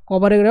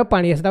कवर हो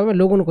पानी से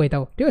लोगुन कही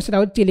था ठीक है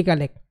से चिलिका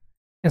लेक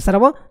आंसर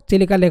हम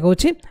चिलिका लेक हूँ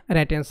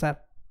right answer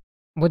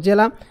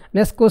बुझीगला।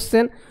 Next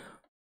question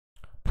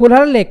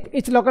Fuller lake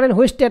is located in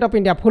which state of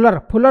India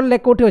Fuller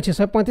lake कौटी अच्छी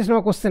 135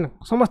 नंबर क्वेश्चन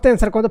समस्त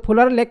आंसर कहते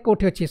फुलर लेक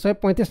कौटी अच्छी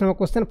 135 नंबर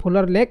क्वेश्चन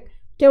फुलर लेक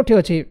क्योंठी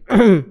अच्छी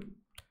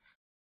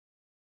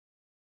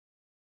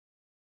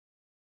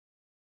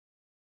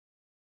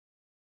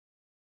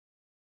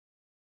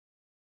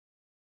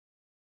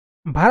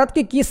भारत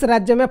के किस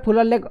राज्य में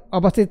फुलर लेक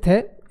अवस्थित है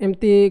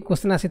एमती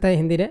क्वेश्चन आसी था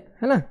हिंदी रे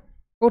है ना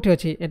कौटी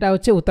अच्छी यहाँ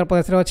हूँ उत्तर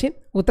प्रदेश में अच्छी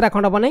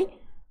उत्तराखंड हम नहीं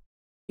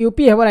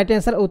यूपी हम राइट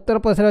आंसर उत्तर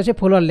प्रदेश में अच्छी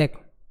फुलर लेक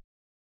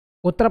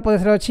उत्तर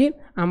प्रदेश में अच्छी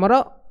आमर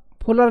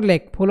Fuller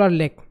lake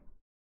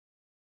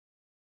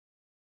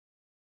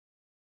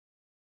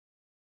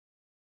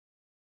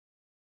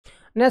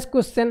next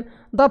question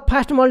the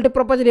first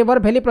multipurpose river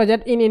valley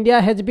project in India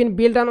has been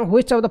build on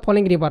which of the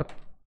following river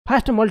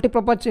first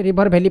multipurpose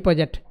river valley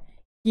project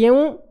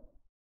क्यों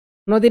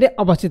नदी रे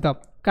अवस्थित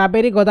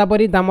Kaveri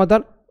Godavari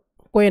Damodar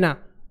Koyna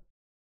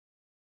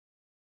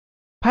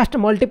first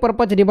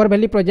multipurpose river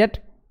valley project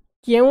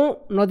क्यों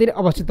नदी रे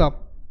अवस्थित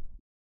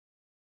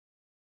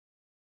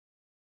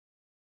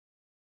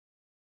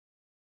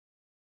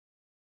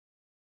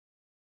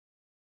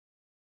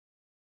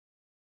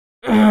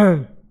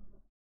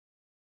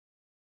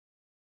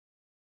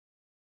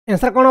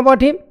answer कौन हम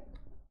ये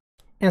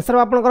आंसर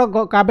आप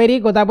कावेरी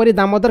गोदावरी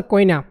दामोदर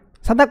कोयना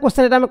सादा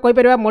क्वेश्चन ये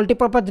कहीपर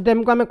मल्टीपर्पज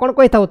डैम को आम कौन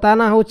कही था ता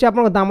ना हूँ आप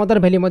दामोदर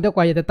भैली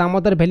कही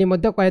दामोदर भैली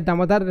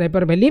दामोदर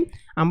रिवर भैली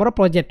आमर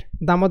प्रोजेक्ट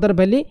दामोदर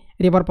भैली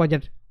रिवर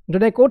प्रोजेक्ट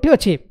जोटा कौटी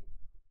अच्छी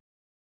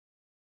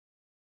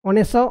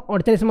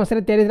 1948 मसीह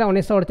तैयारी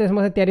 1948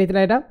 मसीह तैयारी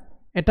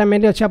यहाँ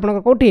मेनली अच्छी आप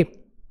कौटी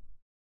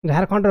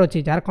झारखंड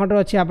अच्छी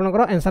अच्छी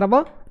आपंकर आंसर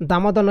हम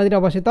दामोदर नदी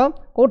अवस्थित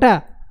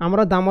कौटा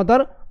आमर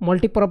Damodar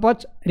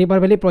multipurpose river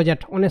valley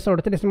project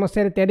 1938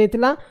 मसीह तैयारी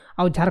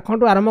आ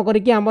झारखंड आरंभ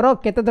करके आमर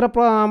केते थर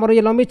आमर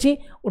ये लंबी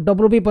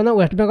डब्ल्यूबी पर्यटन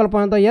वेस्ट बेंगल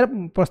पर्यटन ये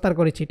प्रस्तार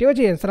करी ठीक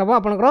अच्छे आंसर हम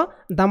आपंकर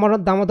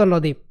दामोदर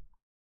नदी।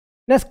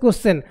 Next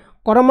question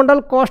Coromandel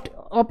coast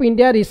of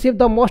India receive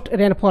the most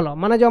rainfall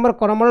माने जो आमर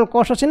करमंडल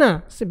कोस्ट अच्छी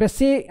ना से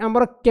बेसी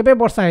आमर केबे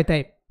वर्षा होता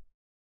है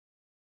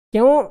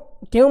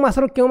क्यों मास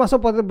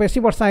बेसी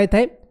वर्षा होता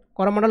है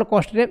करमंडल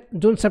कोस्ट रे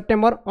जून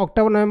सेप्टेम्बर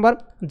अक्टोबर नवेम्बर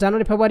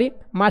जनवरी फेब्रुआरी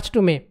मार्च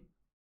टू मे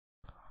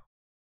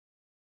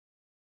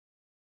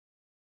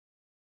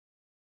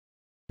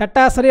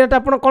चार्टा सरी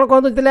आप कौन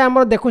कहते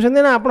हैं देखुं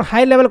ना आप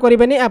हाई लेवल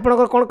करेंगे आप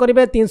कौन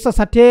करेंगे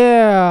 360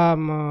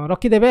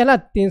 रखीदे है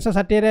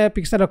 360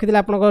 पिक्सल रखीदे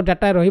आप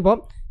डाटा रही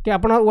कि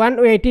आप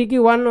 180 कि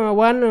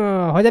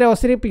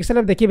 1080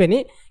 पिक्सल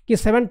देखिए कि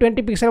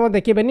 720 पिक्सल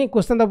देखिए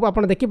क्वेश्चन तो आप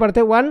देखिपे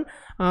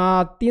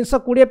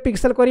 320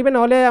 पिक्सल करेंगे ना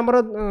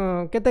आमर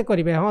केते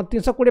करेंगे हाँ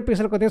 320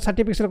 पिक्सल कर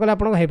 60 पिक्सल कले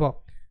आप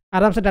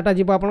आराम से डाटा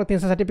जीव आप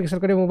 360 पिक्सल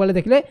करेंगे मोबाइल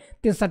देखले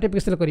 360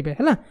 पिक्सल करेंगे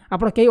है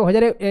आप कई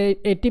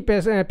 1080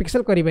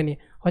 पिक्सल करेंगे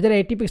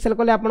 1080 पिक्सल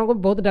कले आपको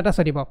बहुत data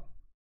sir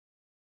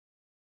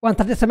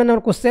 137 number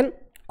question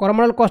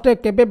Coromandel coast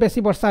केबे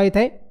बेसी वर्षा होता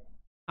है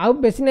आउ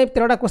बेसी नहीं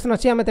 13टा क्वेश्चन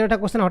अच्छी आम 13टा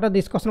क्वेश्चन हटा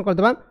डिस्कसन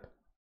करदे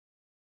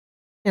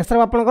आंसर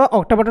आप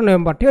अक्टोबर टू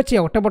नवेम्बर ठीक अच्छे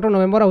अक्टोबर टू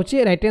नवेम्बर हूँ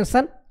राइट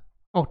आंसर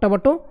अक्टोबर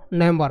टू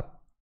नवेम्बर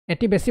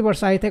ये बेसी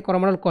वर्षा होता है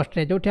करमंडल कोस्ट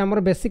जो आम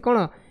बेसी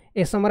कौन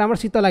ए समय आम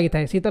शीत लगी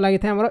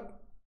था आम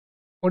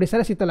ओडिशा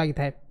रे शीत लगी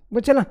है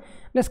बुझे ना।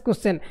 Next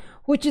question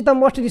which is the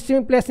most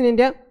receiving place in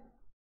India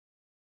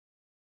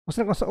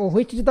question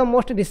which is the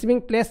most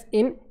receiving place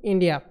in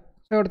India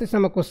 138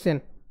 number question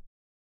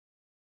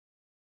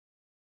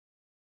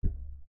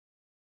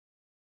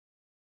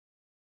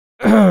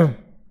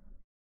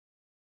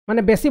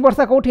माने बेसी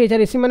वर्षा कौटी होता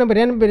है ऋषि मैंने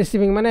रेन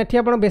रिसीविंग माने एठी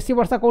आपण बेसी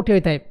वर्षा कौटी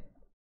होता है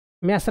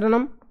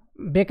मैसरनम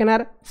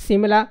बेकनार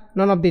सिमला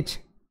नन ऑफ दिस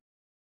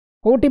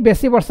कौटी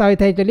बेसी वर्षा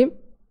होता है चली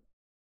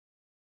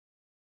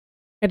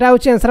एटा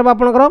होची आंसर बा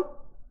आपनकर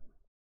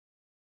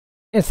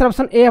answer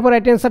option A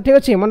right answer ठीक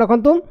अछि मन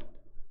रखंतु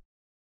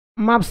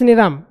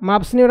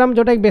मापसनीराम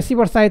जोटा बेसी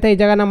वर्षा होता है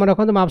जगह नाम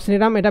रखंतु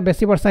मापसनीराम एटा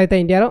बेसी वर्षा होता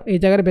है इंडिया रो ए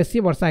जगह बेसी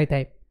वर्षा होता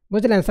है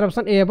बुझले answer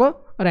option A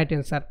right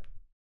answer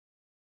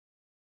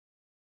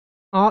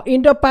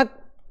Indo पाक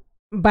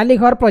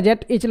बालीघर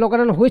project is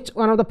located on which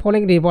one of the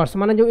following rivers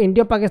माने जो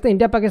इंडिया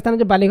पाकिस्तान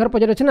जो बालीघर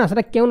प्रोजेक्ट अछि ना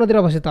सेटा केउ नदी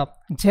अवस्थित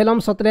झेलम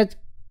सतलेज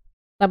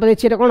तापर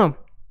अछि कोन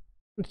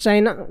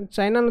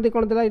चाइना नदी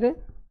कोन देला इरे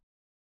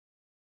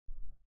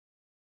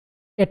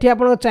एठी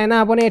आपन चाइना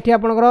हबने एठी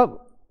आपनकर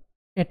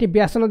एठी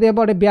ब्यास नदी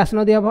हबो एठी ब्यास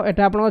नदी हबो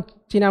एटा आपन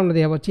चीनाब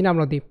नदी हबो चीनाब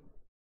नदी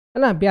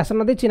है ना ब्यास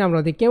नदी चीनाब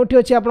नदी केउठी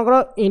अछि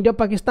आपनकर इंडियो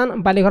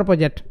पाकिस्तान बालीघर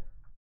प्रोजेक्ट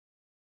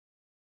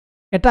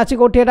एटा अछि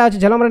कोठी एटा अछि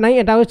झेलम रे नाही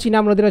एटा अछि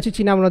चीनाब नदी अछि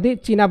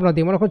चीनाब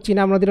नदी मन को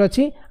चीनाब नदी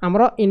अछि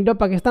हमरो इंडो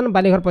पाकिस्तान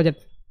बालीघर प्रोजेक्ट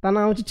ता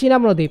नाम अछि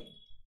चीनाब नदी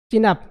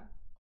चीनाब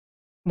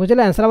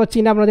बुझले आंसर अब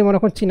चीनाब नदी मन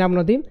को चीनाब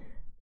नदी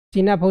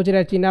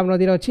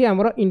नदी अछि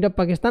हमरो Indo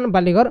Pakistan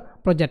बालीघर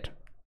project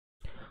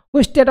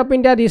which state of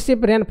India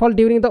receive rainfall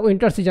during the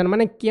winter season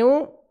माने क्यों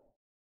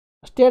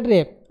स्टेट रे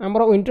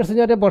हमरो विंटर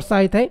सीजन रे वर्षा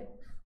होई थाए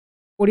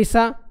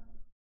ओडिशा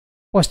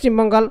पश्चिम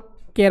बंगाल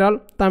केरल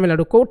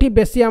तमिलनाडु कौटी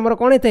बेसी आमर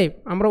कौन होता है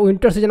आमर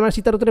विंटर सीजन में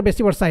शीत ऋतु में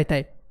बेसी वर्षा होता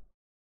है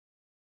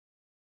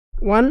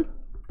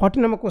 140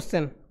 नंबर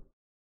क्वेश्चन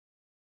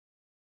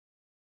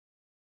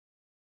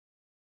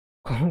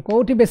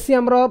कौटी बेसी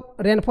आमर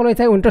रेनफॉल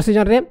होता है विंटर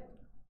सीजन रे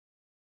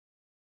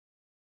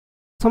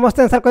समस्त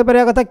आंसर कहि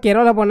परिया कथा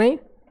केरल हम नहीं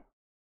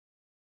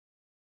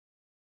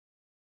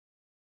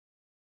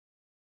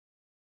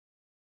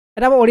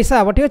एटा ओडिशा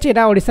हम ठीक अच्छे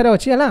एटा ओडिशा रे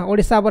अच्छी है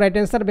ओडिशा राइट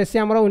आंसर बेसी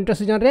आमर विंटर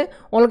सीजन रे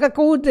अलग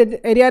कौ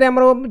एरिया रे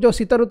आमर जो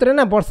शीत ऋतु रे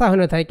ना वर्षा होई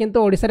न थाए किंतु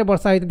ओडिशा रे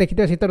वर्षा होई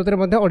देखिते शीत ऋतु रे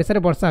मध्ये ओडिशा रे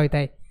वर्षा होई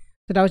थाए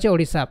सेटा होची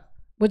ओडिशा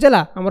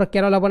बुझला आमर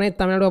केरल हम नहीं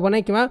तमिलनाडु हम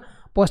नहीं किबा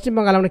पश्चिम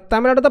बंगाल हम नहीं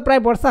तमिलनाडु तो प्राय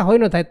वर्षा होई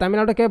न थाए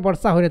तमिलनाडु के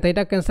वर्षा होई न थाए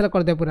एटा कैंसिल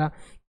कर दे पूरा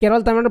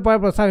केरल तमिलनाडु प्राय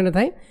वर्षा होई न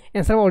थाए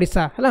आंसर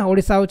ओडिशा है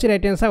ओडिशा होची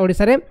राइट आंसर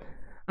ओडिशा रे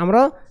आमर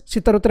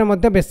शीत ऋतु रे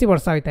मध्ये बेसी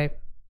वर्षा होई थाए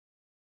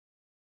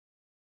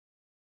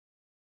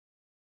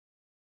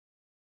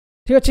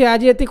ठीक अच्छे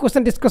आज ये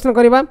क्वेश्चन डिस्कसन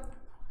करवा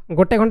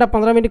 1 घंटा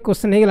 15 मिनट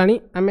क्वेश्चन हो गलानी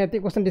आम ये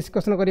क्वेश्चन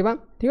डिस्कसन करवा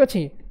ठीक अच्छे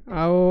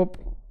आउ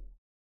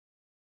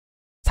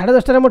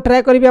 10:30 मुझे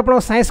ट्राए करी आप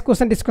साइंस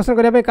क्वेश्चन डिस्कसन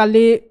करने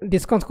काली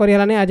डिस्कस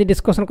करें आज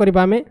डिस्कसन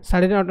करवा आम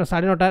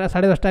 9:30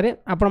 10:30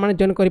 आपण मैंने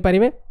जॉइन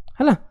करेंगे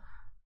है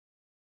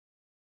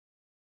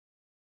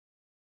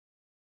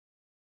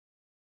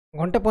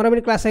घंटे 15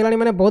 मिनट क्लास है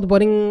मैंने बहुत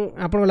बोरिंग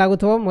आपको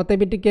लगुथ मत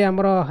भी टी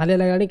आम हालिया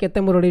लगे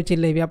केते मुझे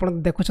चिल्लेबी आप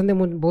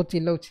देखुं बहुत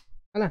चिल्लाऊँ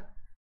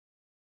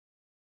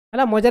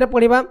है मजार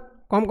पढ़ा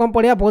कम कम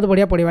पढ़ा बहुत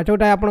बढ़िया पढ़ा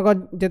जोटा आप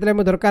जिते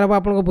दरकार हो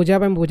आपको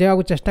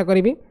बुझावा चेष्टा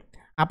करी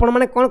आपण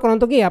मैंने कौन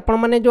करते कि आपण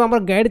मैंने जो आम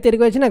गाइड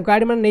तैयारी ना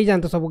गाइड मैंने नहीं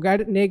जाते सब गाइड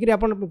नहीं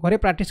आप घरे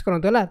प्राक्ट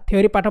करते है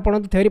थ्योरी पाठ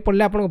पढ़ते थ्योरी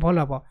पढ़ले आपको भल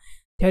हम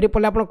थ्योरी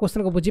पढ़ले आप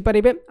क्वेश्चन को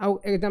बुझीपारे आउ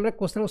एग्जाम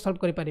क्वेश्चन को सल्व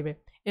करेंगे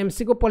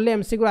एमसी को पढ़ले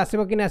एमसी को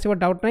आसो कि नहीं आसो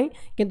डाउट नहीं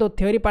किंतु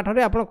थ्योरी पाठ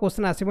में आप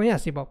क्वेश्चन आसो ही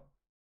आसो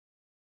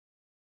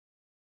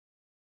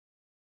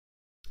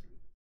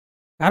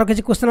आर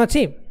किसी क्वेश्चन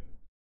अच्छी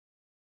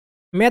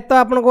मैथ तो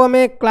आपन को आम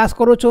क्लास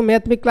करूँ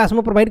मैथ भी क्लास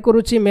में प्रोवाइड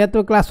करुँची मैथ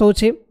क्लास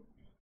होची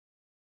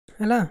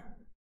है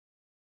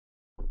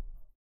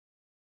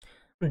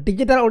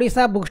डिजिटल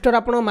ओडिशा बुक स्टोर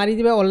आप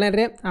मारिदे ऑनलाइन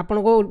रे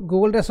आपन को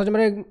गूगल रे सर्च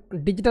मारे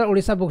डिजिटल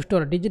ओडिशा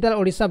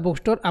बुक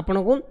स्टोर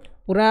आपन को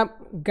पूरा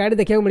गाइड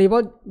देखा मिल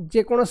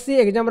जेकोसी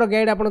एग्जाम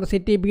गाइड आप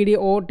सीटी बीडी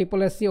ओ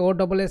triple O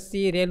double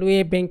SC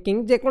railway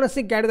banking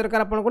जेकोसी guide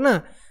दरकार आपन को ना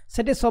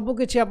सेठी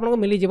सबकि आपको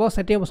मिल जाव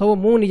से सब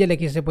मुझे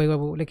लिखी से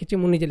लिखी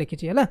मुझे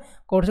लिखी है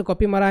कौट से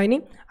कॉपी मारा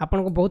है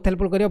आपको बहुत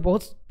हेल्पफुल कर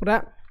बहुत पूरा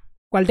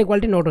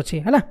क्वालिटी नोट अच्छी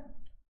है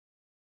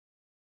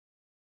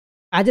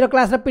आज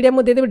क्लास पीडीएफ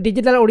मुझे देदेवी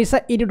डिजिटल ओडिशा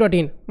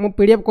edu.in मु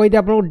पीडीएफ कहीदे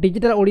आपको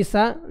डिजिटल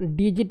ओडिशा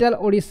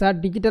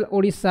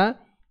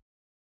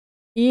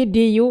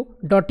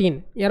edu.in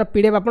यार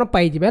पीडीएफ आप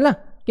पाइबे है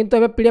किंतु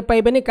एबे पीडीएफ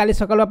पाइबेनी काली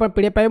सकाल आप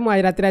पीडीएफ पाइबे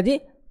आज रात आज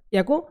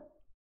या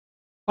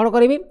कौन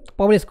करी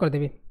पब्लिश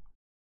करदेवी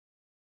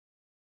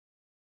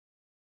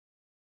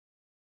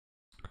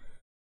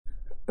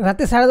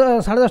रात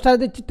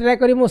 10:30 ट्राए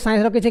करी मु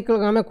साइंस किसी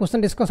आम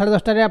क्वेश्चन डिस्कस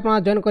 10:30 आप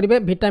जॉइन करेंगे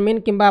विटामिन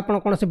किंबा आप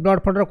कौन ब्लड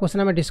फल्डर क्वेश्चन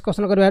आम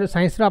डिस्कसन कर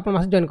साइंस आप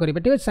जॉइन करेंगे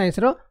ठीक है साइंस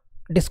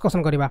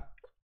डिस्कसन करवा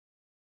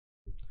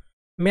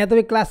मैथ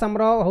भी क्लास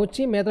आमर हो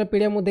मैथ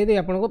पीडीएफ मुझे देदेवी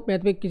आपको मैथ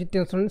भी किसी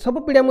टेंशन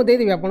सब पीडीएफ मुझे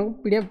देदेवी आपको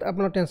पीडीएफ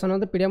आप टेंशन हो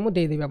पीडीएफ मुझे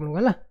देदेवी आपको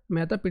है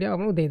मैथ पीडीएफ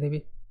आपको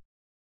देदेवी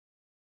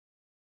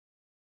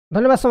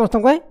धन्यवाद समस्त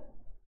को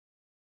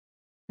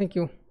थैंक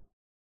यू।